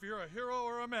know if you're a hero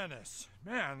or a menace.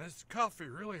 Man, this coffee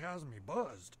really has me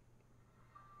buzzed.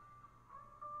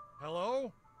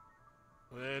 Hello?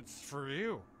 It's for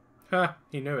you. Ha,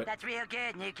 he knew it. That's real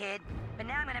good, new kid. But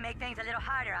now I'm gonna make things a little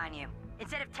harder on you.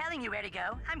 Instead of telling you where to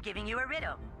go, I'm giving you a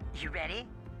riddle. You ready?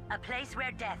 A place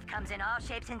where death comes in all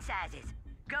shapes and sizes.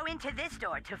 Go into this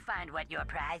door to find what your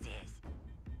prize is.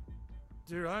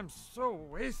 Dude, I'm so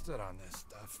wasted on this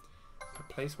stuff. A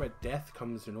place where death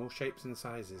comes in all shapes and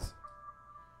sizes.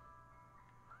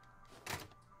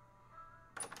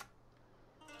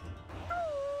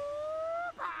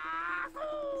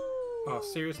 Oh,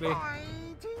 seriously?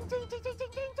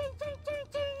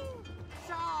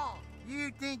 So,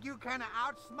 you think you can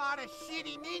outsmart a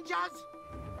shitty ninjas?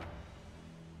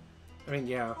 I mean,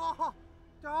 yeah. Oh,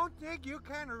 don't think you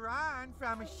can run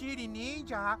from a shitty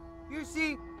ninja. You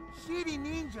see, shitty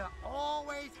ninja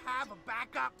always have a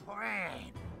backup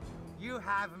plan. You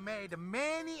have made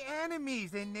many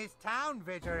enemies in this town,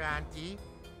 Vigilante.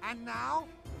 And now,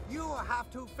 you will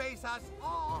have to face us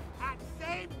all at the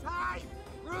same time.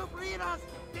 Group leaders,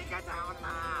 take us out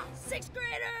now! 6th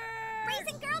graders!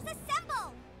 Boys and girls,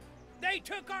 assemble! They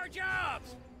took our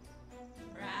jobs!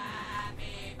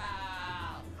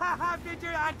 Haha,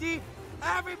 Vigilante!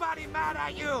 Everybody mad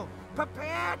at you!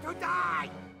 Prepare to die!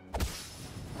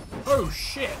 Oh,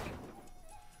 shit!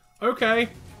 Okay.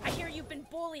 I hear you've been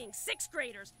bullying 6th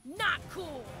graders. Not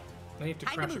cool. I need to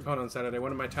crash a con on Saturday.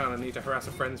 One in my town. I need to harass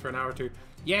a friends for an hour or two.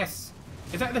 Yes!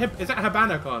 Is that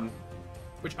Habana Con?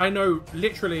 Which I know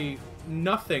literally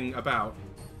nothing about.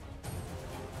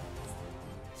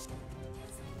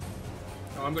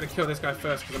 Oh, I'm gonna kill this guy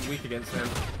first because I'm weak against him.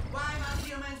 Why must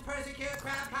humans persecute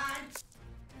crabkind?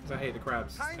 Because I hate the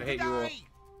crabs. I hate you all.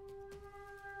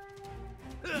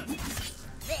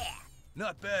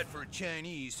 Not bad for a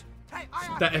Chinese. Hey,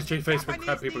 That SJ face with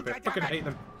crab people. I fucking hate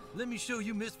them. Let me show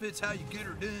you misfits how you get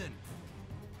her done.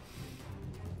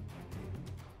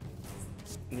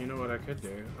 You know what I could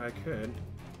do? I could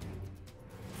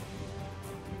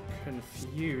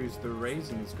confuse the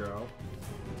Raisins girl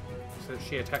so that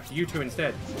she attacks you two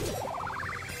instead.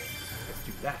 Let's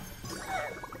do that.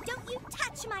 Don't you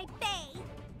touch my bae!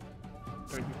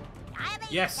 Don't you?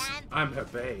 Yes, I'm her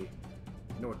bae.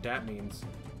 You know what that means?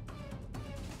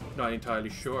 Not entirely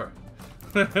sure.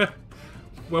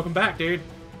 Welcome back, dude.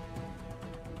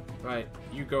 Right,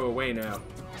 you go away now.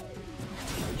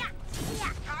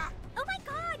 Oh my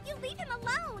god, you leave him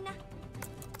alone!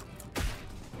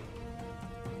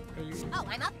 Oh,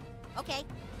 I'm up? Okay.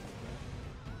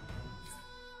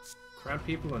 Crab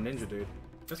people or ninja dude?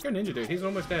 Let's go ninja dude, he's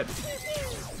almost dead.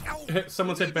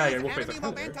 Someone said bag and Wolfface like,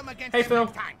 hello. Hey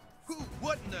Phil! Who?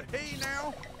 What in the hay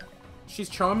now? She's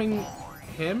charming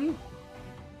him?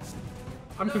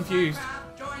 I'm confused.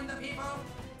 Join the people.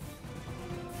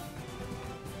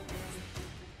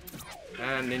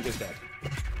 And Ninja's dead.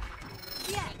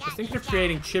 I was thinking of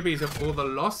creating chibis of all the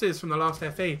losses from the last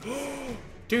FA.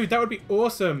 Dude, that would be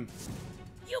awesome.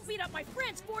 You beat up my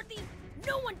friend, Sporty.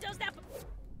 No one does that.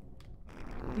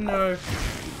 No.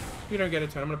 You don't get a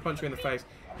turn. I'm going to punch you in the face.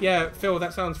 Yeah, Phil,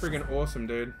 that sounds friggin' awesome,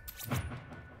 dude.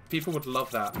 People would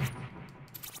love that.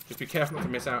 Just be careful not to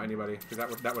miss out anybody, because that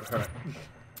would hurt.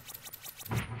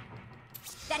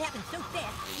 That happened so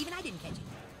fast, even I didn't catch it.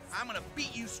 I'm gonna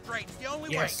beat you straight. It's the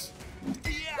only Yes. way.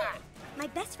 Yeah. My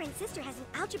best friend's sister has an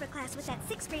algebra class with that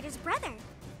 6th grader's brother.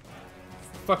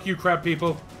 Fuck you, crab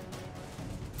people.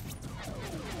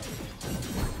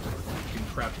 You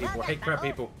crab people. I hate crab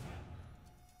people.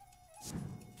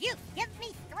 You give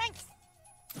me strength.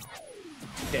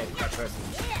 Dead crab person.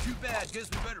 Too bad. Guess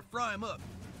we better fry him up.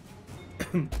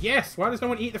 Yes. Why does no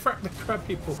one eat the crab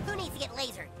people? Who needs to get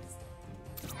lasered?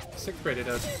 6th grader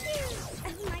does.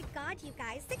 Oh my god, you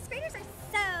guys. 6th graders are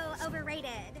so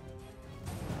overrated.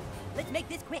 Let's make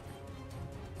this quick.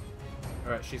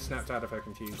 Alright, she snapped out of her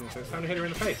confusion, so it's time to hit her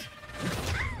in the face.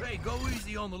 Hey, go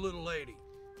easy on the little lady.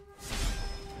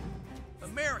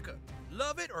 America,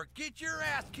 love it or get your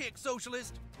ass kicked,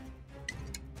 socialist.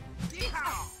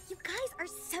 Yeehaw! You guys are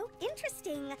so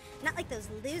interesting. Not like those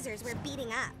losers we're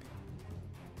beating up.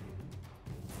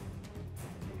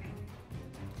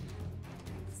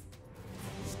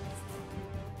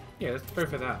 Yeah, let's go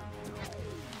for that.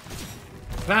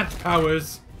 Plant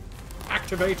powers!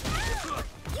 Activate!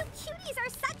 You cuties are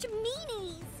such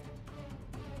meanies!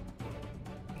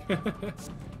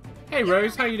 Hey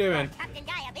Rose, how you doing? Captain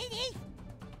Diabetes.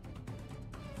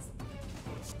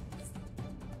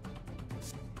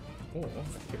 Oh,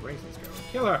 let's get Raisins going.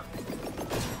 Kill her!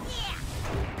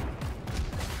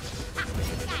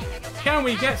 Can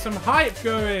we get some hype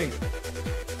going?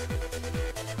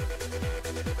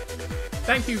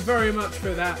 Thank you very much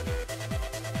for that.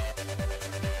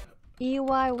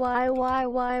 EYYYYY.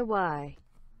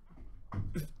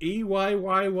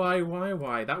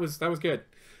 EYYYYY. That was good.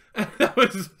 that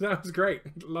was great.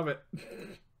 Love it.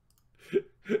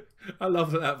 I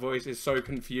love that voice is so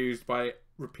confused by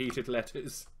repeated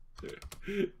letters.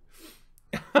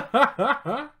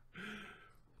 That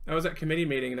was that committee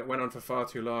meeting that went on for far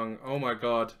too long. Oh my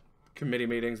god. Committee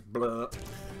meetings. Blah.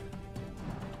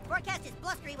 Forecast is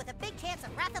blustery with a big chance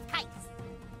of wrath of kites.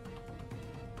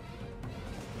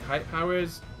 Kite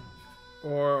powers?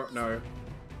 Or no.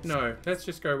 No, let's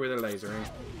just go with a lasering.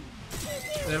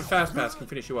 And then Fast Pass can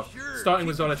finish you off. Starting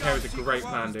with Solitaire is a great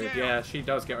plan, dude. Yeah, she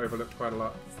does get overlooked quite a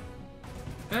lot.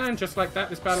 And just like that,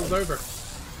 this battle's over.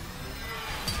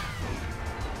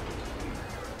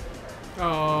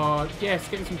 Oh, yes,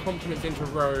 getting some compliments into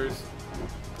Rose.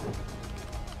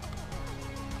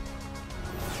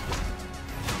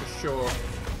 For sure.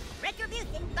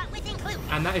 Retribution, but with inclusion.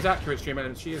 And that is accurate, Stream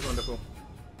Elements. She is wonderful.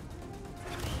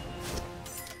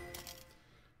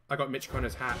 I got Mitch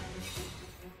Connor's hat.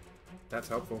 That's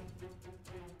helpful.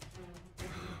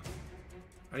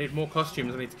 I need more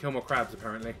costumes. I need to kill more crabs,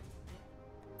 apparently.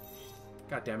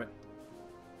 God damn it.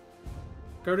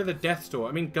 Go to the death store.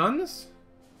 I mean, guns?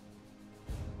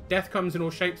 Death comes in all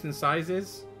shapes and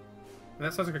sizes. And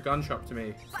that sounds like a gun shop to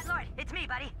me. But Lord, it's me,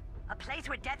 buddy. A place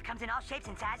where death comes in all shapes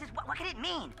and sizes? What can it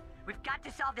mean? We've got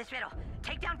to solve this riddle.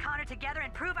 Take down Connor together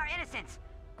and prove our innocence.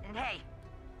 And hey,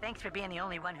 thanks for being the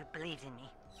only one who believes in me.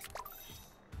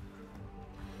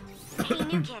 Hey,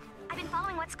 new kid. I've been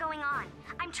following what's going on.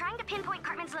 I'm trying to pinpoint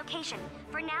Cartman's location.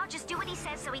 For now, just do what he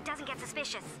says so he doesn't get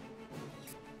suspicious.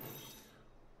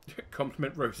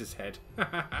 Compliment Rose's head.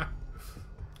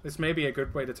 This may be a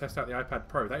good way to test out the iPad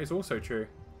Pro. That is also true.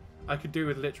 I could do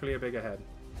with literally a bigger head.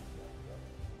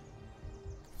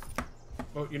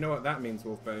 Well, you know what that means,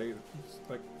 Wolfberry. It's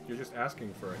like, you're just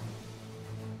asking for it.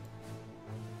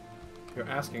 You're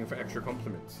asking for extra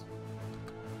compliments.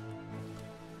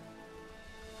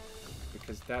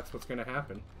 Because that's what's going to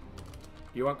happen.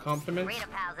 You want compliments? Rita,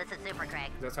 pals, this is Super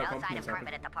Craig. That's how no sign of compliments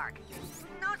Cartman happen. at the park.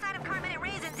 No sign of Cartman at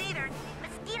Raisins either.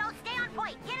 Mosquito, stay on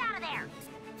point. Get out of there.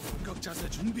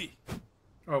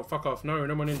 Oh, fuck off. No,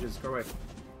 no more ninjas. Go away.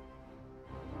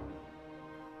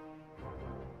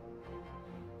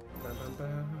 Bam, bam,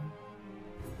 bam.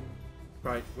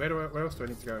 Right, where else do I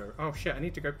need to go? Oh shit, I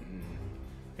need to go...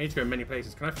 I need to go many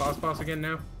places. Can I fast pass again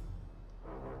now?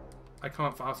 I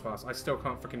can't fast pass. I still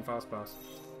can't freaking fast pass.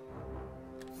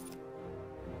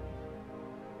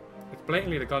 It's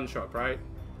blatantly the gun shop, right?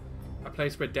 A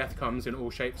place where death comes in all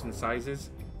shapes and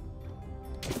sizes.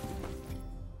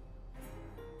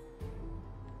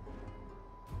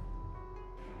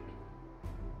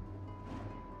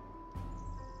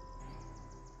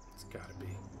 It's gotta be.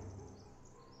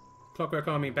 Clockwork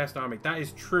Army, best army. That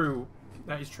is true.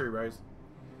 That is true, Rose.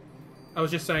 I was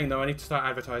just saying though, I need to start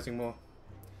advertising more.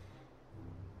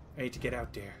 I need to get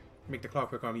out there. Make the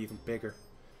Clockwork Army even bigger.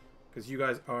 Because you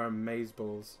guys are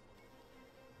amazeballs.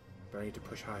 But I need to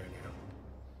push higher now.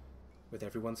 With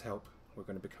everyone's help, we're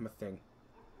going to become a thing.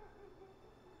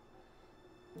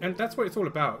 And that's what it's all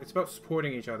about. It's about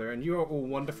supporting each other. And you are all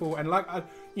wonderful. And like,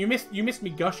 you missed me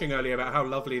gushing earlier about how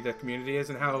lovely the community is.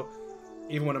 And how,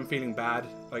 even when I'm feeling bad,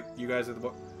 like, you guys are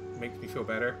what makes me feel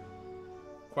better.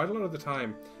 Quite a lot of the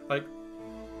time. Like,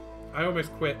 I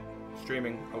almost quit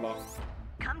streaming a lot.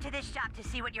 Come to this shop to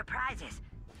see what your prize is.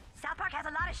 South Park has a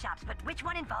lot of shops, but which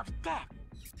one involves death?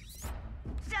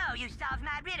 So, you solved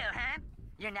my riddle, huh?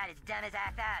 You're not as dumb as I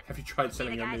thought. Have you tried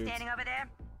selling your See the nudes? guy standing over there?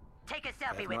 Take a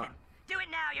selfie with not. him. Do it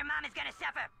now, your mom is gonna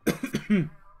suffer.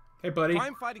 Hey, buddy.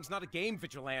 Crime fighting's not a game,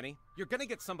 Vigilante. You're gonna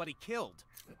get somebody killed.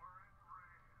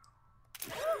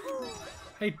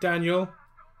 Hey, Daniel.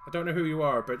 I don't know who you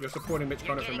are, but you're supporting Mitch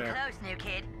You're Connor for getting mayor. close, new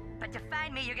kid. But to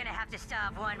find me, you're gonna have to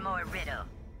solve one more riddle.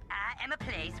 I am a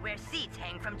place where seats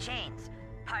hang from chains.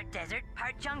 Part desert,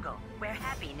 part jungle, where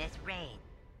happiness reigns.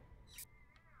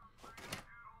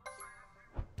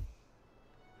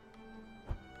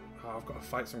 Oh, I've got to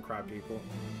fight some crab people.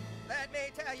 Let me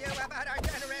tell you about our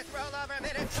generous rollover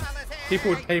minutes policy.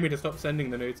 People would pay me to stop sending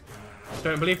the nudes.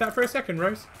 Don't believe that for a second,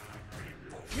 Rose.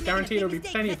 Guaranteed there'll be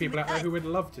plenty of people out there who would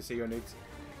love to see your nudes.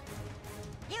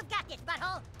 You've got this,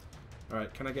 butthole.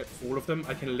 Alright, can I get all of them?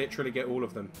 I can literally get all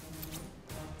of them.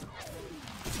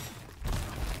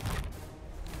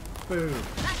 Boom.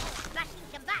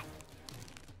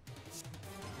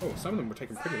 Oh, some of them were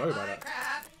taken pretty low by that.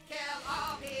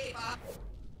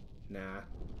 Nah.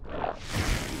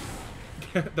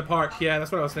 The park, yeah, that's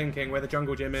what I was thinking, where the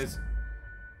jungle gym is.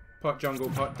 Part jungle,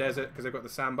 part desert, because they've got the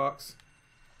sandbox.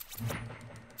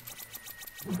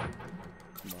 Come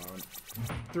on.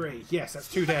 3. Yes, that's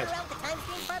 2 dead. The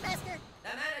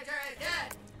manager is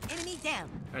dead. Enemy down.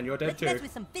 And you're dead Let's too. mess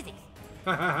with some physics.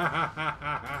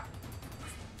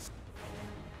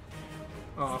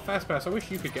 Oh, Fast Pass, I wish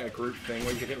you could get a group thing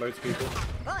where you could hit loads of people.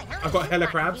 Boy, how I've got much hella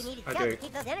food crabs. do you need I to do.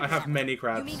 keep those I energies have up? many You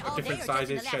crabs mean of all day different or just in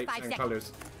sizes, the last shapes, 5 and seconds?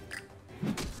 colours.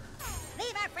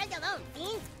 Leave our friend alone,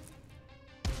 fiends.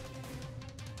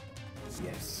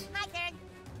 Yes. My turn.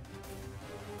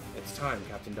 It's time,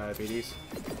 Captain Diabetes.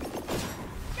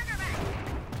 Sugar rush.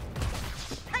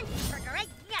 Punch for great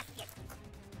gasket.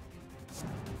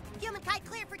 Humankind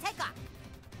clear for takeoff.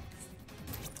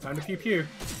 Time to pew pew.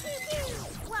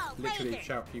 Whoa, Literally laser.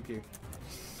 shout pew pew.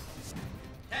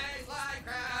 Tastes like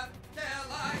crab, still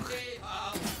like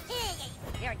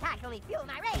people. Your attack only fuel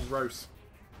my rage. Gross.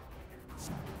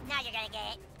 Now you're gonna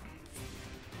get it.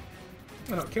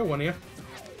 Why not kill one of you?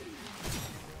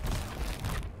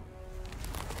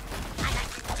 I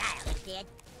like your style, kid.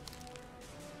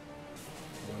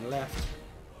 One left.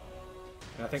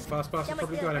 And I think Fast Pass has Someone's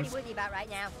probably feeling got him. pretty woozy about right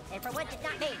now, and for once it's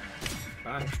not me.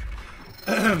 Bye.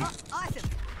 Oh, awesome.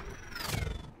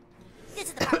 This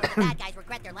is the part where the bad guys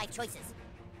regret their life choices.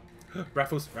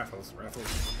 Raffles, raffles,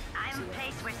 raffles. I'm a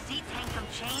place where seats hang from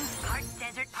chains, part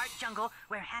desert, part jungle,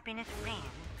 where happiness reigns.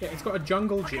 Yeah, it's got a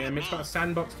jungle gym, it's got a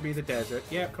sandbox to be the desert.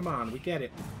 Yeah, come on, we get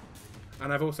it.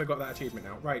 And I've also got that achievement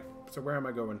now. Right, so where am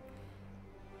I going?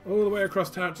 All the way across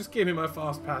town. Just give me my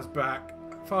fast pass back.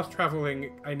 Fast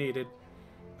traveling I needed.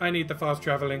 I need the fast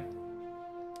traveling.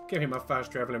 Give me my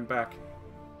fast traveling back.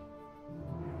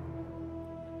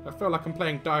 I feel like I'm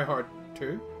playing Die Hard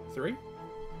 2, 3.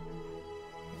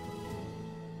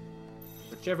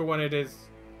 Whichever one it is.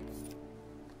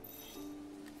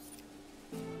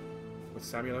 With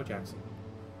Samuel L. Jackson.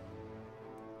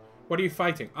 What are you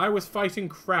fighting? I was fighting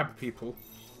crab people.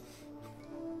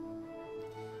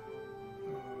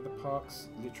 Oh, the park's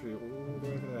literally all the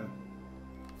way over there.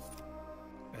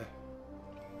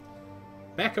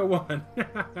 Becca won.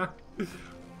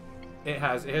 It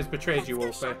has betrayed you,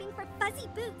 Wolfer.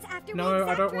 No,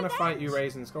 I don't want to fight you,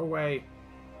 Raisins. Go away.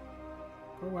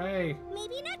 Go away.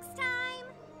 Maybe next time.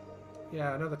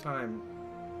 Yeah, another time.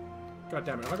 God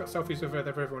damn it! Have I got selfies with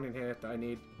everyone in here that I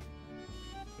need?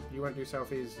 You won't do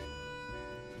selfies. Is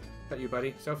that you,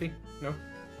 buddy? Selfie? No?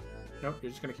 No?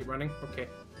 You're just gonna keep running? Okay.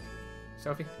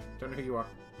 Selfie? Don't know who you are.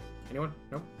 Anyone?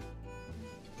 No?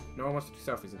 No one wants to do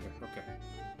selfies in here. Okay.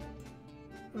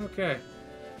 Okay.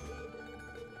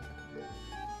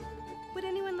 Would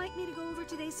anyone like me to go over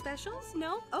today's specials?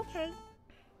 No? Okay.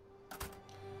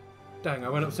 Dang, I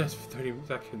went upstairs for 30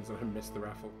 seconds and I missed the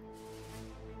raffle.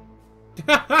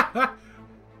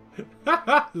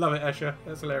 Love it, Escher.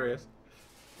 That's hilarious.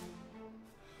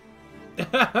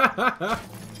 I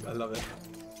love it.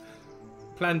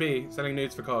 Plan B, selling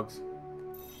nudes for cogs.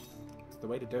 It's the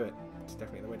way to do it. It's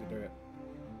definitely the way to do it.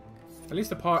 At least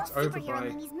the park's over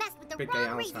by Big Gay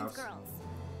Al's house. Girls.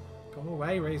 Go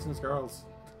away, Raisins Girls.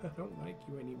 I don't like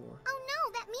you anymore. Oh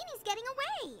no, that means he's getting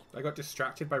away. I got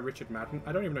distracted by Richard Madden.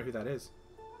 I don't even know who that is.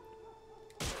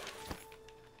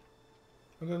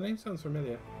 Oh, the name sounds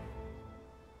familiar.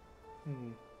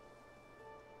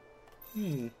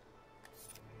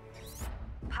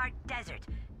 Hard desert.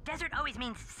 Desert always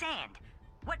means sand.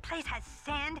 What place has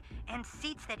sand and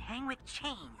seats that hang with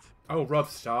chains? Oh, Rob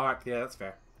Stark. Yeah, that's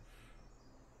fair.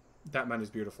 That man is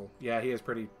beautiful. Yeah, he is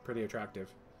pretty attractive.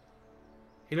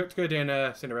 He looked good in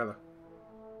Cinderella.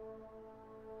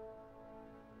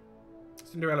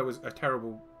 Cinderella was a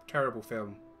terrible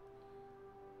film.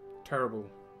 Terrible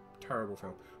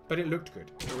film. But it looked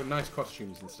good. There were nice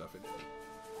costumes and stuff in it.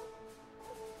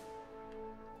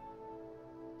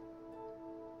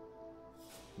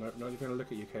 Nope, not even going to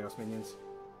look at you, Chaos Minions.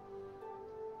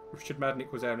 Richard Madden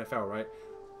equals NFL, right?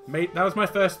 Mate, that was my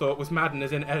first thought, was Madden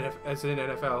as in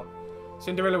NFL.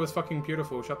 Cinderella was fucking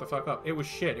beautiful, shut the fuck up. It was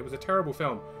shit, it was a terrible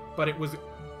film, but it was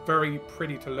very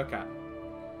pretty to look at.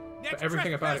 But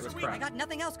everything about it was crap. I got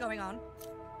nothing else going on.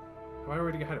 Have I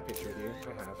already had a picture of you?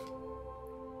 I have.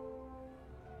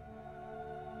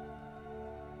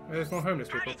 There's more homeless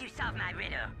people. How did you solve my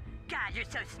riddle? God, you're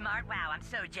so smart. Wow, I'm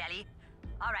so jelly.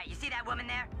 Alright, you see that woman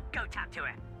there? Go talk to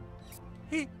her.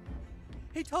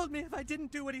 He told me if I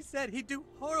didn't do what he said, he'd do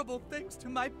horrible things to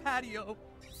my patio.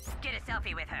 Get a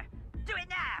selfie with her. Do it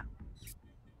now!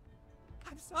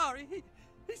 I'm sorry.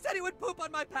 He said he would poop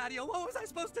on my patio. What was I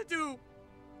supposed to do?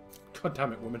 God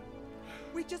damn it, woman.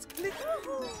 We just clicked.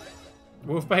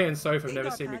 Wolfbay and Soph have never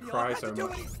seen me cry so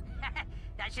much.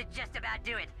 That should just about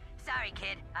do it. Sorry,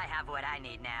 kid. I have what I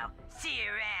need now. See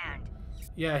you around.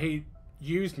 Yeah, he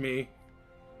used me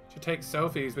to take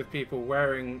selfies with people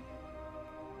wearing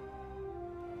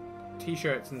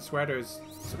t-shirts and sweaters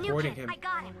supporting him. I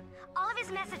got him. All of his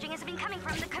messaging has been coming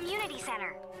from the community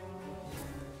center.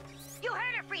 You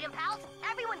heard her, Freedom Pals.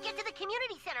 Everyone get to the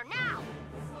community center now.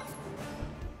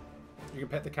 You can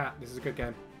pet the cat. This is a good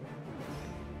game.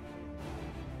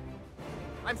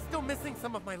 I'm still missing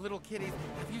some of my little kitties.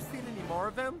 Have you seen any more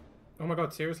of them? Oh my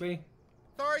god, seriously?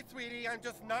 Sorry, sweetie. I'm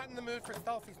just not in the mood for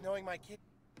selfies knowing my kid.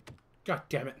 God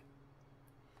damn it.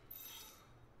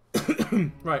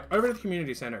 Right, over to the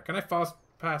community center. Can I fast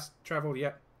pass travel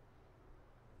yet?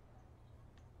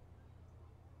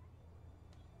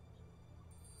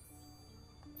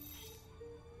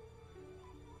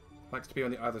 Likes to be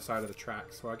on the other side of the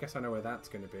tracks, so I guess I know where that's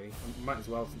going to be. Might as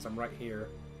well since I'm right here.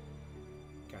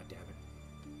 God damn it.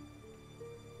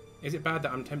 Is it bad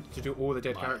that I'm tempted to do all the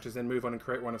dead characters, then move on and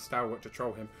create one of Stalwart to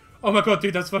troll him? Oh my god,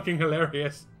 dude, that's fucking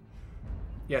hilarious.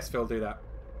 Yes, Phil, do that.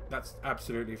 That's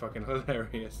absolutely fucking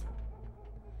hilarious.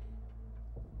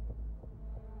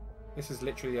 This is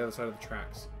literally the other side of the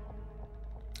tracks.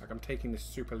 Like, I'm taking this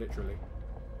super literally.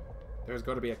 There's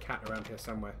got to be a cat around here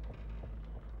somewhere.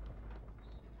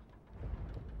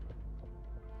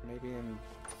 Maybe in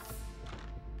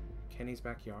Kenny's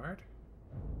backyard?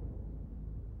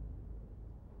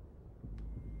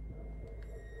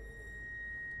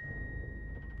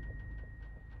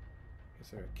 Is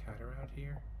there a cat around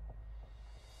here?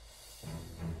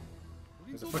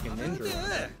 There's a fucking ninja around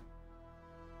there.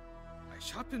 I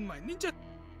sharpened my ninja.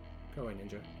 Go away,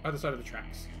 ninja. Other side of the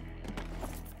tracks.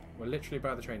 We're literally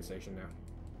by the train station now.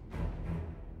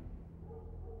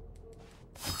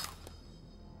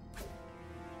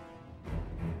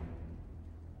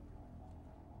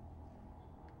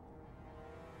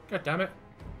 God damn it.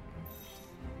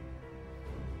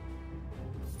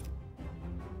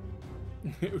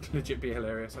 It would legit be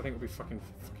hilarious. I think it would be fucking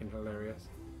hilarious.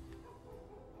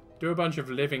 Do a bunch of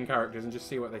living characters and just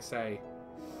see what they say.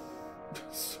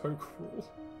 So cruel.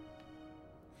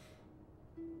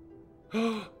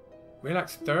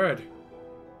 Relax third.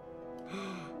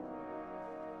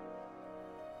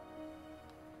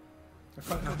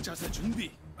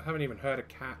 I haven't even heard a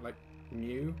cat like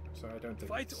mew, so I don't think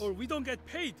fight or we don't get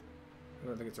paid. I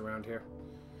don't think it's around here.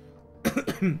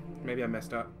 Maybe I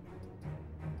messed up.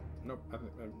 Nope, I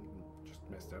just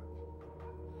messed up.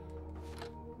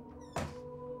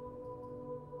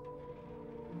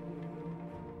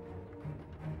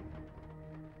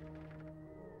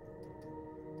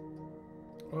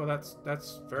 Oh, that's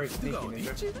very sneaky,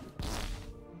 ninja.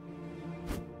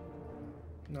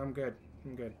 No, I'm good.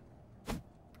 I'm good.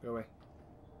 Go away.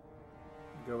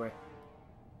 Go away.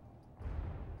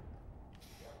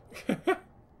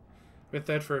 Been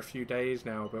third for a few days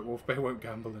now, but Wolf Bay won't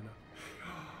gamble enough.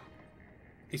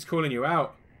 He's calling you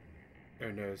out.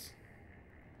 Oh, nose.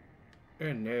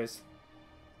 Oh, nose.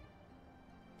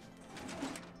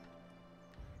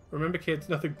 Remember, kids,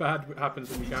 nothing bad happens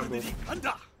when you gamble.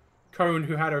 Cone,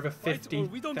 who had over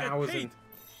 50,000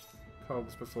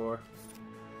 cogs before.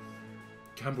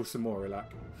 Gamble some more,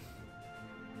 relax.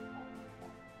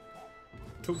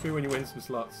 Talk to me when you win some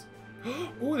slots.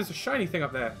 Oh, there's a shiny thing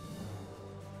up there.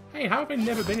 Hey, how have I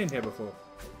never been in here before?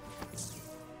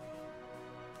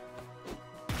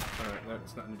 Alright,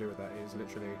 that's nothing to do with that. It is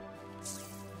literally...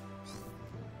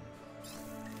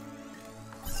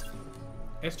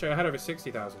 SJ, I had over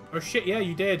 60,000. Oh shit, yeah,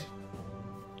 you did.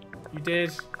 You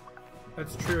did.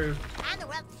 That's true. I'm the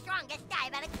world's strongest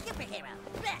diabetic superhero.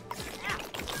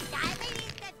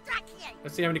 Diabetes destruction.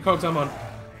 Let's see how many cogs I'm on.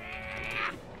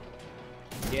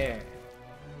 Yeah.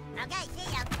 Okay,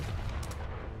 see ya.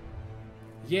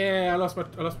 Yeah, I lost my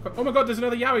oh my god, there's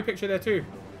another Yowie picture there too.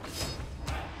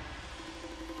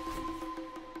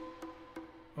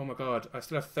 Oh my god, I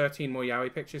still have 13 more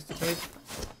Yowie pictures to take.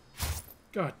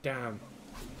 God damn.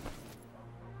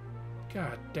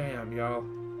 God damn, y'all.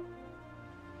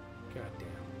 God damn.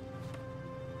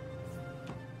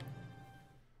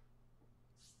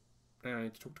 Now I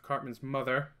need to talk to Cartman's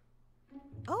mother.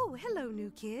 Oh, hello,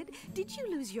 new kid. Did you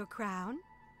lose your crown?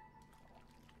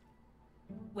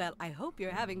 Well, I hope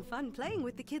you're having fun playing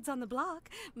with the kids on the block.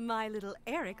 My little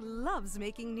Eric loves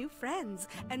making new friends,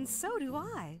 and so do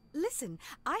I. Listen,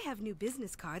 I have new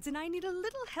business cards, and I need a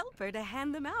little helper to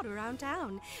hand them out around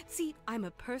town. See, I'm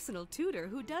a personal tutor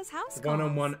who does house calls.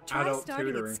 One-on-one Try adult starting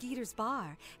tutoring. at Skeeter's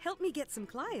Bar. Help me get some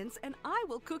clients, and I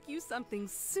will cook you something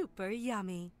super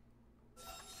yummy.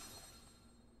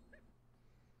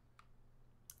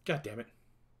 God damn it.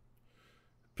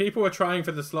 People are trying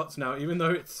for the slots now, even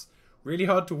though it's really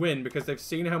hard to win because they've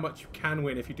seen how much you can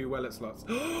win if you do well at slots.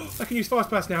 I can use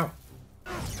Fast Pass now.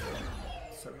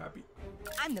 So happy.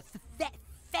 I'm the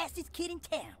fastest kid in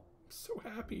town. So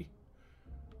happy.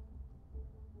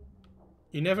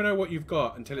 You never know what you've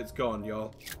got until it's gone,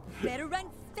 y'all. Better run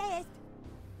fast.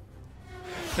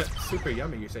 Super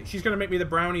yummy, you say. She's going to make me the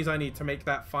brownies I need to make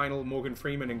that final Morgan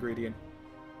Freeman ingredient.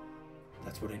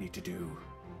 That's what I need to do.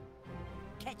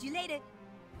 Catch you later.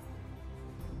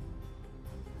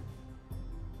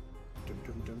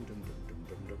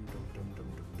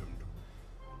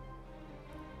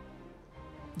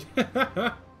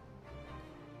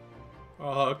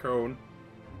 Oh, Cone.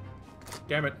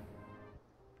 Damn it.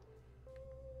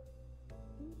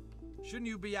 Shouldn't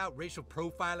you be out racial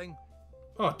profiling?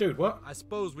 Oh, dude, what? I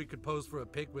suppose we could pose for a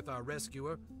pic with our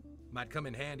rescuer. Might come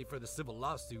in handy for the civil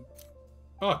lawsuit.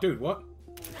 Oh, dude, what?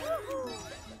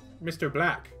 Mr.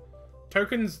 Black.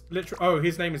 Token's literal. Oh,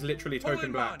 his name is literally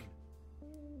Token Black.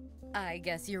 I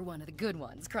guess you're one of the good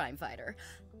ones, crime fighter.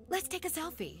 Let's take a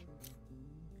selfie.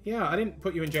 Yeah, I didn't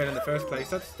put you in jail in the first place.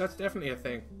 That's definitely a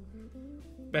thing.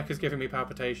 Becca's giving me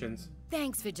palpitations.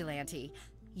 Thanks, Vigilante.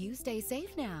 You stay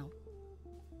safe now.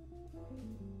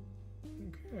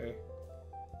 Okay.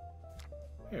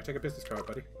 Here, take a business card,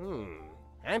 buddy.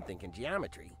 I'm thinking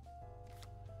geometry.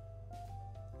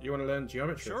 You want to learn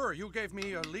geometry? Sure, you gave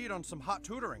me a lead on some hot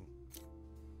tutoring.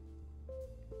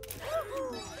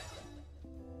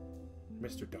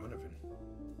 Mr. Donovan.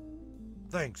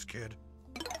 Thanks, kid.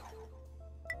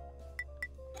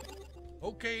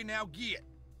 Okay, now get.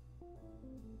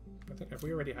 I think, have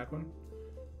we already had one?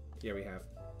 Yeah, we have.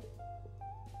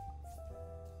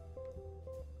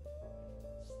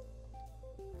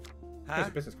 Huh? Here's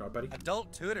a business card, buddy.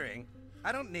 Adult tutoring?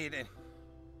 I don't need it.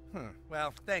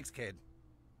 Well, thanks, kid.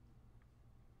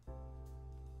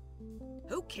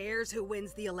 Who cares who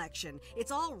wins the election?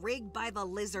 It's all rigged by the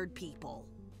lizard people.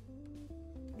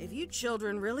 If you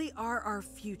children really are our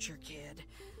future, kid,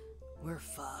 we're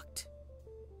fucked.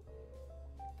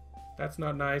 That's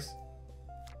not nice.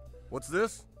 What's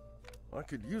this? I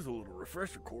could use a little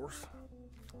refresher course.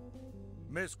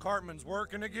 Miss Cartman's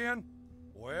working again?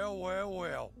 Well, well,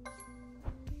 well.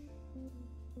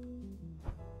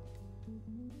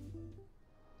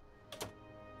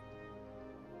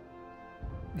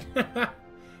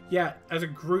 Yeah, as a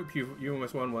group, you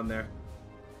almost won one there.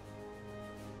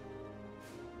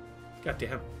 God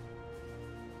damn.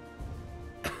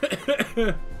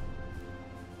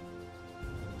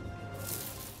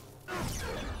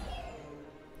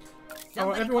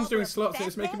 Oh, everyone's doing slots and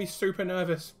it's making me super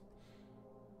nervous.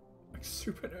 Like,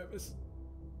 super nervous.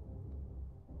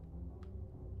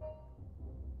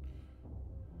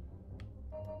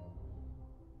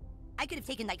 I could have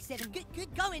taken like 7.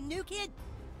 Good going, new kid.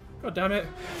 God damn it.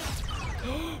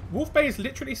 Wolf Bay is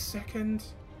literally second.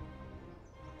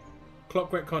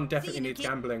 Clockwork Con definitely needs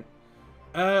gambling.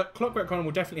 Clockwork Con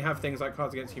will definitely have things like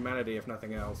Cards Against Humanity, if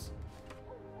nothing else.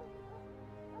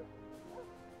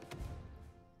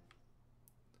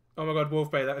 Oh my god, Wolf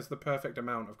Bay, that is the perfect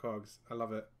amount of cogs. I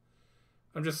love it.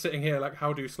 I'm just sitting here like,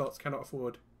 how do slots cannot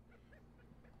afford?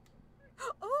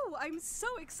 Oh, I'm so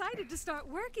excited to start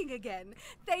working again.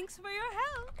 Thanks for your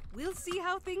help. We'll see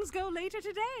how things go later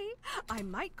today. I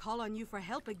might call on you for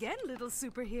help again, little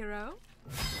superhero.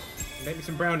 Make me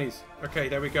some brownies. Okay,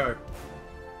 there we go.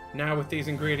 Now with these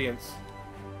ingredients,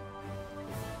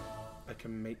 I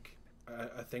can make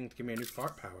a thing to give me a new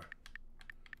fart power.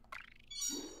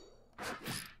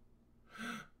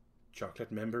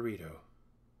 Chocolate memberito.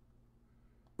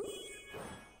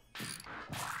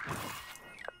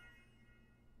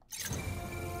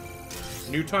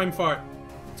 New time fart.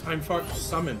 Time fart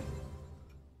summon.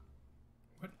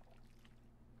 What?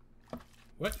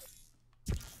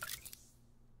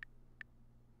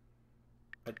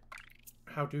 What?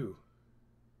 How do?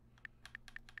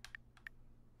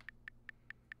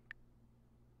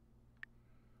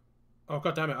 Oh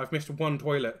god damn it, I've missed one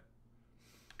toilet.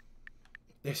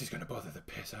 This is gonna bother the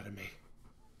piss out of me.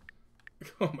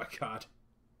 Oh my god.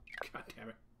 God damn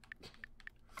it.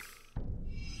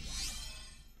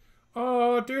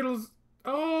 Oh, Doodles.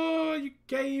 Oh, you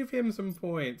gave him some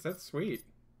points. That's sweet.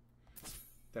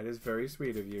 That is very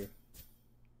sweet of you.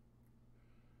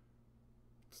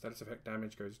 Status effect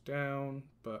damage goes down,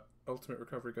 but ultimate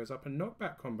recovery goes up and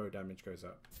knockback combo damage goes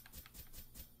up.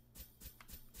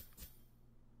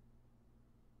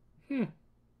 Now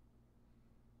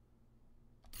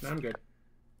I'm good.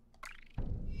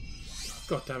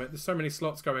 God damn it, there's so many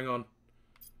slots going on.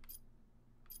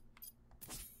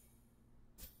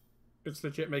 It's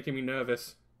legit making me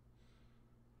nervous.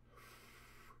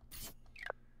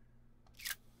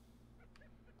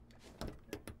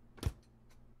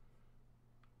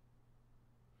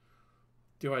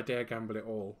 Do I dare gamble it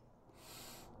all?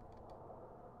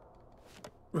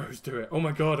 Rose, do it. Oh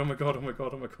my god, oh my god, oh my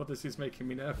god, oh my god, this is making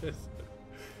me nervous.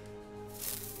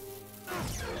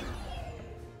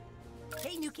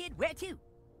 Hey, new kid, where to?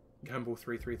 Gamble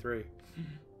 333.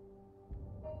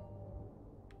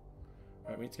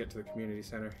 Right, we need to get to the community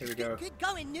center. Here we go. Good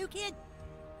going, new kid.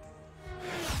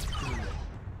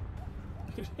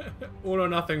 All or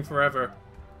nothing forever.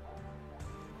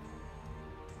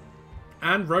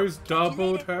 And Rose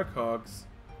doubled her cogs.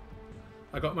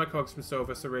 I got my cogs from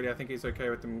Silver, so really I think he's okay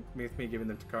with them, with me giving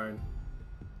them to Cone.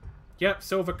 Yep,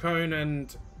 Silver, Cone,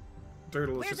 and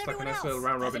Doodle is just like a nice little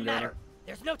round robin doing it.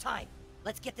 There's no time.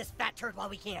 Let's get this fat turd while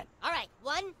we can. All right,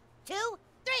 1, 2,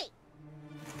 3.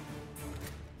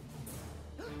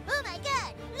 Oh my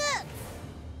god, look!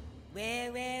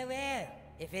 Well.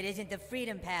 If it isn't the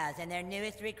Freedom Pals and their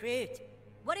newest recruit.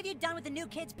 What have you done with the new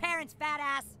kid's parents, fat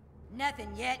ass? Nothing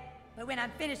yet. But when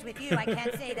I'm finished with you, I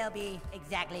can't say they'll be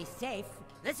exactly safe.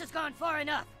 This has gone far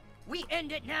enough. We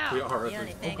end it now. We are the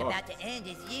only thing about to end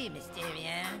is you,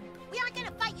 Mysterion. We aren't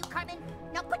gonna fight you, Cartman.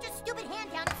 Now put your stupid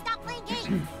hand down and stop playing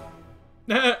games.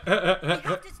 We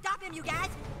have to stop him, you guys.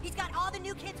 He's got all the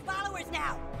new kids' followers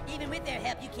now. Even with their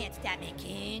help, you can't stop me,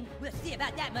 Coon. We'll see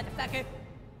about that, motherfucker.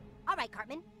 All right,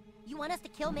 Cartman. You want us to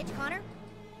kill Mitch Connor?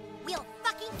 We'll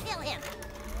fucking kill him.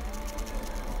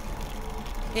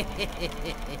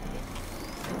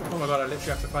 Oh my god, I literally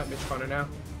have to fight Mitch Connor now.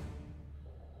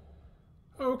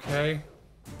 Okay.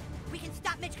 We can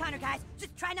stop Mitch Connor, guys.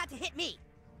 Just try not to hit me.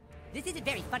 This isn't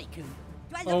very funny, Coon.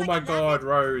 Oh my god,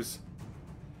 Rose.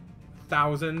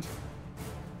 1,000.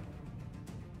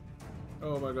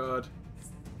 Oh my god.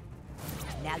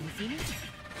 Now you see me?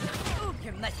 Ooh,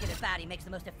 your muscular body makes the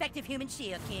most effective human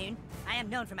shield, Coon. I am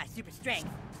known for my super strength,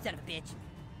 son of a bitch.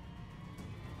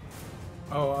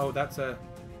 Oh, that's a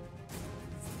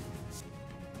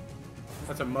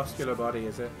muscular body,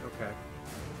 is it? Okay.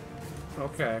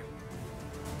 Okay.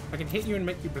 I can hit you and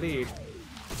make you bleed.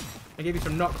 I give you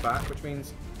some knockback, which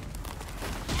means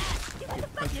What the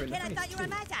fuck, new kid? I thought you were on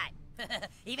my side.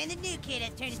 Even the new kid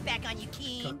has turned his back on you,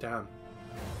 Coon. God damn.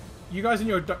 You guys and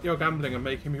your gambling are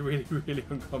making me really, really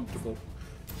uncomfortable.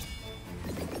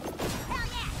 Hell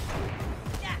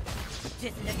yeah!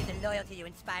 Just look at the loyalty you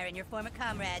inspire in your former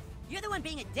comrades. You're the one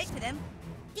being a dick to them.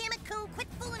 Damn it, Coon, quit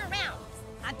fooling around.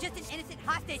 I'm just an innocent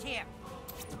hostage here.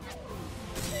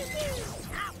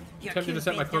 I'm tempted to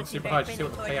set my clock super high to see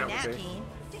what the payout would be.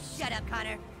 Just shut up,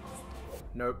 Connor.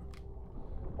 Nope.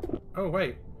 Oh,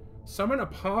 wait. Summon a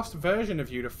past version of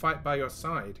you to fight by your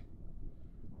side.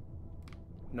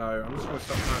 No, I'm just going to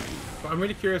stop that. But I'm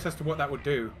really curious as to what that would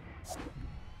do.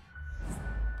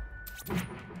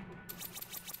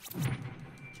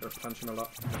 Sort of punch him a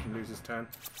lot. I can lose his turn.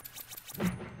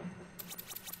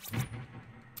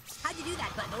 How'd you do that,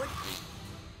 Buttlord?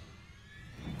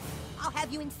 I'll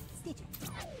have you in stitches.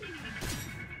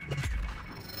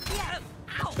 Yeah.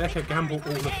 Ow. Becca gambled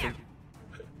all of them.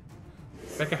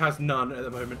 Becca has none at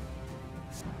the moment.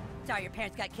 Sorry your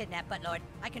parents got kidnapped, Buttlord.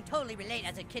 I can totally relate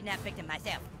as a kidnapped victim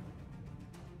myself.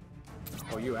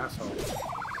 Oh, you asshole.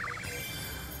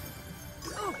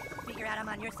 Ooh, figure out I'm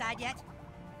on your side yet?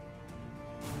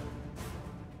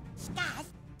 Guys,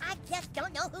 I just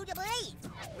don't know who to believe.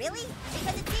 Really?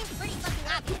 Because it seems pretty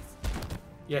fucking obvious.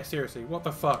 Yeah, seriously, what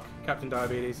the fuck, Captain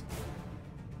Diabetes?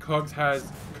 Cogs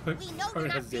has... We know you're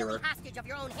not 0. feeling hostage of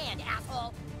your own hand,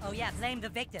 asshole. Oh yeah, blame the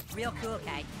victim. Real cool,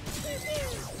 Kite. Now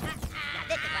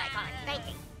this is what I call it,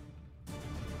 thanking.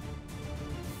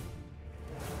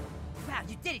 Wow,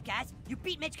 you did it, guys. You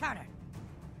beat Mitch Connor.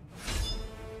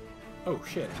 Oh,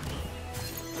 shit.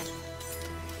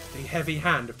 The heavy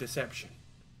hand of deception.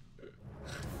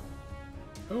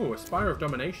 Oh, a Spire of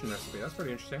Domination recipe. That's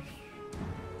pretty interesting.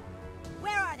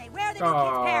 Where are they? Where are the new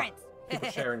kids' parents?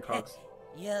 People sharing cogs.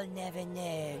 You'll never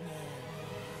know.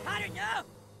 Connor, no!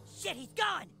 Shit, he's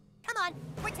gone! Come on,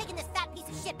 we're taking this fat piece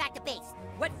of shit back to base.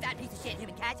 What fat piece of shit,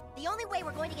 human cat? The only way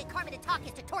we're going to get Carmen to talk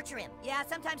is to torture him. Yeah,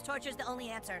 sometimes torture's the only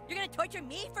answer. You're gonna torture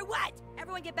me? For what?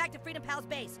 Everyone get back to Freedom Pal's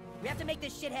base. We have to make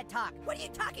this shithead talk. What are you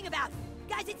talking about?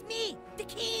 Guys, it's me, the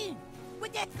king!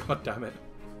 With this— God damn it.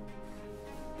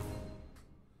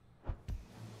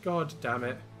 God damn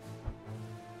it.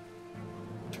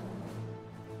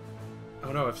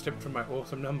 Oh no, I've slipped from my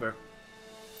awesome number.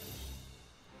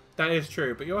 That is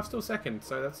true, but you're still second,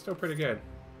 so that's still pretty good.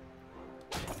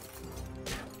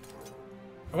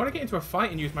 I want to get into a fight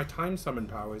and use my time summon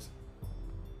powers.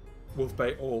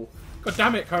 Wolfbait all. God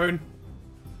damn it, Cone!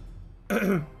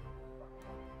 Alright,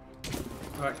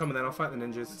 come on then, I'll fight the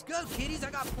ninjas. Let's go, kiddies, I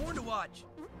got porn to watch.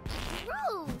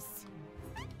 Gross!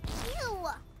 Ew!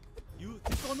 You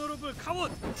dishonorable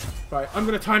coward! Right, I'm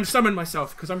going to time summon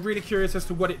myself, because I'm really curious as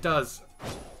to what it does.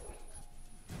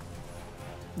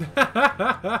 You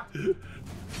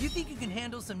think you can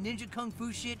handle some ninja kung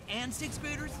fu shit and 6th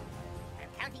graders? I'm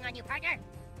counting on you, partner.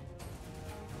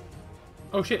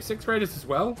 Oh shit, 6th graders as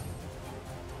well?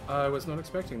 I was not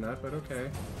expecting that, but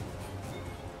okay.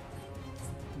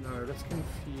 No, let's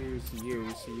confuse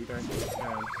you so you don't get a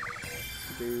turn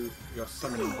to do your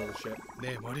summoning bullshit.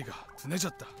 내 머리가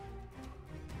둔해졌다.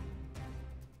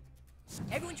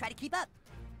 Everyone try to keep up.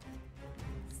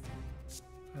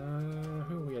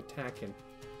 Who are we attacking?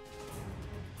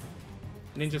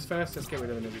 Ninjas first? Let's get rid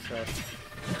of the ninjas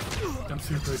first. I'm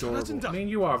super adorable. I mean,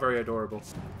 you are very adorable.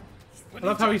 I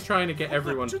love how he's trying to get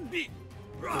everyone...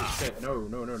 Oh shit,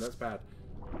 no, that's bad.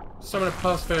 Summon a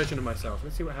past version of myself.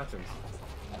 Let's see what happens.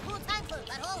 Cool time for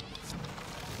butthole.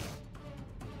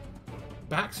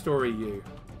 Backstory you.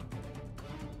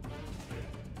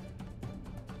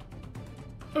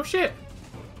 Oh shit!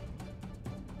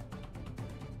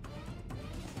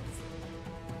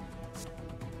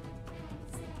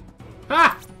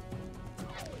 Ah!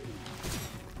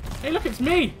 Hey look, it's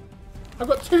me! I've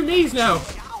got 2 me's now!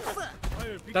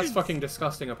 That's fucking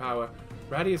disgusting a power.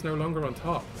 Ratty is no longer on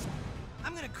top.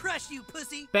 I'm gonna crush you,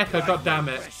 pussy! Becca,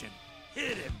 goddammit.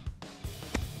 Hit him!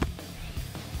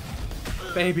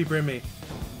 Baby Brimmy.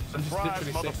 I'm just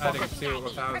literally adding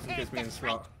 0,000 gives me in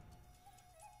slot.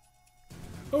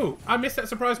 Oh, I missed that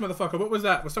surprise, motherfucker. What was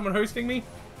that? Was someone hosting me?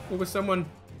 Or was someone...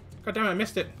 God damn it, I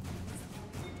missed it.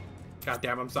 God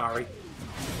damn, I'm sorry.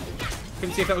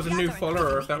 Couldn't see if that was a new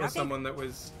follower or if that was someone that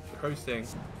was hosting.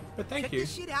 But thank Check you.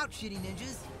 this shit out, shitty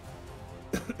ninjas.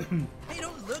 Hey,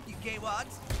 don't look, you gay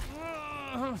wads.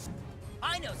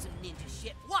 I know some ninja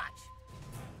shit. Watch.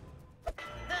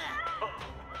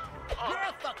 You're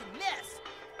a fucking mess.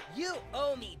 You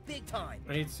owe me big time.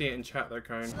 I need to see it in chat though,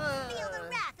 Cone. Feel the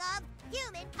wrath of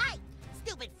humankind.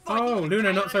 Stupid. Oh,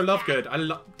 Luna, not so love good.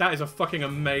 That is a fucking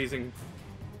amazing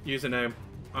username.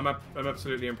 I'm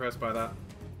absolutely impressed by that.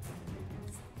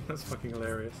 That's fucking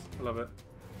hilarious. I love it.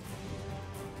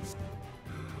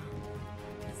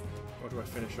 Or do I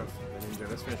finish off the ninja?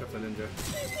 Let's finish off the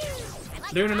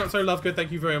ninja. Luna, not so love good.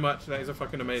 Thank you very much. That is a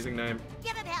fucking amazing name.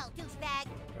 Give him hell, douchebag.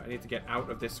 I need to get out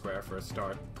of this square for a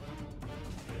start.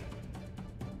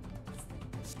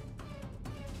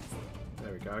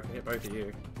 There we go. I can hit both of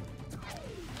you.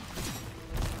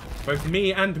 Both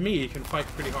me and me can fight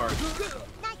pretty hard.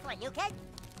 Nice one, you kid.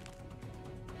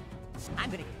 I'm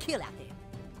gonna kill out there.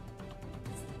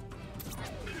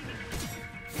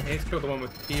 I need to kill the one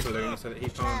with the pea balloon so that he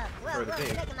can't throw the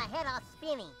pea. Making my head all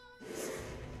spinning.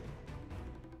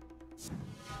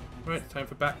 Right, it's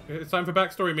time for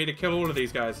backstory me to kill all of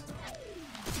these guys.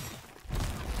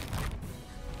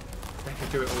 I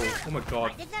can do it all. Oh my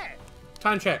god.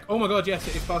 Time check. Oh my god, yes,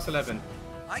 it is past 11.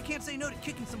 I can't say no to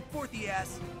kicking some fourthy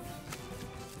ass.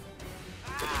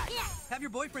 Have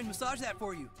your boyfriend massage that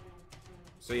for you.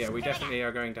 So yeah, we definitely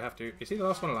are going to have to... Is he the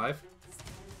last one alive?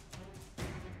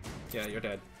 Yeah, you're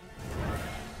dead.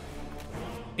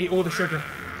 Eat all the sugar.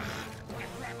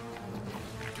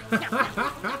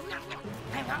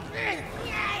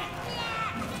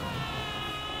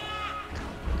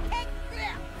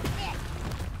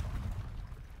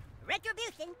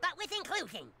 Retribution, but with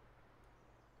inclusion.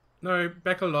 No,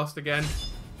 Becca lost again.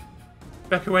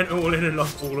 Becca went all in and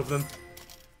lost all of them.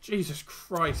 Jesus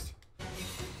Christ.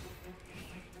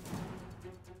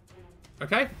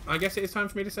 Okay, I guess it is time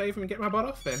for me to save and get my butt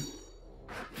off then.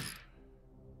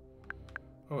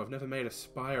 Oh, I've never made a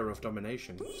Spire of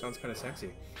Domination. Sounds kind of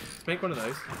sexy. Let's make one of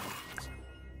those.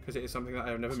 Because it is something that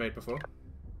I have never made before.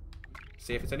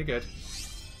 See if it's any good.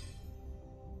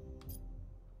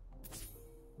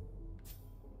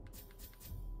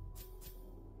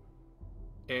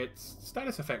 It's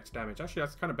status effects damage. Actually,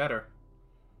 that's kind of better.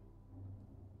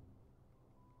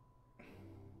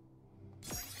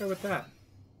 Let's go with that.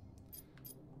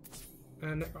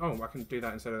 And oh, I can do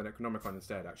that instead of the Necronomicon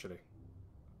instead, actually.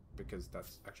 Because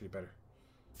that's actually better.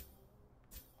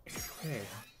 Okay.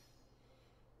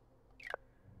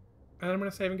 And I'm going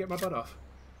to save and get my butt off.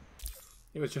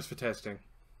 It was just for testing.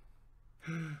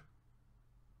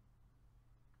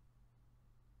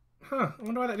 Huh, I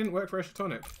wonder why that didn't work for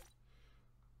Isotonic.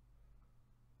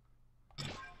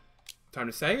 Time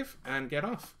to save and get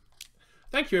off.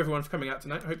 Thank you everyone for coming out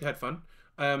tonight. I hope you had fun.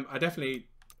 I definitely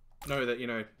know that, you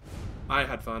know, I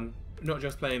had fun. Not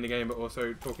just playing the game, but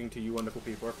also talking to you wonderful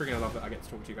people. I freaking love that I get to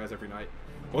talk to you guys every night.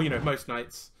 Or, you know, most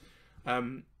nights.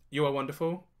 You are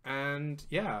wonderful. And,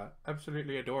 yeah,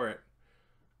 absolutely adore it.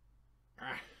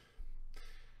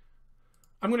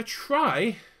 I'm going to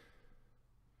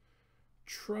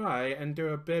try and do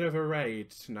a bit of a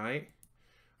raid tonight.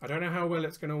 I don't know how well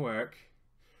it's going to work.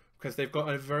 Because they've got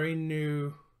a very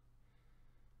new...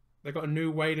 They've got a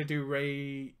new way to do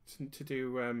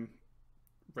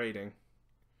raiding.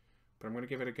 But I'm going to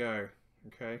give it a go,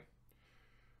 okay?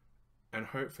 And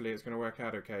hopefully it's going to work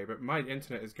out okay. But my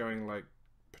internet is going like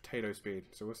potato speed.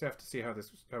 So we'll have to see how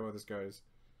well this goes.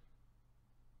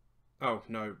 Oh,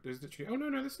 no. There's literally... Oh,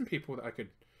 no, there's some people that I could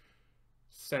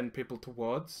send people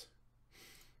towards.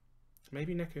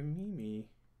 Maybe Nekomimi.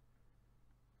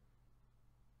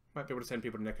 Might be able to send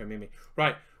people to Nekomimi.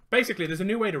 Right. Basically, there's a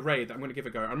new way to raid that I'm going to give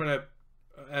a go. I'm going to...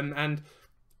 and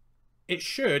it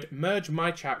should merge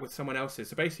my chat with someone else's.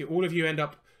 So basically, all of you end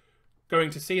up going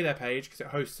to see their page because it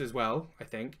hosts as well, I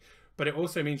think. But it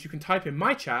also means you can type in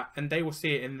my chat and they will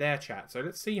see it in their chat. So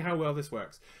let's see how well this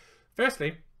works.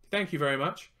 Firstly, thank you very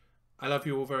much. I love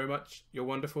you all very much. You're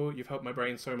wonderful. You've helped my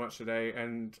brain so much today,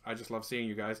 and I just love seeing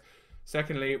you guys.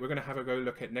 Secondly, we're going to have a go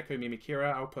look at Nekomimi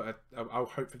Kira. I'll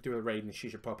hopefully do a raid and she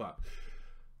should pop up.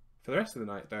 For the rest of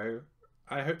the night, though,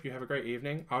 I hope you have a great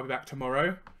evening. I'll be back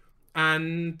tomorrow.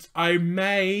 And I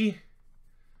may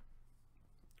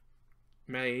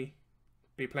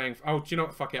be playing... Oh, do you know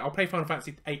what? Fuck it. I'll play Final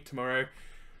Fantasy VIII tomorrow.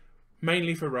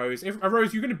 Mainly for Rose.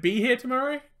 Rose, you're going to be here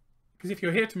tomorrow? Because if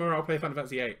you're here tomorrow, I'll play Final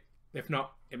Fantasy VIII. If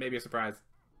not, it may be a surprise.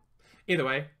 Either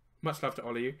way, much love to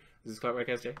all of you. This is Clockwork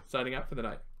SJ, signing out for the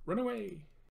night. Run away!